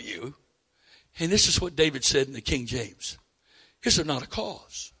 I know you. And this is what David said in the King James. Is there not a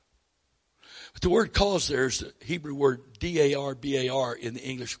cause? But the word cause there is the Hebrew word D-A-R-B-A-R in the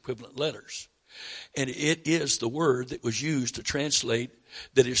English equivalent letters. And it is the word that was used to translate,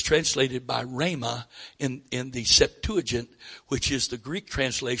 that is translated by Rhema in the Septuagint, which is the Greek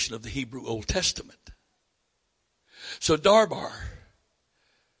translation of the Hebrew Old Testament. So Darbar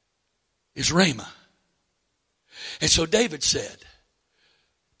is Rhema. And so David said,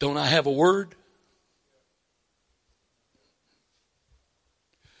 don't I have a word?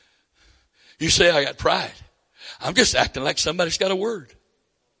 You say I got pride. I'm just acting like somebody's got a word.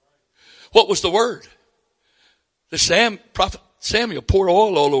 What was the word? The prophet Samuel poured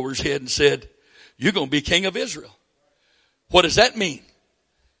oil all over his head and said, you're going to be king of Israel. What does that mean?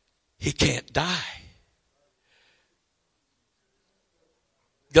 He can't die.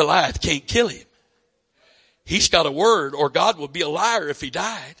 Goliath can't kill him. He's got a word, or God would be a liar if he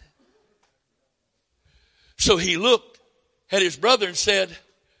died. So he looked at his brother and said,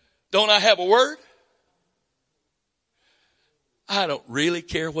 don't I have a word? I don't really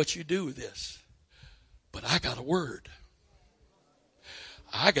care what you do with this, but I got a word.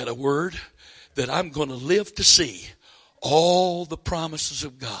 I got a word that I'm going to live to see all the promises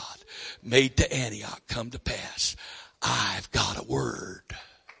of God made to Antioch come to pass. I've got a word.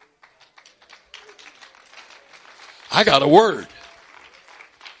 I got a word.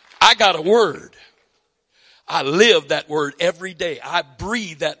 I got a word. I live that word every day. I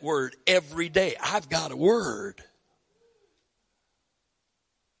breathe that word every day. I've got a word.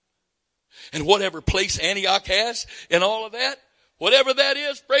 And whatever place Antioch has and all of that, whatever that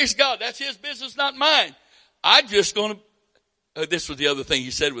is, praise God. That's his business, not mine. I'm just going to, this was the other thing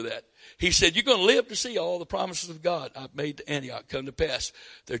he said with that. He said, you're going to live to see all the promises of God I've made to Antioch come to pass.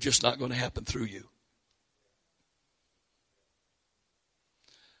 They're just not going to happen through you.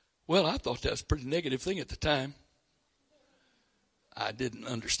 Well, I thought that was a pretty negative thing at the time. I didn't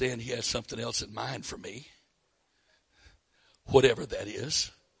understand he had something else in mind for me. Whatever that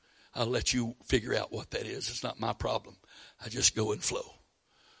is, I'll let you figure out what that is. It's not my problem. I just go and flow.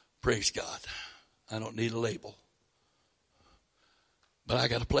 Praise God. I don't need a label. But I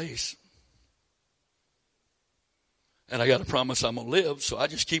got a place. And I got a promise I'm going to live, so I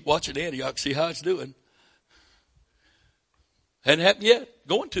just keep watching Antioch, see how it's doing. Hadn't happened yet.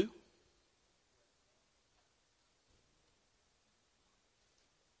 Going to.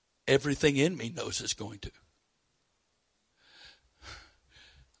 Everything in me knows it's going to.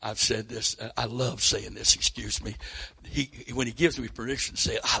 I've said this. I love saying this. Excuse me. When he gives me permission to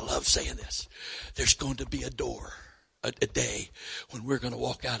say it, I love saying this. There's going to be a day when we're going to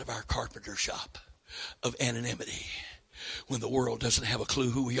walk out of our carpenter shop of anonymity, when the world doesn't have a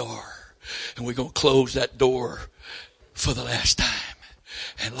clue who we are, and we're going to close that door for the last time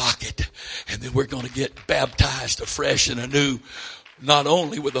and lock it, and then we're going to get baptized afresh and anew, not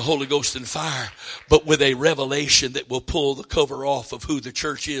only with the Holy Ghost and fire, but with a revelation that will pull the cover off of who the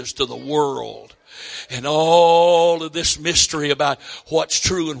church is to the world. And all of this mystery about what's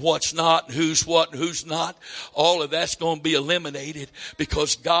true and what's not, and who's what and who's not, all of that's going to be eliminated,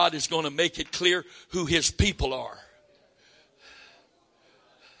 because God is going to make it clear who his people are.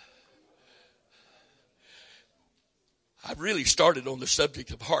 I've really started on the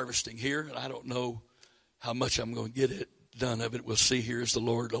subject of harvesting here, and I don't know how much I'm going to get it done of it. We'll see here as the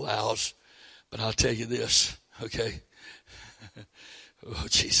Lord allows. But I'll tell you this, okay? Oh,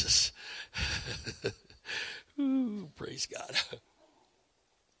 Jesus. Ooh, praise God.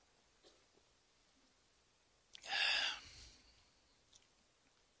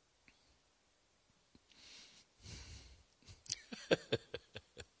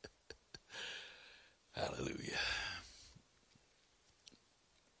 Hallelujah.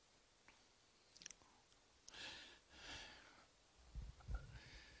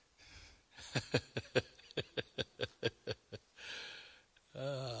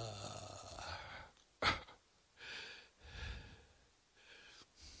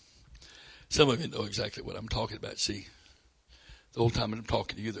 Some of you know exactly what I'm talking about. See, the whole time I'm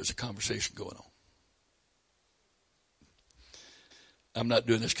talking to you, there's a conversation going on. I'm not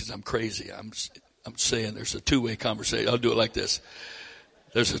doing this because I'm crazy. I'm saying there's a two-way conversation. I'll do it like this.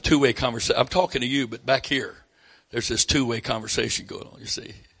 There's a two-way conversation. I'm talking to you, but back here, there's this two-way conversation going on, you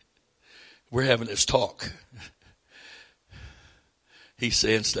see. We're having this talk. He's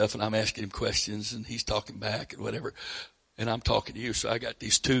saying stuff, and I'm asking him questions, and he's talking back and whatever. And I'm talking to you, so I got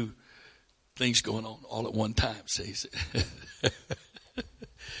these two things going on all at one time. See?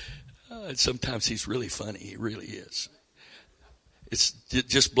 And sometimes he's really funny. He really is. It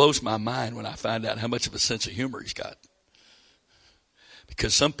just blows my mind when I find out how much of a sense of humor he's got.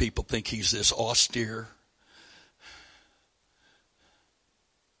 Because some people think he's this austere.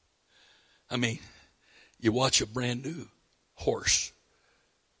 I mean, you watch a brand new horse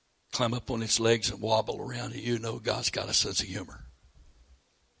climb up on its legs and wobble around, and you know God's got a sense of humor.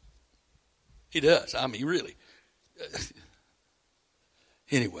 He does. I mean, really.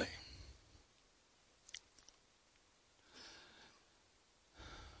 Anyway.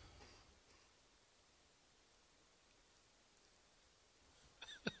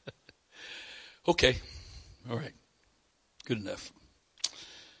 Okay. All right. Good enough.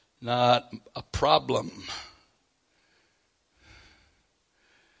 Not a problem.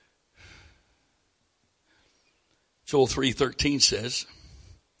 Joel 3:13 says,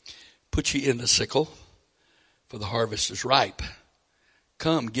 "Put ye in the sickle, for the harvest is ripe.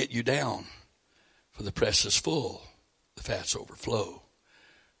 Come, get you down, for the press is full, the fats overflow,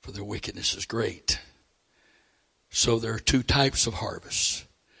 for their wickedness is great." So there are two types of harvests.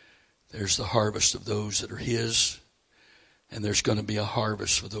 There's the harvest of those that are his, and there's going to be a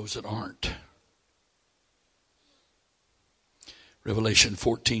harvest for those that aren't. Revelation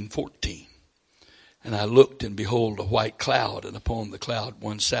 14:14. "And I looked, and behold, a white cloud, and upon the cloud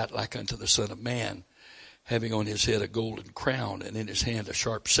one sat like unto the Son of Man, having on his head a golden crown, and in his hand a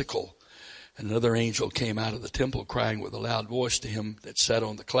sharp sickle. And another angel came out of the temple, crying with a loud voice to him that sat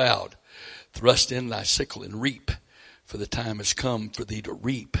on the cloud, Thrust in thy sickle and reap, for the time is come for thee to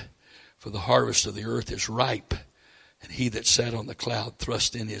reap. For the harvest of the earth is ripe. And he that sat on the cloud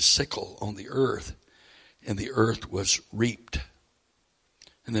thrust in his sickle on the earth, and the earth was reaped."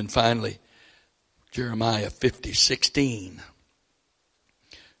 And then finally, Jeremiah 50:16.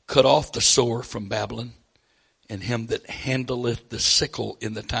 "Cut off the sword from Babylon, and him that handleth the sickle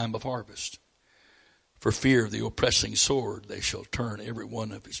in the time of harvest. For fear of the oppressing sword, they shall turn every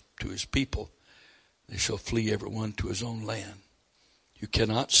one to his people. They shall flee every one to his own land." You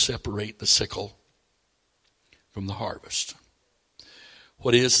cannot separate the sickle from the harvest.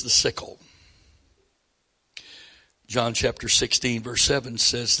 What is the sickle? John chapter 16 verse 7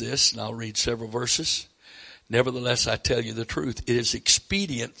 says this, and I'll read several verses. Nevertheless, I tell you the truth. It is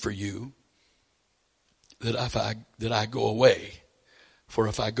expedient for you that I go away. For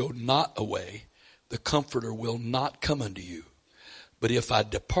if I go not away, the Comforter will not come unto you. But if I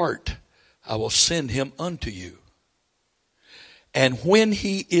depart, I will send him unto you. And when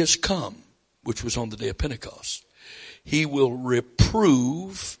he is come, which was on the day of Pentecost, he will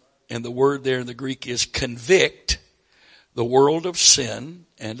reprove, and the word there in the Greek is convict, the world of sin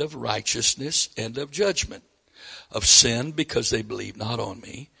and of righteousness and of judgment. Of sin, because they believe not on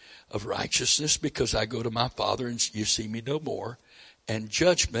me. Of righteousness, because I go to my Father and you see me no more. And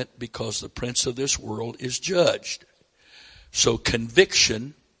judgment, because the prince of this world is judged. So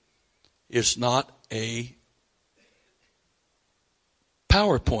conviction is not a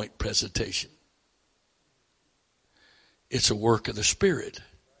PowerPoint presentation. It's a work of the Spirit.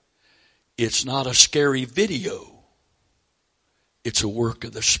 It's not a scary video. It's a work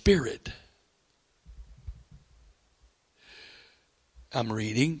of the Spirit. I'm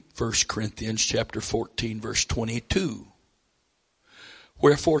reading 1 Corinthians chapter 14 verse 22.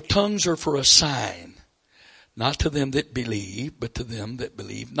 Wherefore tongues are for a sign, not to them that believe, but to them that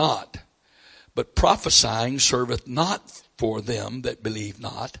believe not. But prophesying serveth not for them that believe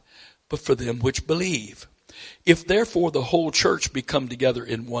not, but for them which believe. If therefore the whole church be come together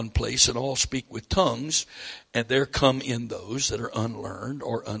in one place, and all speak with tongues, and there come in those that are unlearned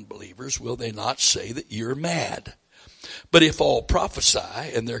or unbelievers, will they not say that you're mad? But if all prophesy,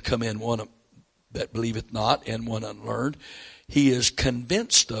 and there come in one that believeth not, and one unlearned, he is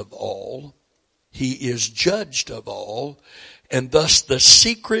convinced of all, he is judged of all, and thus the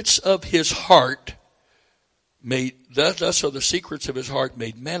secrets of his heart thus are the secrets of his heart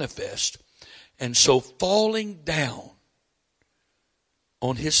made manifest. And so falling down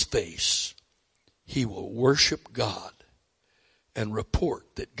on his face, he will worship God and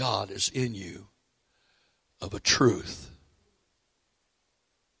report that God is in you of a truth.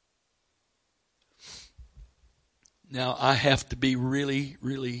 Now, I have to be really,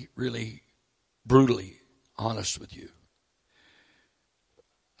 really, really brutally honest with you.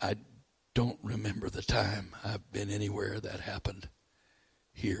 I don't remember the time I've been anywhere that happened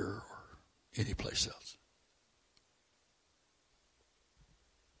here or anyplace else.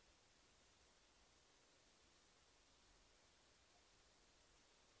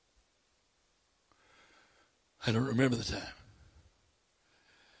 I don't remember the time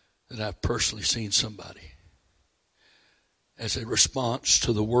that I've personally seen somebody, as a response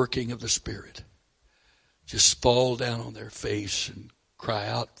to the working of the Spirit, just fall down on their face and cry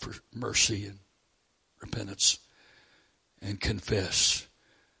out for mercy and repentance and confess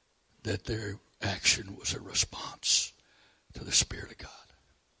that their action was a response to the Spirit of God.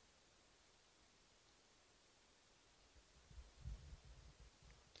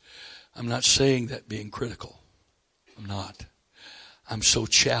 I'm not saying that being critical. I'm not. I'm so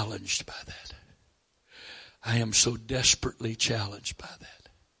challenged by that. I am so desperately challenged by that.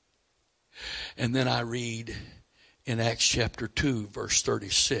 And then I read in Acts chapter 2, verse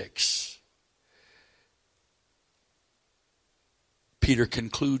 36. Peter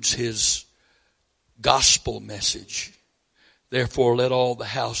concludes his gospel message. Therefore let all the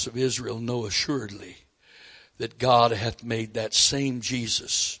house of Israel know assuredly that God hath made that same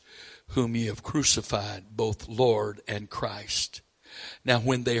Jesus whom ye have crucified, both Lord and Christ. Now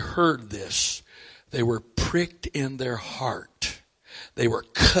when they heard this, they were pricked in their heart. They were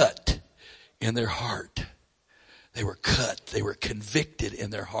cut in their heart. They were cut. They were convicted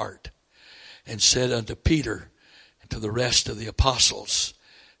in their heart. And said unto Peter and to the rest of the apostles,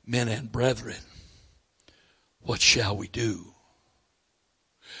 men and brethren, what shall we do?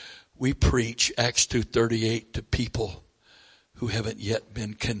 We preach Acts 2:38 to people who haven't yet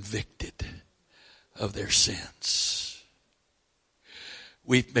been convicted of their sins.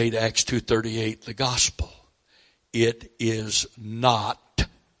 We've made Acts 2:38 the gospel. It is not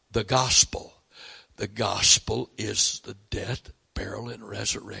the gospel. The gospel is the death, burial, and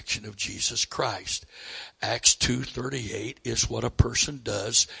resurrection of Jesus Christ. Acts 2:38 is what a person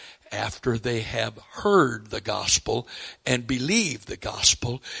does after they have heard the gospel and believe the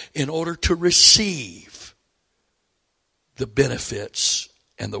gospel in order to receive the benefits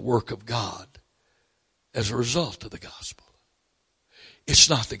and the work of God as a result of the gospel. It's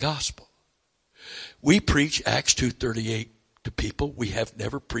not the gospel. We preach Acts 2:38 to people we have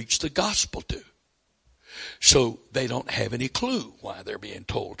never preached the gospel to. So they don't have any clue why they're being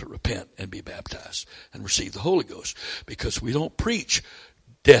told to repent and be baptized and receive the Holy Ghost. Because we don't preach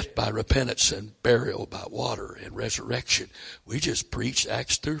death by repentance and burial by water and resurrection. We just preached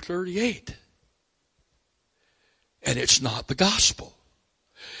Acts 2:38. And it's not the gospel.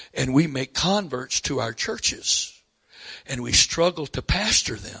 And we make converts to our churches. And we struggle to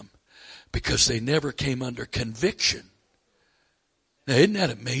pastor them because they never came under conviction. Now, isn't that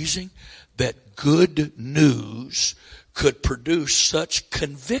amazing that good news could produce such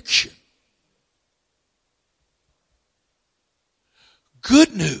conviction?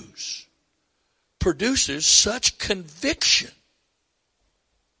 Good news produces such conviction.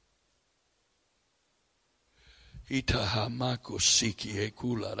 Itahamako siki e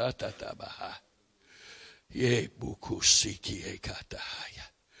kula ratatabaha. Ye buku siki e katahaya.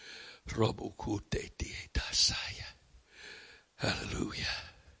 Robukute tietasaya. Hallelujah.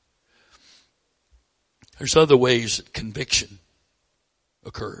 There's other ways that conviction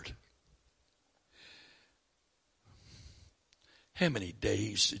occurred. How many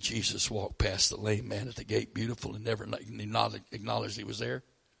days did Jesus walk past the lame man at the gate, beautiful, and never acknowledged he was there?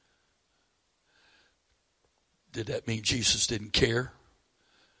 Did that mean Jesus didn't care?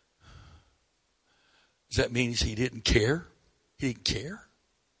 Does that mean he didn't care? He didn't care?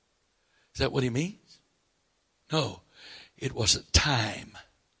 Is that what he means? No, it wasn't time.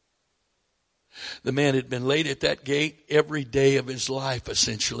 The man had been laid at that gate every day of his life,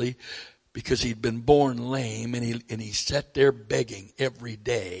 essentially, because he'd been born lame, and he sat there begging every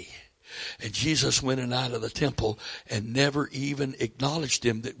day. And Jesus went in and out of the temple and never even acknowledged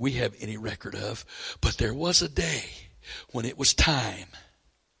him that we have any record of. But there was a day when it was time.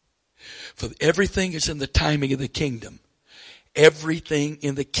 For everything is in the timing of the kingdom. Everything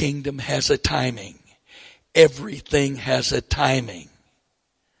in the kingdom has a timing. Everything has a timing.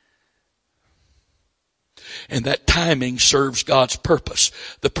 And that timing serves God's purpose,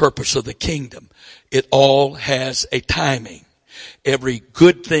 the purpose of the kingdom. It all has a timing. Every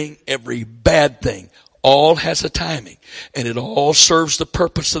good thing, every bad thing, all has a timing. And it all serves the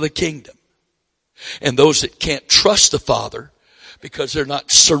purpose of the kingdom. And those that can't trust the Father because they're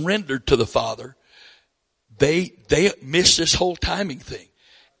not surrendered to the Father, they miss this whole timing thing.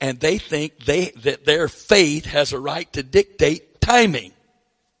 And they think that their faith has a right to dictate timing.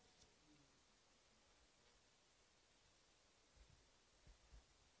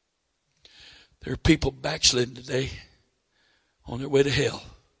 There are people backsliding today on their way to hell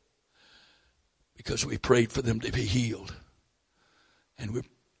because we prayed for them to be healed. And we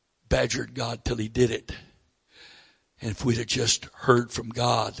badgered God till he did it. And if we'd have just heard from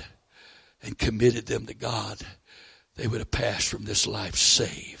God and committed them to God, they would have passed from this life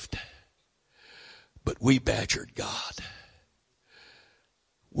saved. But we badgered God.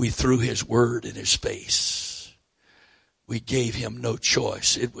 We threw his word in his face. We gave him no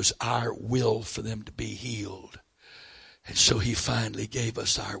choice. It was our will for them to be healed. And so he finally gave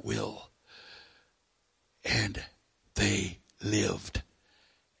us our will. And they lived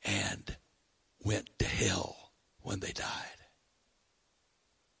and went to hell when they died.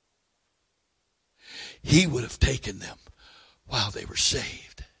 He would have taken them while they were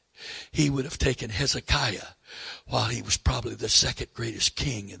saved. He would have taken Hezekiah while he was probably the second greatest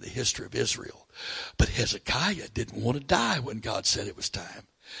king in the history of Israel. But Hezekiah didn't want to die when God said it was time.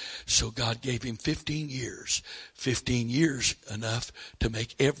 So God gave him 15 years. 15 years enough to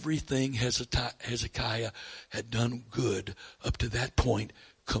make everything Hezekiah had done good up to that point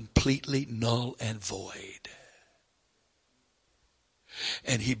completely null and void.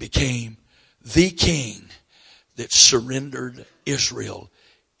 And he became the king that surrendered Israel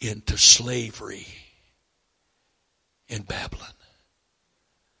into slavery in Babylon.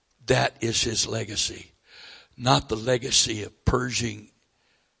 That is his legacy. Not the legacy of purging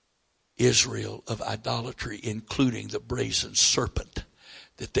Israel of idolatry, including the brazen serpent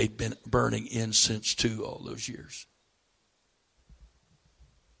that they'd been burning incense to all those years.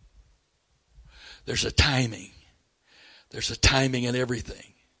 There's a timing. There's a timing in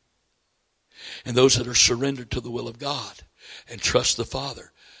everything. And those that are surrendered to the will of God and trust the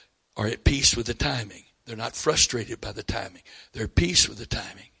Father are at peace with the timing. They're not frustrated by the timing. They're at peace with the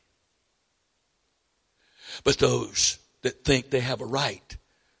timing. But those that think they have a right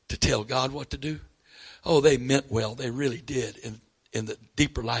to tell God what to do, oh, they meant well. They really did in the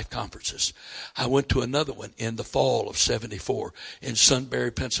Deeper Life conferences. I went to another one in the fall of 74 in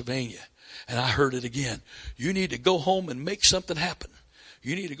Sunbury, Pennsylvania. And I heard it again. You need to go home and make something happen.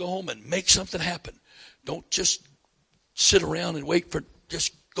 You need to go home and make something happen. Don't just sit around and wait for,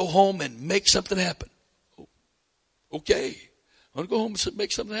 just go home and make something happen. Okay. I'm going to go home and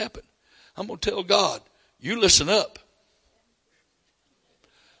make something happen. I'm going to tell God, you listen up.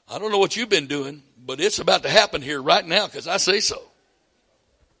 I don't know what you've been doing, but it's about to happen here right now because I say so.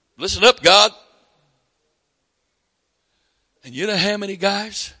 Listen up, God. And you know how many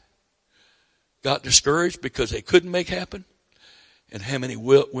guys got discouraged because they couldn't make happen? And how many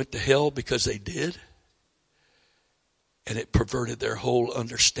went to hell because they did? And it perverted their whole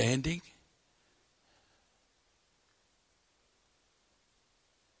understanding.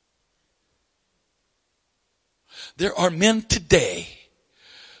 There are men today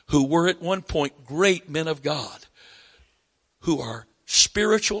who were at one point great men of God, who are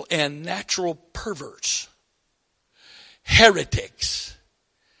spiritual and natural perverts, heretics,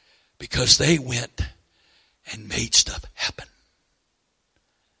 because they went and made stuff happen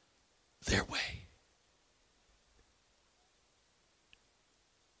their way.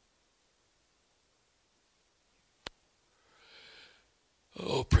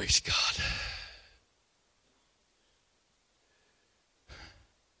 Oh, praise God.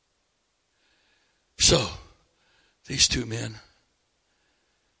 So, these two men,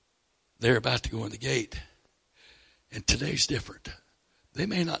 they're about to go in the gate. And today's different. They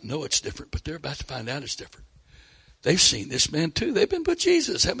may not know it's different, but they're about to find out it's different. They've seen this man too. They've been with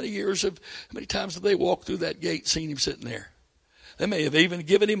Jesus. How many times have they walked through that gate, seen him sitting there? They may have even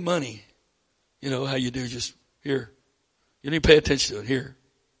given him money. You know how you do, just here. You don't even pay attention to it, here.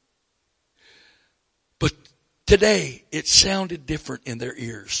 But today, it sounded different in their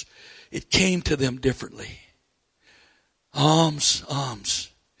ears. It came to them differently. Alms.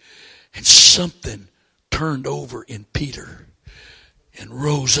 And something turned over in Peter and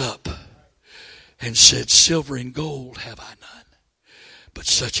rose up and said, silver and gold have I none, but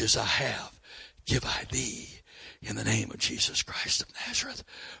such as I have give I thee. In the name of Jesus Christ of Nazareth,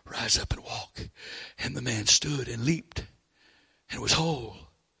 rise up and walk. And the man stood and leaped and was whole.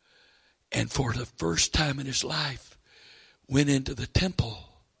 And for the first time in his life, went into the temple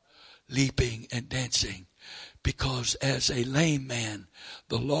leaping and dancing, because as a lame man,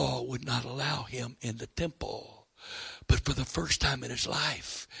 the law would not allow him in the temple. But for the first time in his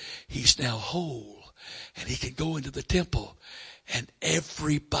life, he's now whole and he can go into the temple, and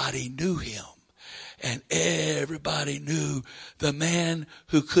everybody knew him. And everybody knew the man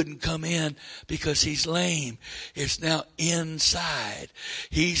who couldn't come in because he's lame is now inside.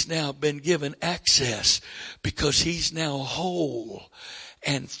 He's now been given access because he's now whole.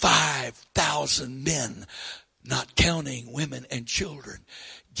 And 5,000 men, not counting women and children,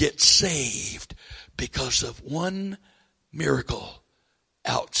 get saved because of one miracle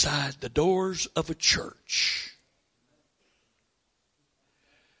outside the doors of a church.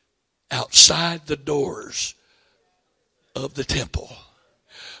 Outside the doors of the temple.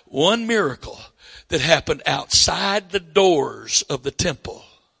 One miracle that happened outside the doors of the temple.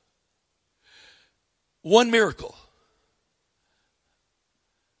 One miracle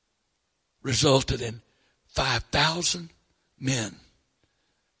resulted in 5,000 men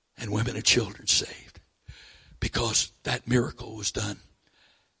and women and children saved, because that miracle was done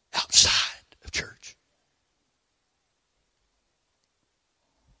outside of church.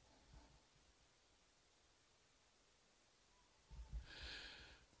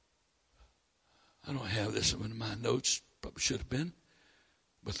 I don't have this in my notes, probably should have been,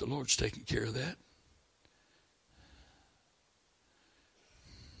 but the Lord's taking care of that.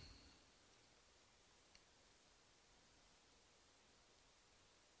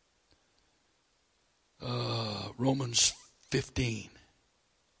 Romans 15.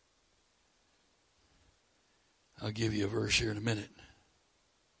 I'll give you a verse here in a minute.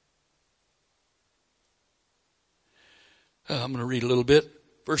 I'm going to read a little bit.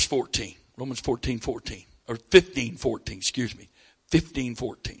 Verse 14. Romans 14:14. Or 15:14, excuse me.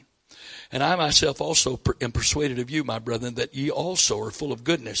 15:14. And I myself also am persuaded of you, my brethren, that ye also are full of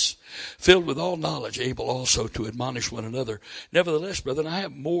goodness, filled with all knowledge, able also to admonish one another. Nevertheless, brethren, I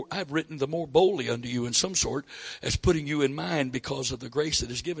have written the more boldly unto you in some sort, as putting you in mind because of the grace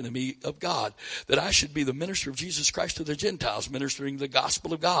that is given to me of God, that I should be the minister of Jesus Christ to the Gentiles, ministering the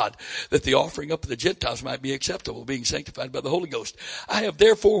gospel of God, that the offering up of the Gentiles might be acceptable, being sanctified by the Holy Ghost. I have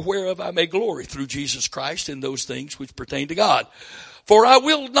therefore whereof I may glory through Jesus Christ in those things which pertain to God. For I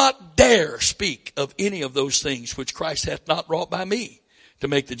will not dare speak of any of those things which Christ hath not wrought by me, to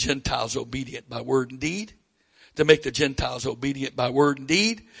make the Gentiles obedient by word and deed, to make the Gentiles obedient by word and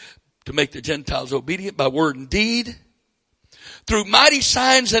deed, to make the Gentiles obedient by word and deed, through mighty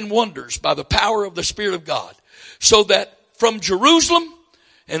signs and wonders by the power of the Spirit of God, so that from Jerusalem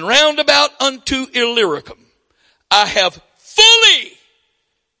and round about unto Illyricum I have fully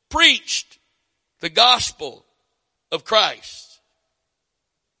preached the gospel of Christ.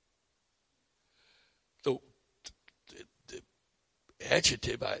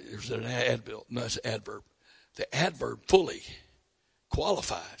 Adjective, there's an adverb. No, it's an adverb. The adverb fully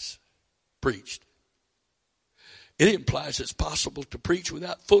qualifies preached. It implies it's possible to preach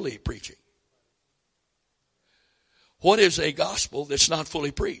without fully preaching. What is a gospel that's not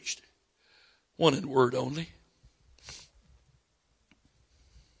fully preached? One in word only,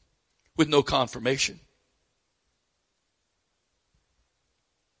 with no confirmation.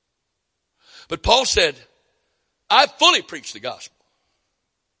 But Paul said, I fully preached the gospel.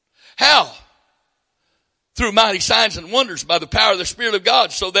 How? Through mighty signs and wonders by the power of the Spirit of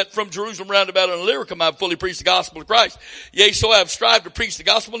God, so that from Jerusalem round about on Illyricum I have fully preached the gospel of Christ. Yea, so I have strived to preach the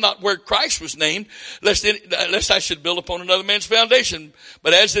gospel, not where Christ was named, lest I should build upon another man's foundation.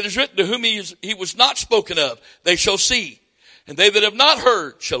 But as it is written, to whom he was not spoken of, they shall see. And they that have not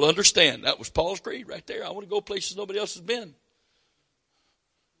heard shall understand. That was Paul's creed right there. I want to go places nobody else has been.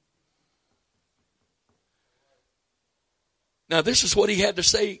 Now this is what he had to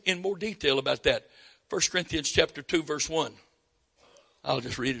say in more detail about that. 1 Corinthians chapter 2, verse 1. I'll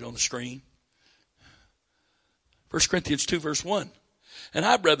just read it on the screen. 1 Corinthians 2, verse 1. And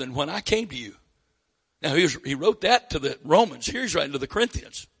I, brethren, when I came to you. Now he wrote that to the Romans. Here he's writing to the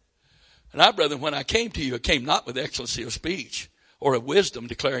Corinthians. And I, brethren, when I came to you, I came not with excellency of speech or of wisdom,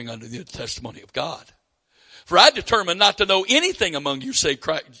 declaring unto you the testimony of God. For I determined not to know anything among you save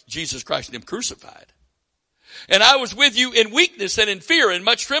Jesus Christ and him crucified. And I was with you in weakness and in fear and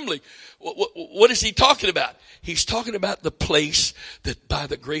much trembling. What is he talking about? He's talking about the place that by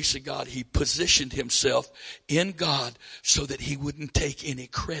the grace of God, he positioned himself in God so that he wouldn't take any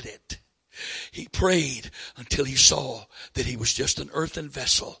credit. He prayed until he saw that he was just an earthen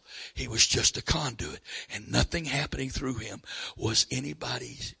vessel. He was just a conduit, and nothing happening through him was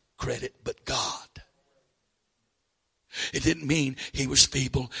anybody's credit but God. It didn't mean he was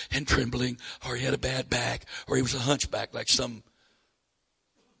feeble and trembling, or he had a bad back, or he was a hunchback like some.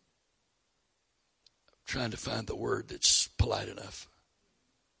 I'm trying to find the word that's polite enough.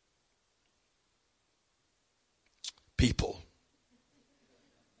 People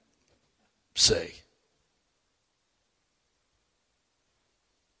say.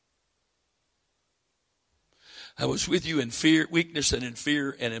 I was with you in fear, weakness and in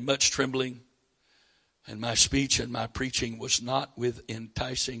fear and in much trembling. And my speech and my preaching was not with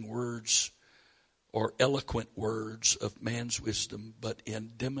enticing words or eloquent words of man's wisdom, but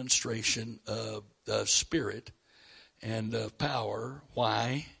in demonstration of the Spirit and of power.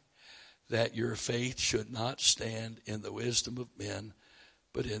 Why? That your faith should not stand in the wisdom of men,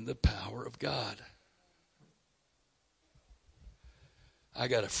 but in the power of God. I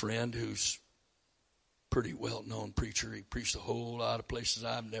got a friend who's a pretty well-known preacher. He preached a whole lot of places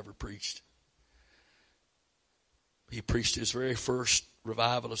I've never preached. He preached his very first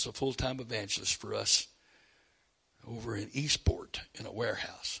revival as a full-time evangelist for us over in Eastport in a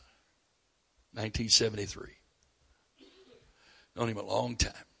warehouse, 1973. Known him a long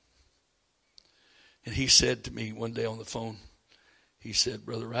time. And he said to me one day on the phone, he said,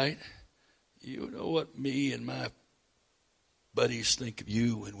 Brother Wright, you know what me and my buddies think of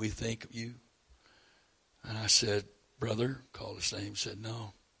you when we think of you? And I said, Brother, called his name, said,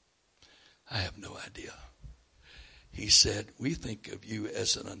 no, I have no idea. He said, we think of you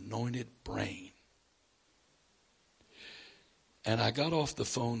as an anointed brain. And I got off the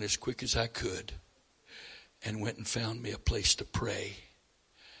phone as quick as I could and went and found me a place to pray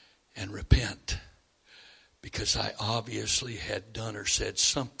and repent, because I obviously had done or said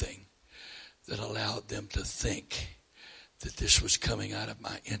something that allowed them to think that this was coming out of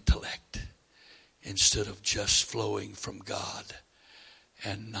my intellect instead of just flowing from God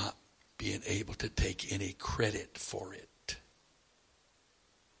and not being able to take any credit for it.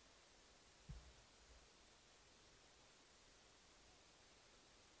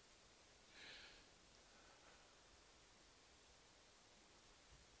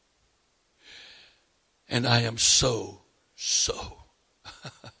 And I am so.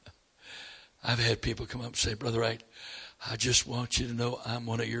 I've had people come up and say, Brother Wright, I just want you to know I'm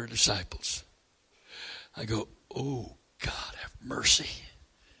one of your disciples. I go, oh, God, have mercy.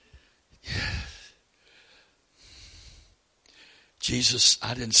 Jesus,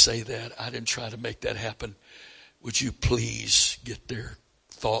 I didn't say that. I didn't try to make that happen. Would you please get their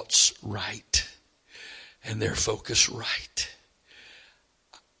thoughts right and their focus right?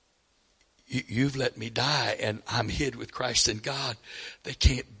 You've let me die and I'm hid with Christ in God. They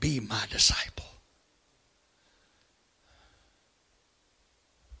can't be my disciple.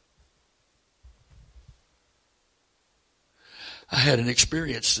 I had an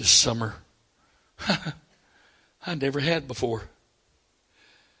experience this summer I never had before.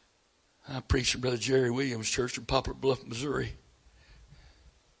 I preached in Brother Jerry Williams' church in Poplar Bluff, Missouri.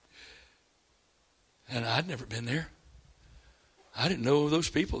 And I'd never been there. I didn't know those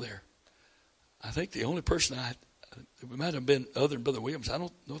people there. I think the only person it might have been other than Brother Williams. I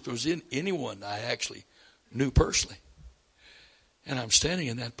don't know if there was anyone I actually knew personally. And I'm standing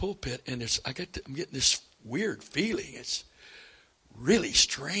in that pulpit, and I'm getting this weird feeling. It's really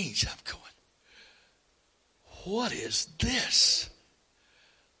strange. I'm going, what is this?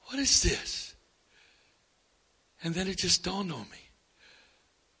 What is this? And then it just dawned on me.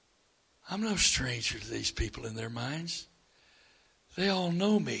 I'm no stranger to these people in their minds. They all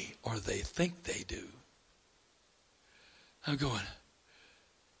know me, or they think they do. I'm going,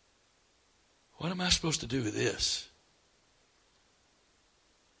 what am I supposed to do with this?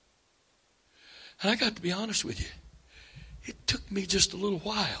 And I got to be honest with you. It took me just a little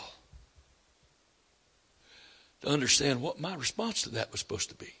while to understand what my response to that was supposed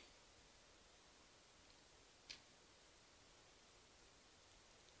to be.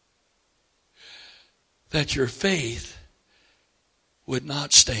 That your faith would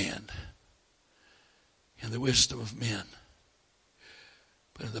not stand in the wisdom of men,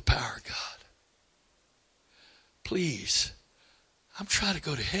 but in the power of God. Please, I'm trying to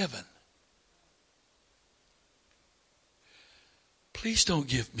go to heaven. Please don't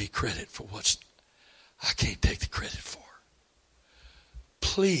give me credit for what I can't take the credit for.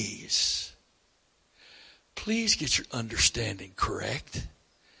 Please get your understanding correct.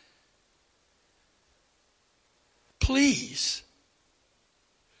 Please.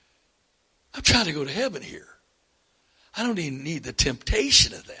 I'm trying to go to heaven here. I don't even need the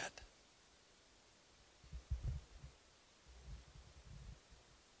temptation of that.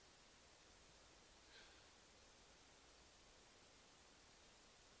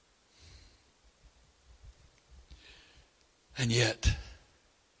 And yet,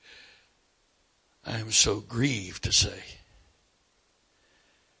 I am so grieved to say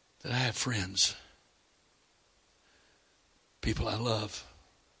that I have friends, people I love,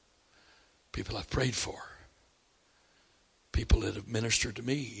 people I've prayed for, people that have ministered to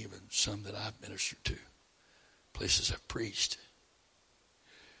me, even some that I've ministered to, places I've preached.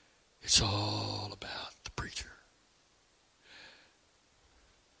 It's all about the preacher.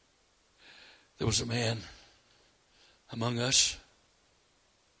 There was a man among us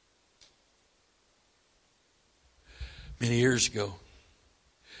many years ago.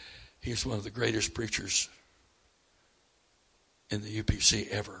 He was one of the greatest preachers in the UPC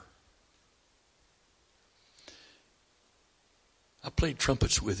ever. I played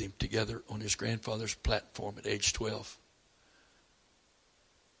trumpets with him together on his grandfather's platform at age 12.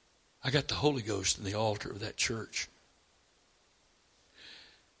 I got the Holy Ghost in the altar of that church.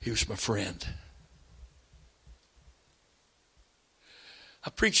 He was my friend. I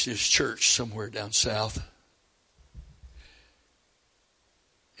preached at his church somewhere down south.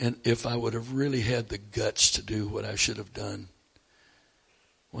 And if I would have really had the guts to do what I should have done,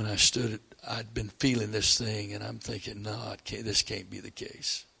 when I stood, I'd been feeling this thing, and I'm thinking, no, this can't be the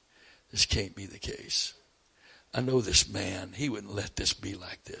case. This can't be the case. I know this man. He wouldn't let this be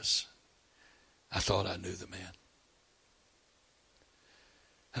like this. I thought I knew the man.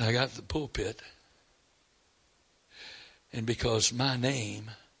 And I got to the pulpit, and because my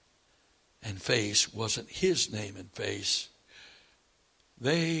name and face wasn't his name and face,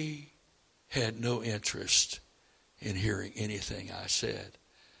 they had no interest in hearing anything I said.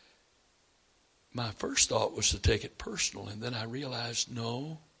 My first thought was to take it personal, and then I realized,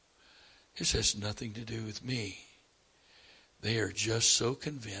 no, this has nothing to do with me. They are just so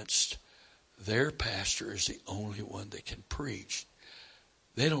convinced their pastor is the only one that can preach.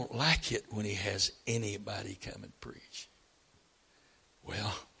 They don't like it when he has anybody come and preach.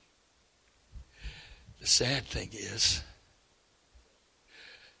 Well, the sad thing is,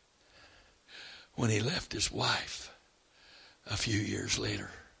 when he left his wife a few years later,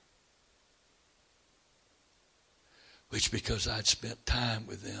 which because I'd spent time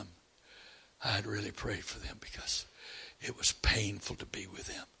with them, I'd really prayed for them because it was painful to be with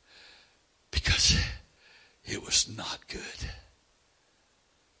them, because it was not good.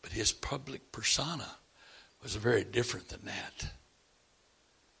 But his public persona was very different than that.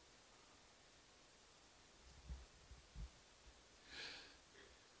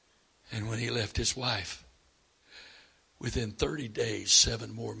 And when he left his wife, within 30 days,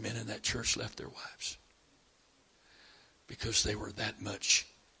 7 more men in that church left their wives. Because they were that much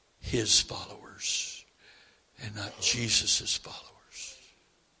his followers and not Jesus' followers.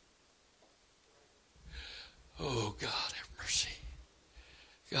 Oh, God have mercy.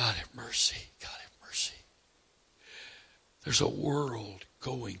 God have mercy. God have mercy. There's a world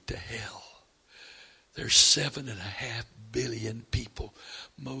going to hell. There's 7.5 billion people,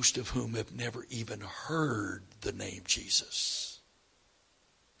 most of whom have never even heard the name Jesus.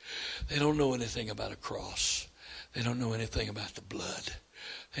 They don't know anything about a cross. They don't know anything about the blood.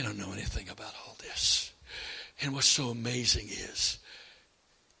 They don't know anything about all this. And what's so amazing is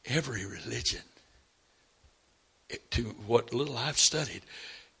every religion, to what little I've studied,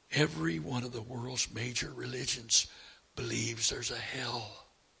 every one of the world's major religions believes there's a hell.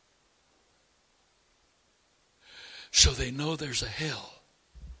 So they know there's a hell.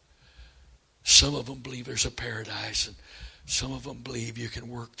 Some of them believe there's a paradise, and some of them believe you can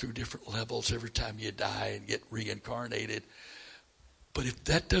work through different levels every time you die and get reincarnated. But if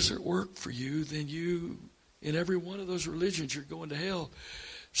that doesn't work for you, then you, in every one of those religions, you're going to hell.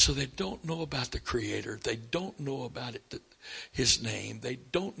 So they don't know about the Creator. They don't know about His name. They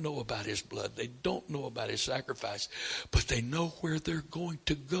don't know about His blood. They don't know about His sacrifice. But they know where they're going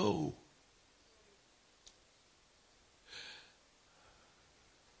to go.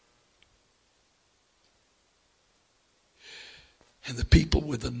 And the people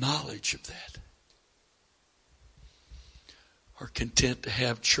with the knowledge of that are content to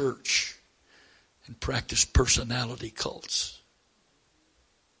have church and practice personality cults.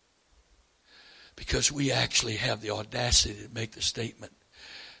 Because we actually have the audacity to make the statement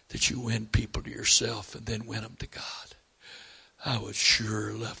that you win people to yourself and then win them to God. I would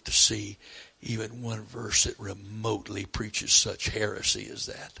sure love to see even one verse that remotely preaches such heresy as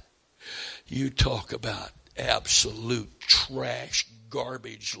that. You talk about absolute trash,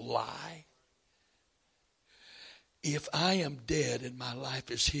 garbage, lie. If I am dead and my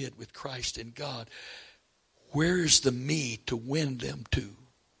life is hid with Christ in God, where is the me to win them to?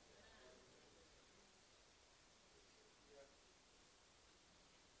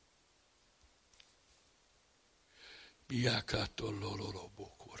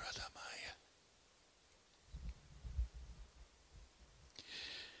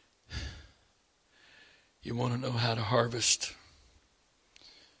 You want to know how to harvest?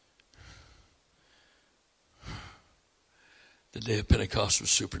 The day of Pentecost was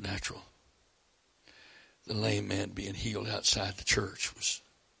supernatural. The lame man being healed outside the church was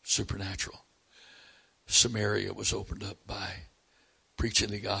supernatural. Samaria was opened up by preaching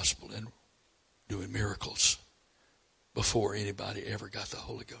the gospel and doing miracles before anybody ever got the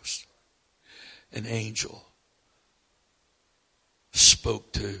Holy Ghost. An angel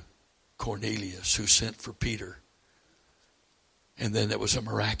spoke to Cornelius, who sent for Peter. And then there was a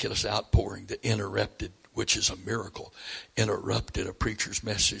miraculous outpouring that interrupted, which is a miracle, interrupted a preacher's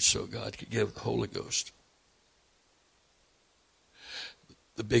message so God could give the Holy Ghost.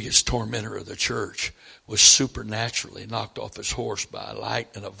 The biggest tormentor of the church was supernaturally knocked off his horse by a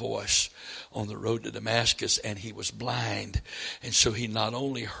light and a voice on the road to Damascus, and he was blind. And so he not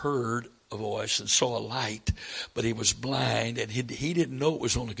only heard a voice and saw a light, but he was blind, and he didn't know it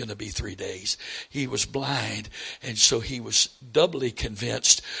was only going to be 3 days. He was blind, and so he was doubly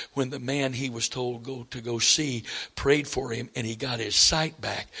convinced when the man he was told to go see prayed for him, and he got his sight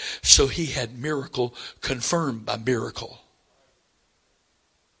back. So he had miracle confirmed by miracle.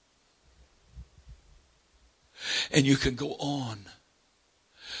 And you can go on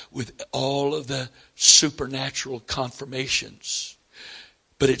with all of the supernatural confirmations.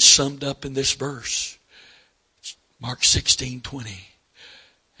 But it's summed up in this verse. Mark 16:20.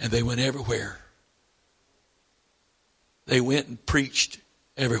 And they went everywhere. They went and preached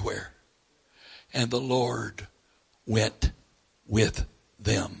everywhere. And the Lord went with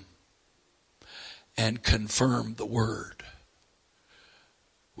them and confirmed the word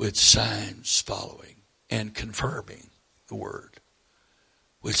with signs following. And confirming the word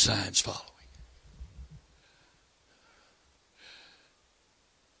with signs following.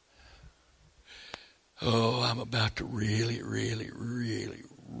 Oh, I'm about to really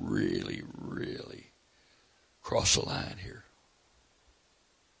cross the line here.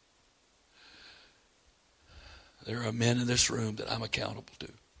 There are men in this room that I'm accountable to.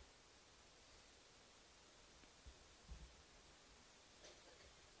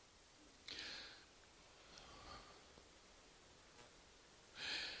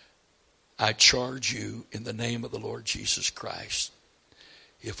 I charge you in the name of the Lord Jesus Christ,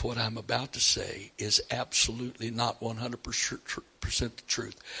 if what I'm about to say is absolutely not 100% the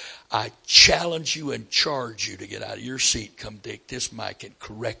truth, I challenge you and charge you to get out of your seat, come take this mic and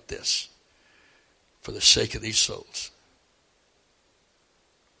correct this for the sake of these souls.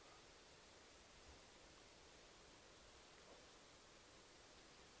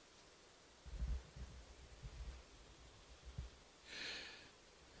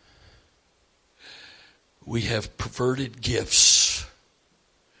 We have perverted gifts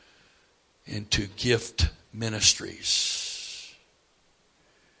into gift ministries.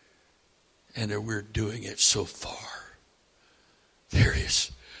 And we're doing it so far. There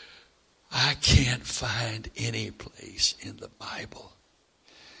is can't find any place in the Bible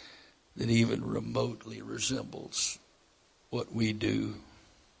that even remotely resembles what we do.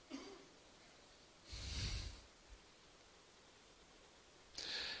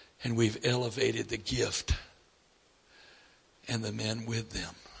 And we've elevated the gift and the men with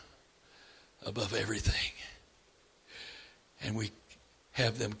them above everything. And we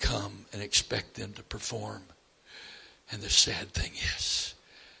have them come and expect them to perform. And the sad thing is,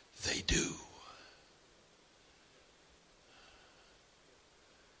 they do.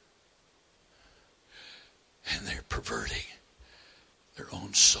 And they're perverting their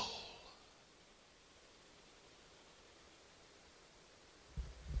own soul.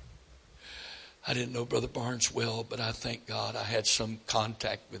 I didn't know Brother Barnes well, but I thank God I had some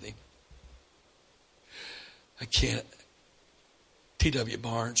contact with him. T.W.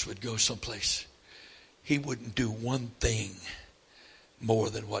 Barnes would go someplace. He wouldn't do one thing more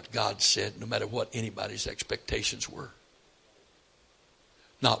than what God said, no matter what anybody's expectations were.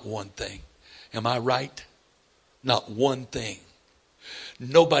 Not one thing. Am I right? Not one thing.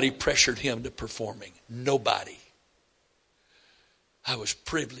 Nobody pressured him to performing. Nobody. I was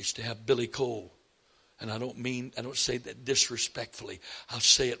privileged to have Billy Cole. And I don't say that disrespectfully. I'll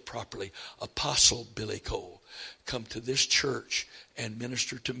say it properly. Apostle Billy Cole come to this church and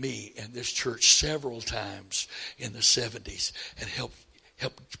minister to me and this church several times in the 70s and help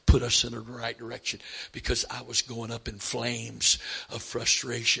put us in the right direction, because I was going up in flames of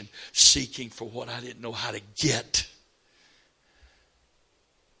frustration, seeking for what I didn't know how to get.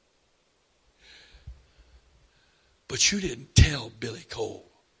 But you didn't tell Billy Cole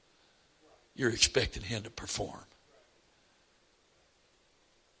you're expecting him to perform,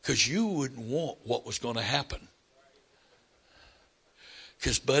 because you wouldn't want what was going to happen.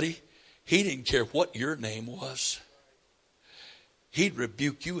 Because, buddy, he didn't care what your name was. He'd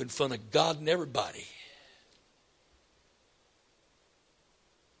rebuke you in front of God and everybody.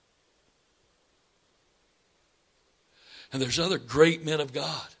 And there's other great men of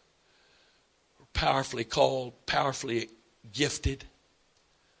God, powerfully called, powerfully gifted.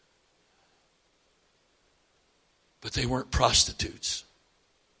 But they weren't prostitutes.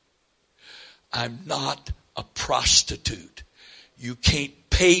 I'm not a prostitute. You can't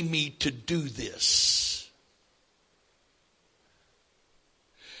pay me to do this.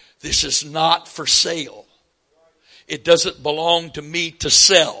 This is not for sale. It doesn't belong to me to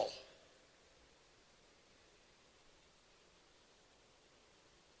sell.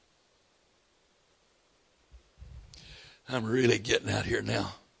 I'm really getting out here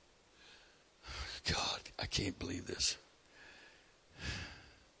now. God, I can't believe this.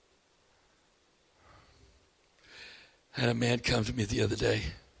 I had a man come to me the other day.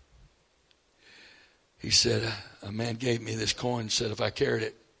 He said, a man gave me this coin and said if I carried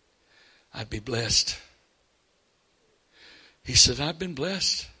it, I'd be blessed. He said, I've been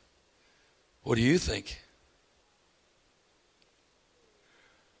blessed. What do you think?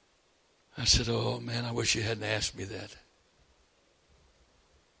 I said, oh man, I wish you hadn't asked me that.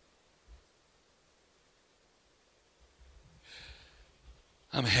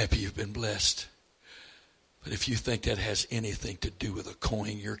 I'm happy you've been blessed. But if you think that has anything to do with a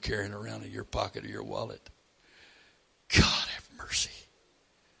coin you're carrying around in your pocket or your wallet, God have mercy.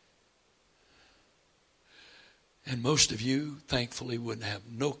 And most of you, thankfully, wouldn't have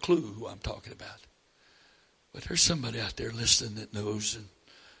no clue who I'm talking about. But there's somebody out there listening that knows, and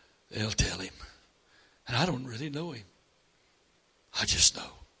they'll tell him. And I don't really know him. I just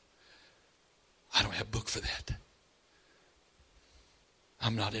know. I don't have a book for that.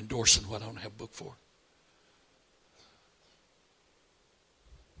 I'm not endorsing what I don't have a book for.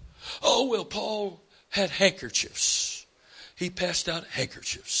 Oh, well, Paul had handkerchiefs. He passed out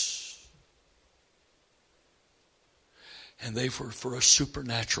handkerchiefs. And they were for a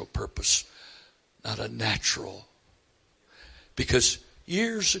supernatural purpose, not a natural. Because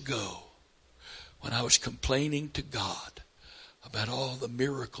years ago, when I was complaining to God about all the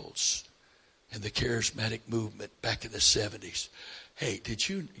miracles in the charismatic movement back in the 70s, hey, did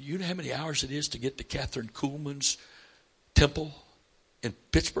you know how many hours it is to get to Catherine Kuhlman's temple in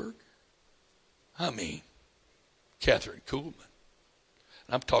Pittsburgh? I mean, Catherine Kuhlman.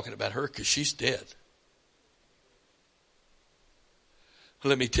 And I'm talking about her because she's dead.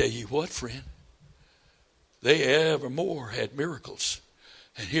 Let me tell you what, friend. They evermore had miracles.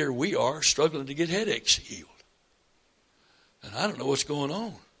 And here we are struggling to get headaches healed. And I don't know what's going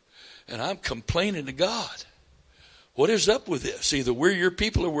on. And I'm complaining to God. What is up with this? Either we're your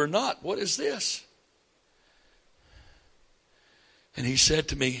people or we're not. What is this? And he said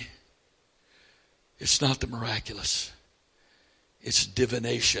to me, it's not the miraculous. It's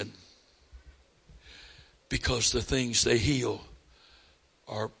divination. because the things they heal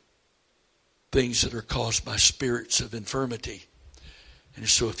are things that are caused by spirits of infirmity. And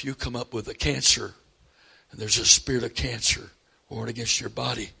so if you come up with a cancer, and there's a spirit of cancer warring against your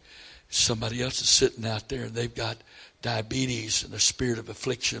body, somebody else is sitting out there and they've got diabetes and a spirit of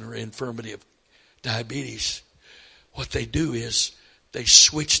affliction or infirmity of diabetes, what they do is they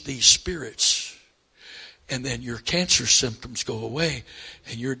switch these spirits, and then your cancer symptoms go away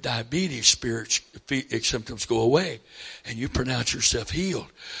and your diabetes symptoms go away, and you pronounce yourself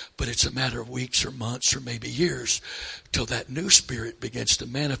healed. But it's a matter of weeks or months or maybe years till that new spirit begins to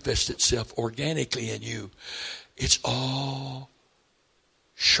manifest itself organically in you. It's all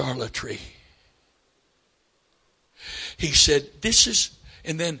charlatanry. He said, this is,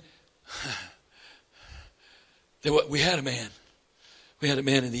 and then we had a man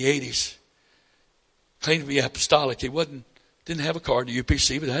in the 80s, claimed to be apostolic. He didn't have a card to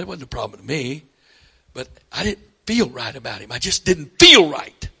UPC, but that wasn't a problem to me. But I didn't feel right about him. I just didn't feel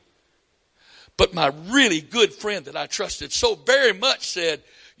right. But my really good friend that I trusted so very much said,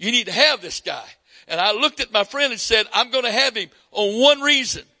 you need to have this guy. And I looked at my friend and said, I'm going to have him on one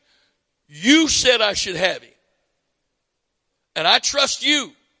reason. You said I should have him. And I trust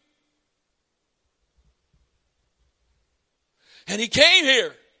you. And he came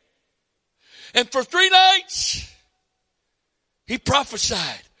here. And for 3 nights, he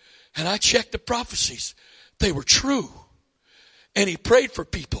prophesied. And I checked the prophecies. They were true. And he prayed for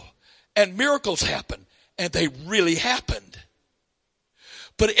people. And miracles happened. And they really happened.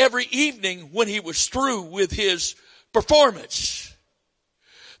 But every evening when he was through with his performance,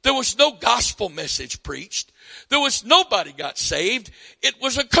 there was no gospel message preached. There was nobody got saved. It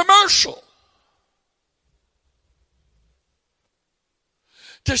was a commercial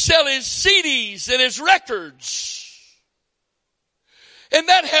to sell his CDs and his records. And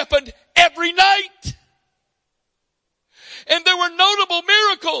that happened every night. And there were notable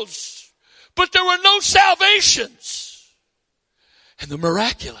miracles, but there were no salvations. And the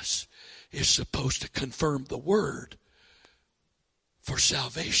miraculous is supposed to confirm the word for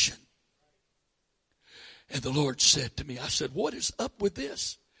salvation. And the Lord said to me, I said, what is up with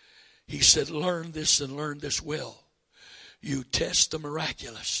this? He said, learn this and learn this well. You test the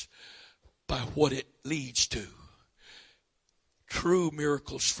miraculous by what it leads to. True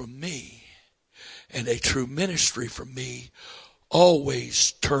miracles from me and a true ministry from me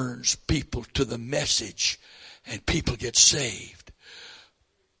always turns people to the message and people get saved.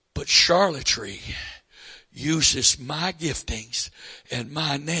 But charlatanry uses my giftings and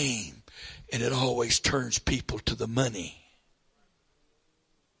my name, and it always turns people to the money.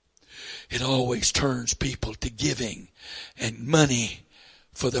 It always turns people to giving and money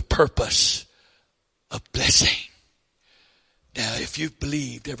for the purpose of blessing. Now, if you've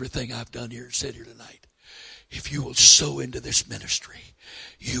believed everything I've done here and said here tonight, if you will sow into this ministry,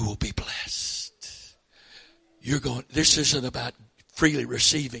 you will be blessed. This isn't about freely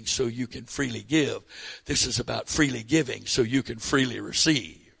receiving so you can freely give. This is about freely giving so you can freely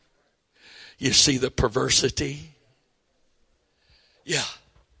receive. You see the perversity? Yeah.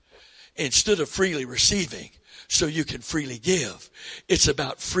 Instead of freely receiving so you can freely give, it's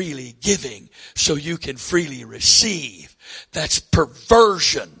about freely giving so you can freely receive. That's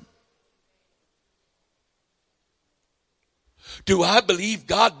perversion. Do I believe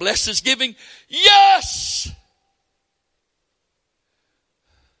God blesses giving? Yes!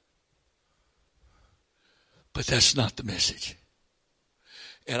 But that's not the message.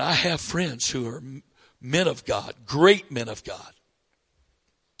 And I have friends who are men of God, great men of God,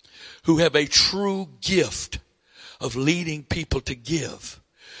 who have a true gift of leading people to give.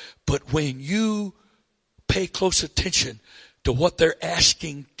 But when you pay close attention to what they're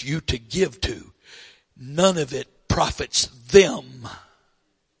asking you to give to, none of it profits them.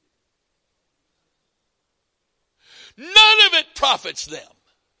 None of it profits them.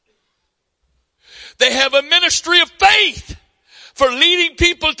 They have a ministry of faith for leading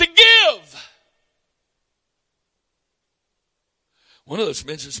people to give. One of those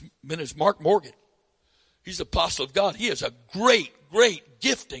men is Mark Morgan. He's the apostle of God. He has a great, great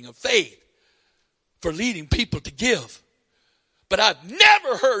gifting of faith for leading people to give. But I've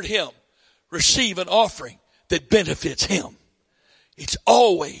never heard him receive an offering that benefits him. It's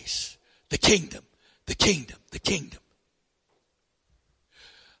always the kingdom, the kingdom, the kingdom.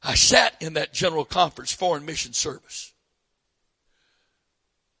 I sat in that General Conference Foreign Mission Service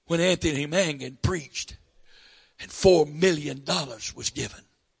when Anthony Mangun preached, and $4 million was given.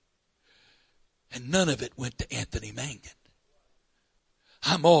 And none of it went to Anthony Mangun.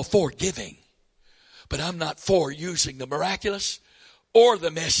 I'm all for giving, but I'm not for using the miraculous or the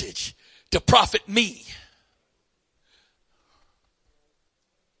message to profit me.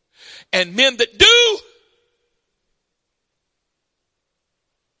 and men that do,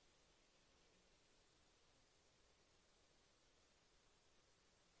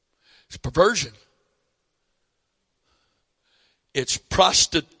 it's perversion. It's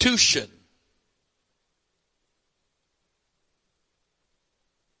prostitution.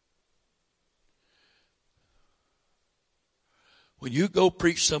 When you go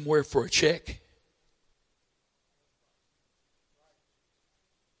preach somewhere for a check,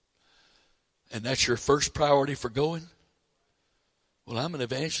 and that's your first priority for going, well, I'm an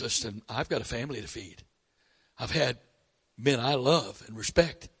evangelist and I've got a family to feed. I've had men I love and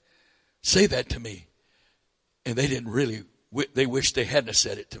respect say that to me, and they didn't really, they wish they hadn't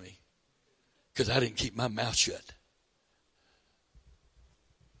said it to me because I didn't keep my mouth shut.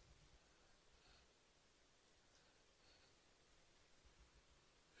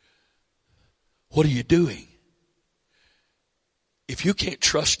 What are you doing? If you can't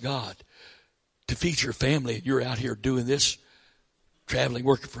trust God to feed your family and you're out here doing this, traveling,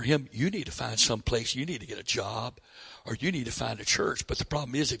 working for Him, you need to find some place. You need to get a job or you need to find a church. But the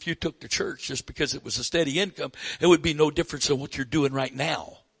problem is if you took the church just because it was a steady income, it would be no different than what you're doing right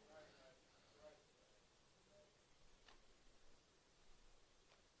now.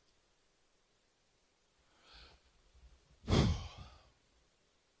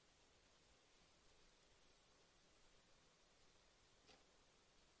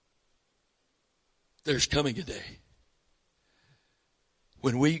 There's coming a day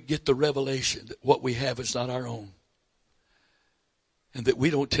when we get the revelation that what we have is not our own and that we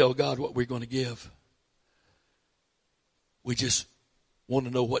don't tell God what we're going to give. We just want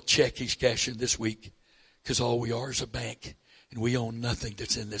to know what check He's cashing this week because all we are is a bank and we own nothing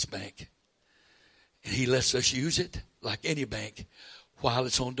that's in this bank. And He lets us use it like any bank while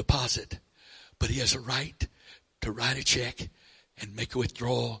it's on deposit. But He has a right to write a check and make a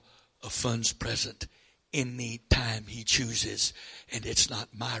withdrawal of funds present any time He chooses. And it's not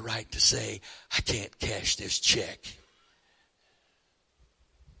my right to say, I can't cash this check.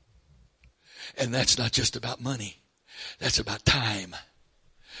 And that's not just about money. That's about time.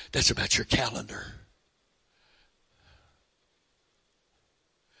 That's about your calendar.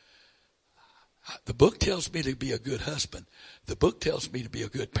 The book tells me to be a good husband. The book tells me to be a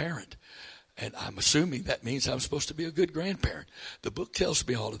good parent. And I'm assuming that means I'm supposed to be a good grandparent. The book tells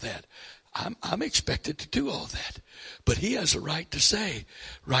me all of that. I'm expected to do all that. But He has a right to say,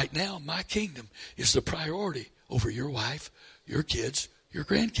 right now, my kingdom is the priority over your wife, your kids, your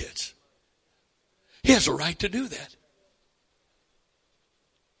grandkids. He has a right to do that.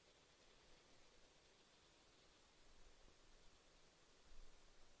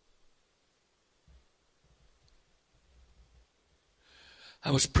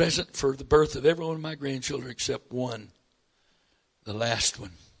 I was present for the birth of every one of my grandchildren except one, the last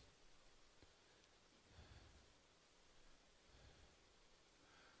one.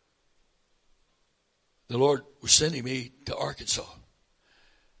 The Lord was sending me to Arkansas.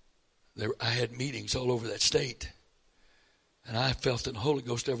 I had meetings all over that state. And I felt in the Holy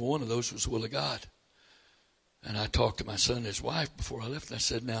Ghost every one of those was the will of God. And I talked to my son and his wife before I left. And I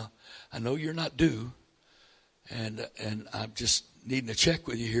said, now, I know you're not due. And I'm just needing to check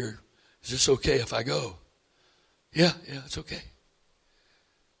with you here. Is this okay if I go? Yeah, it's okay.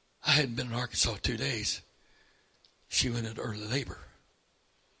 I hadn't been in Arkansas 2 days. She went into early labor.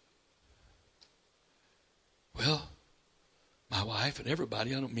 Well, my wife and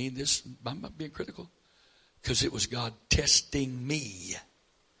everybody, I don't mean this, I'm not being critical, because it was God testing me.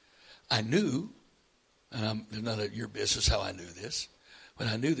 I knew, and it's none of your business how I knew this, but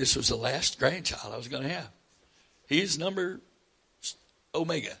I knew this was the last grandchild I was going to have. He's number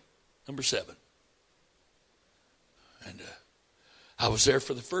Omega, number 7. And I was there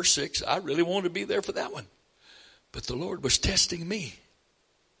for the first 6. I really wanted to be there for that one. But the Lord was testing me.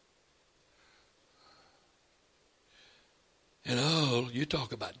 And you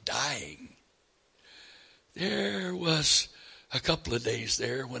talk about dying. There was a couple of days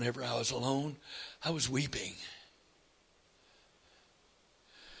there whenever I was alone, I was weeping.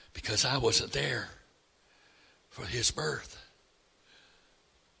 Because I wasn't there for his birth.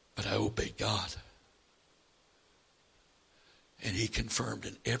 But I obeyed God. And He confirmed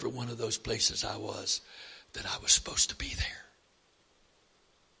in every one of those places I was that I was supposed to be there.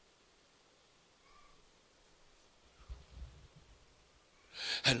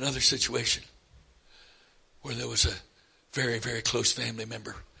 I had another situation where there was a very, very close family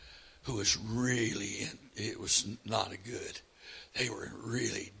member who was really it was not a good. They were in a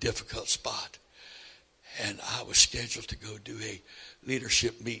really difficult spot. And I was scheduled to go do a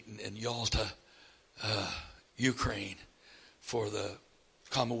leadership meeting in Yalta, Ukraine for the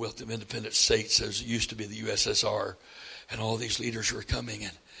Commonwealth of Independent States, as it used to be the USSR, and all these leaders were coming,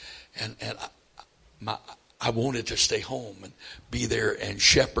 and I wanted to stay home and be there and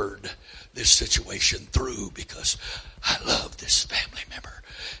shepherd this situation through, because I love this family member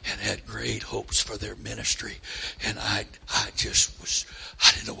and had great hopes for their ministry. And I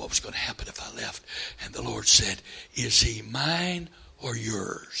didn't know what was going to happen if I left. And the Lord said, is he mine or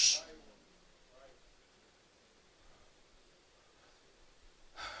yours?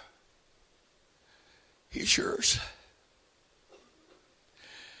 He's yours.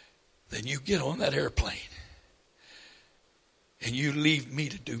 Then you get on that airplane and you leave me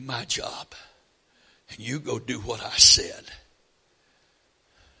to do my job, and you go do what I said.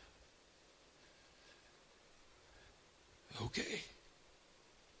 Okay.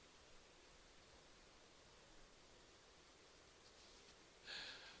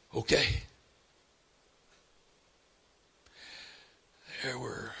 Okay. There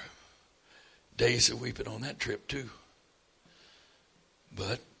were days of weeping on that trip too.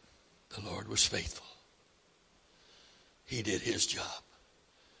 But the Lord was faithful. He did his job.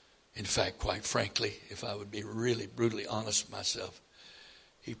 In fact, quite frankly, if I would be really brutally honest with myself,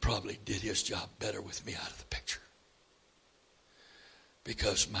 he probably did his job better with me out of the picture.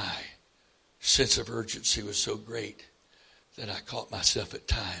 Because my sense of urgency was so great that I caught myself at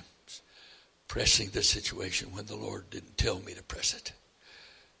times pressing the situation when the Lord didn't tell me to press it,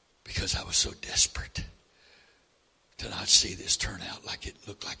 because I was so desperate to not see this turn out like it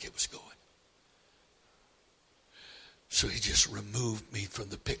looked like it was going. So he just removed me from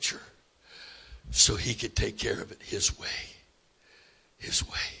the picture so he could take care of it his way. His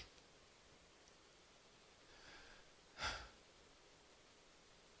way.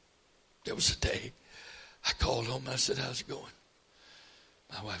 There was a day I called home and I said, how's it going?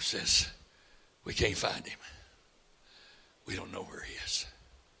 My wife says, we can't find him. We don't know where he is.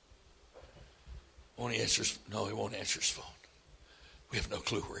 He won't answer his phone. We have no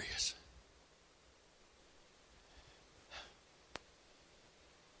clue where he is.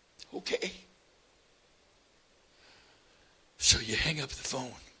 Okay. So you hang up the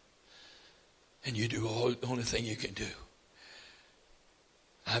phone and you do the only thing you can do.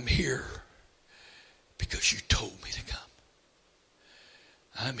 I'm here because you told me to come.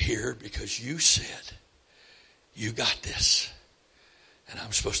 I'm here because you said you got this, and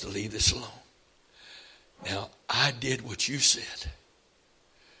I'm supposed to leave this alone. Now, I did what you said,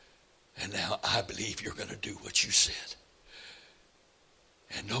 and now I believe you're going to do what you said.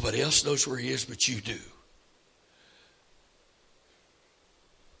 And nobody else knows where he is but you do.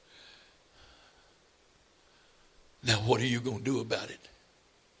 Now, what are you going to do about it?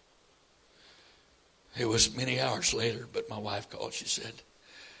 It was many hours later, but my wife called. She said,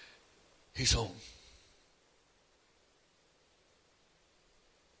 he's home.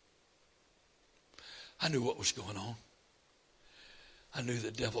 I knew what was going on. I knew the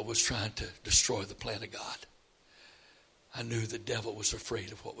devil was trying to destroy the plan of God. I knew the devil was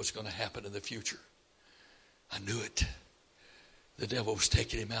afraid of what was going to happen in the future. I knew it. The devil was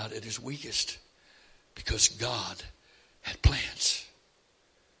taking him out at his weakest because God had plans.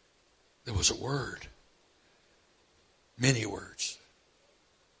 There was a word. Many words.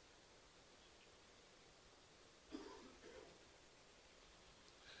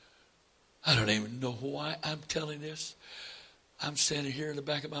 I don't even know why I'm telling this. I'm standing here in the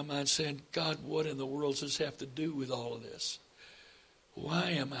back of my mind saying, God, what in the world does this have to do with all of this? Why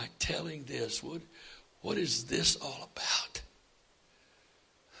am I telling this? What is this all about?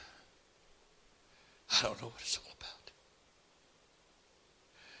 I don't know what it's all about.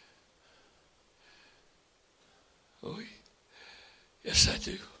 Oh, yes, I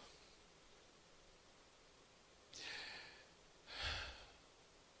do.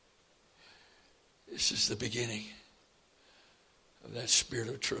 This is the beginning of that spirit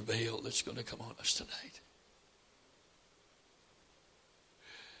of travail that's going to come on us tonight.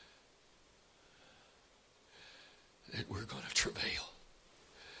 That we're going to travail.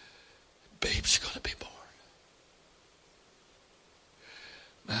 Babe's going to be born.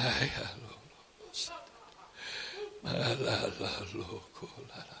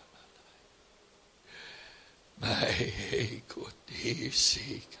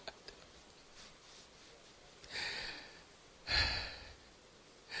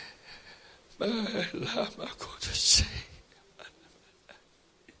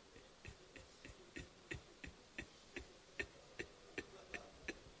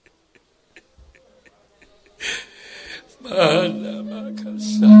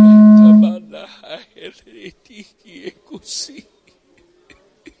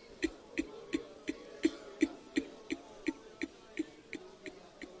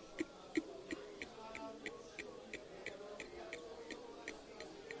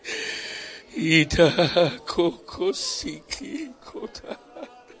 Ita kokosiki kota.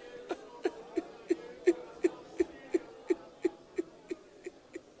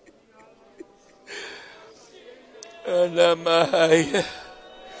 Anamaya.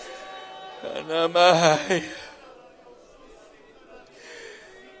 Anamaya.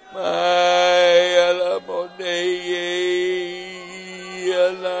 Maya lamoneye.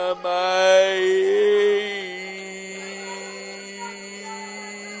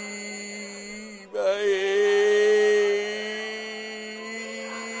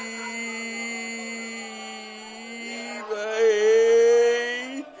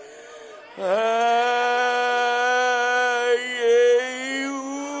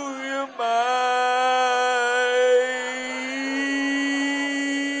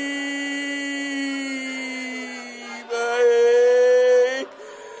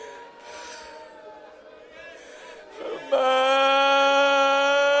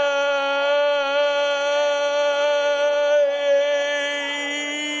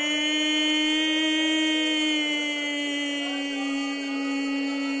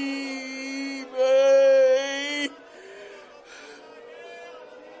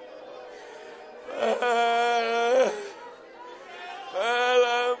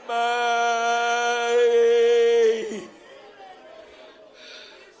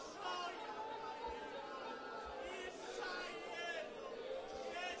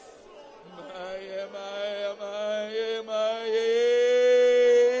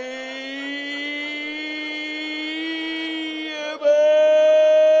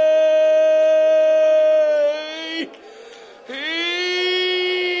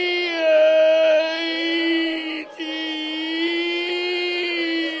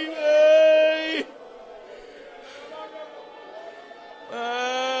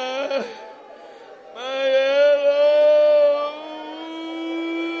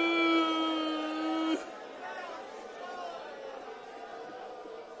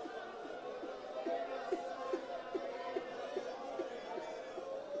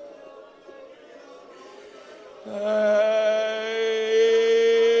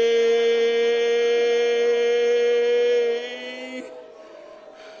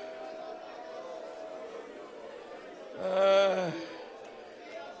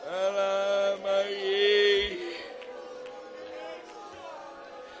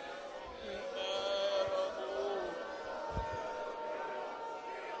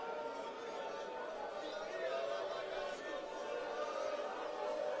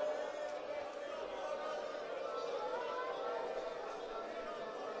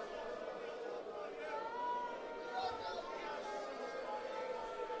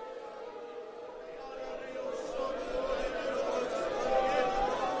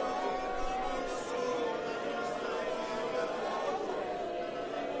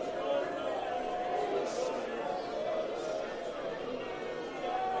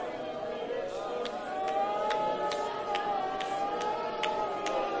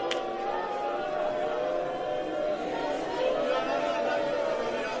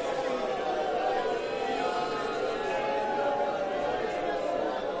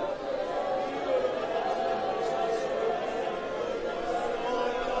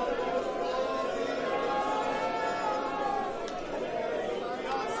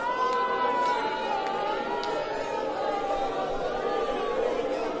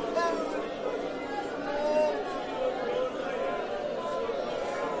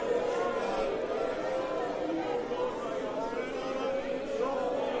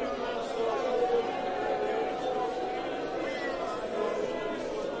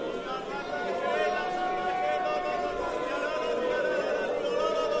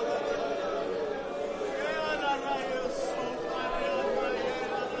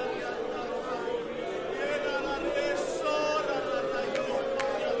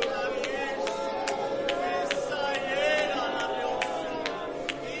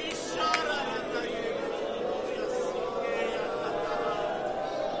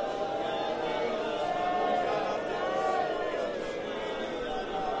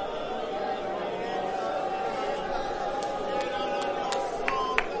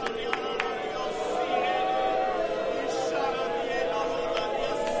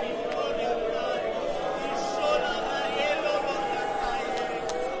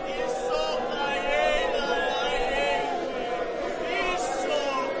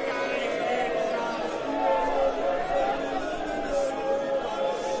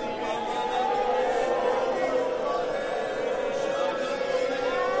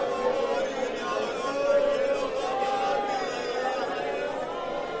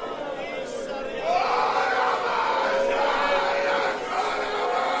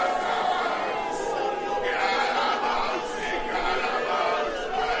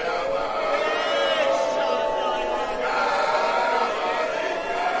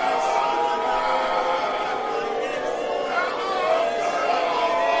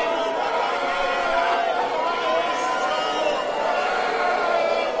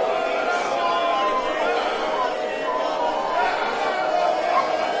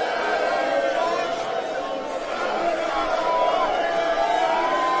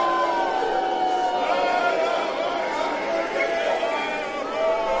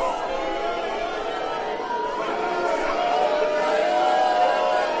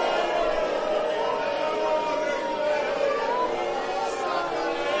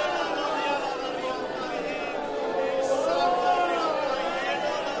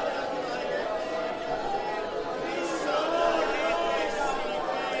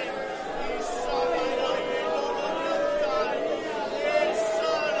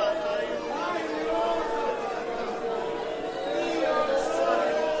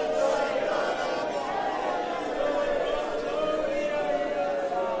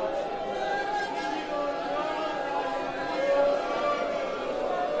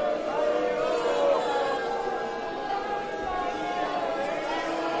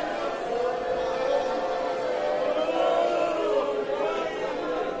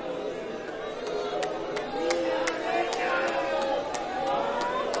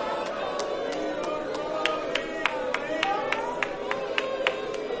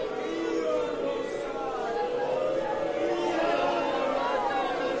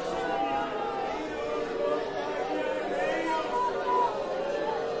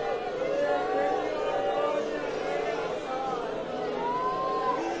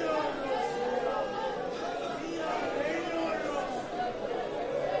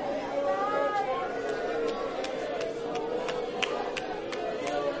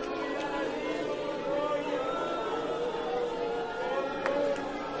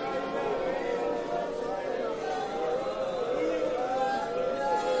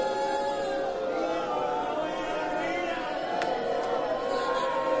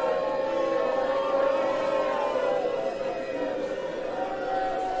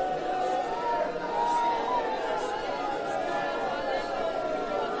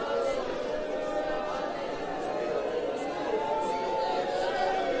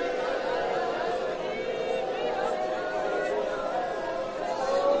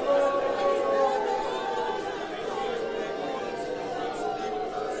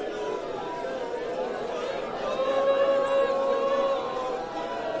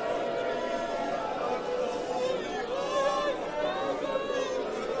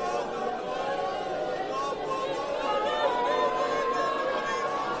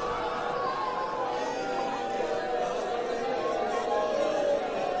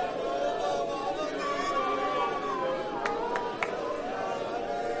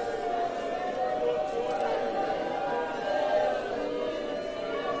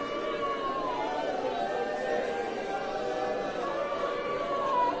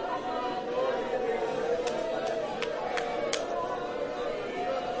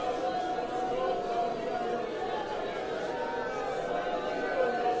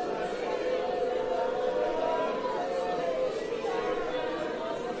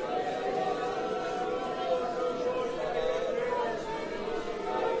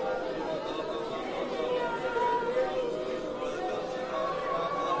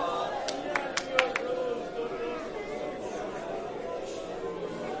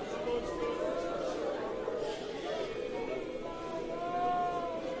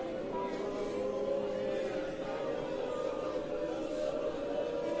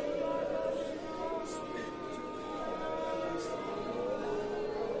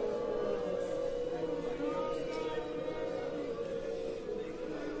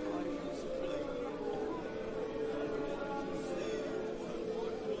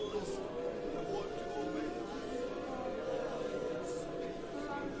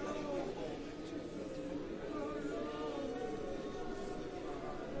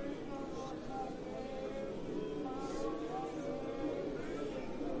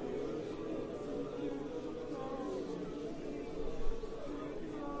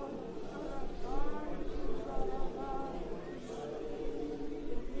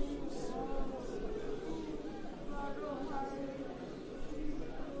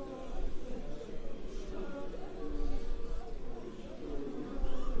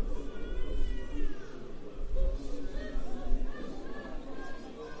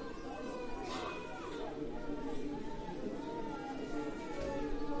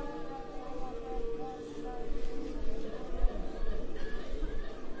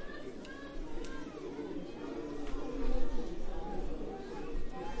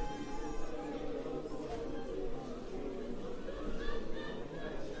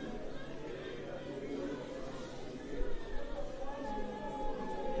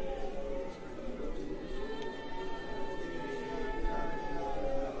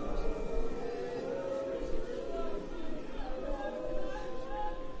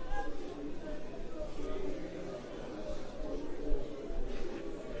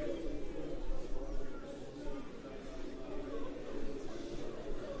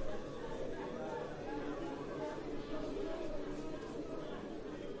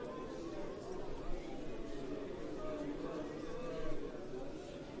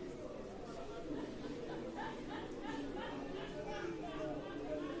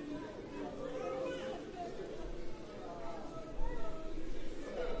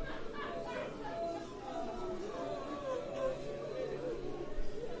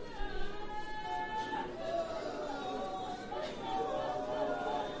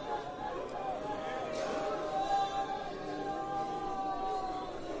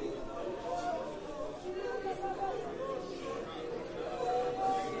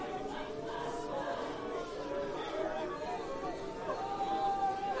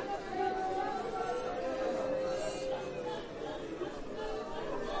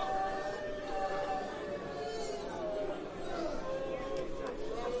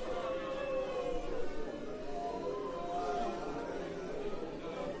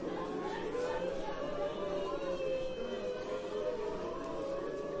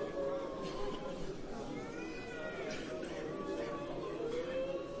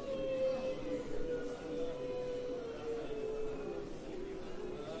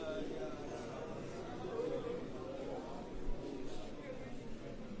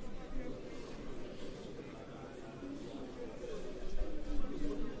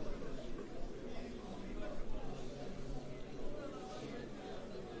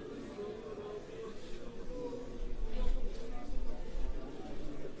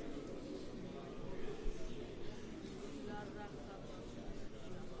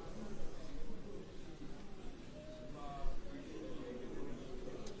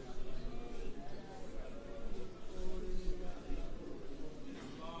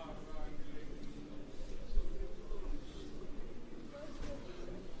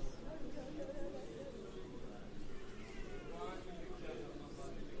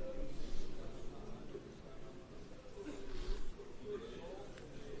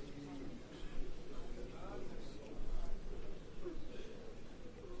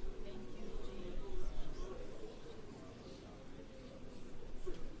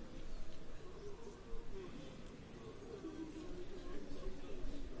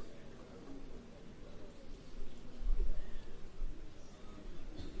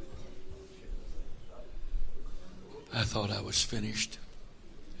 I thought I was finished.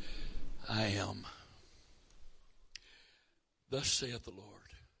 I am. Thus saith the Lord.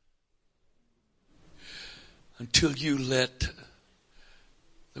 Until you let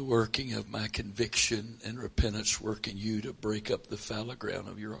the working of my conviction and repentance work in you to break up the fallow ground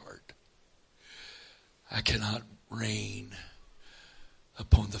of your heart, I cannot reign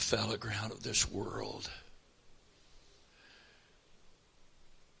upon the fallow ground of this world,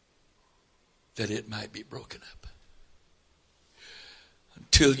 that it might be broken up.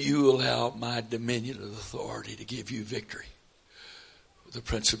 Until you allow my dominion and authority to give you victory with the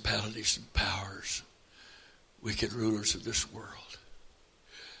principalities and powers, wicked rulers of this world,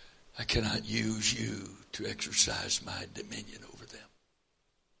 I cannot use you to exercise my dominion over them.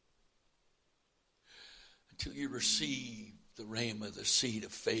 Until you receive the rhema, the seed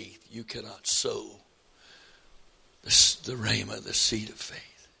of faith, you cannot sow the rhema, the seed of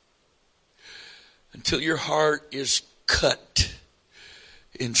faith. Until your heart is cut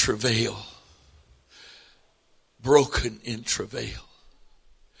in travail, broken in travail,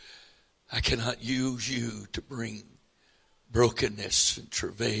 I cannot use you to bring brokenness and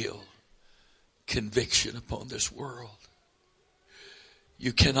travail, conviction upon this world.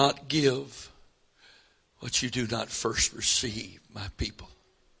 You cannot give what you do not first receive, my people.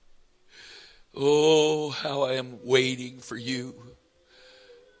 Oh, how I am waiting for you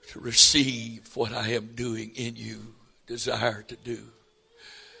to receive what I am doing in you, desire to do,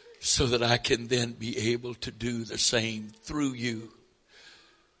 so that I can then be able to do the same through you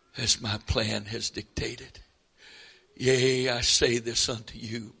as my plan has dictated. Yea, I say this unto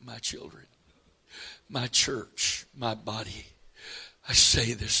you, my children, my church, my body. I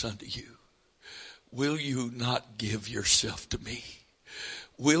say this unto you. Will you not give yourself to me?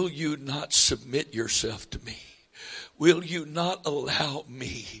 Will you not submit yourself to me? Will you not allow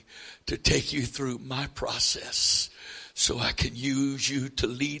me to take you through my process so I can use you to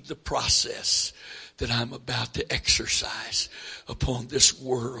lead the process that I'm about to exercise upon this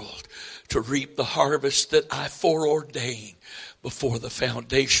world, to reap the harvest that I foreordained before the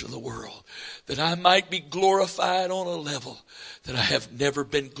foundation of the world, that I might be glorified on a level that I have never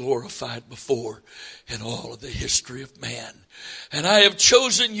been glorified before in all of the history of man. And I have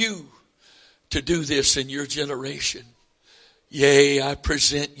chosen you to do this in your generation. Yea, I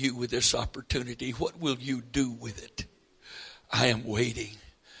present you with this opportunity. What will you do with it? I am waiting.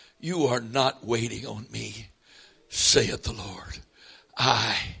 You are not waiting on me, saith the Lord.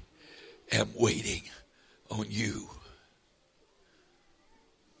 I am waiting on you.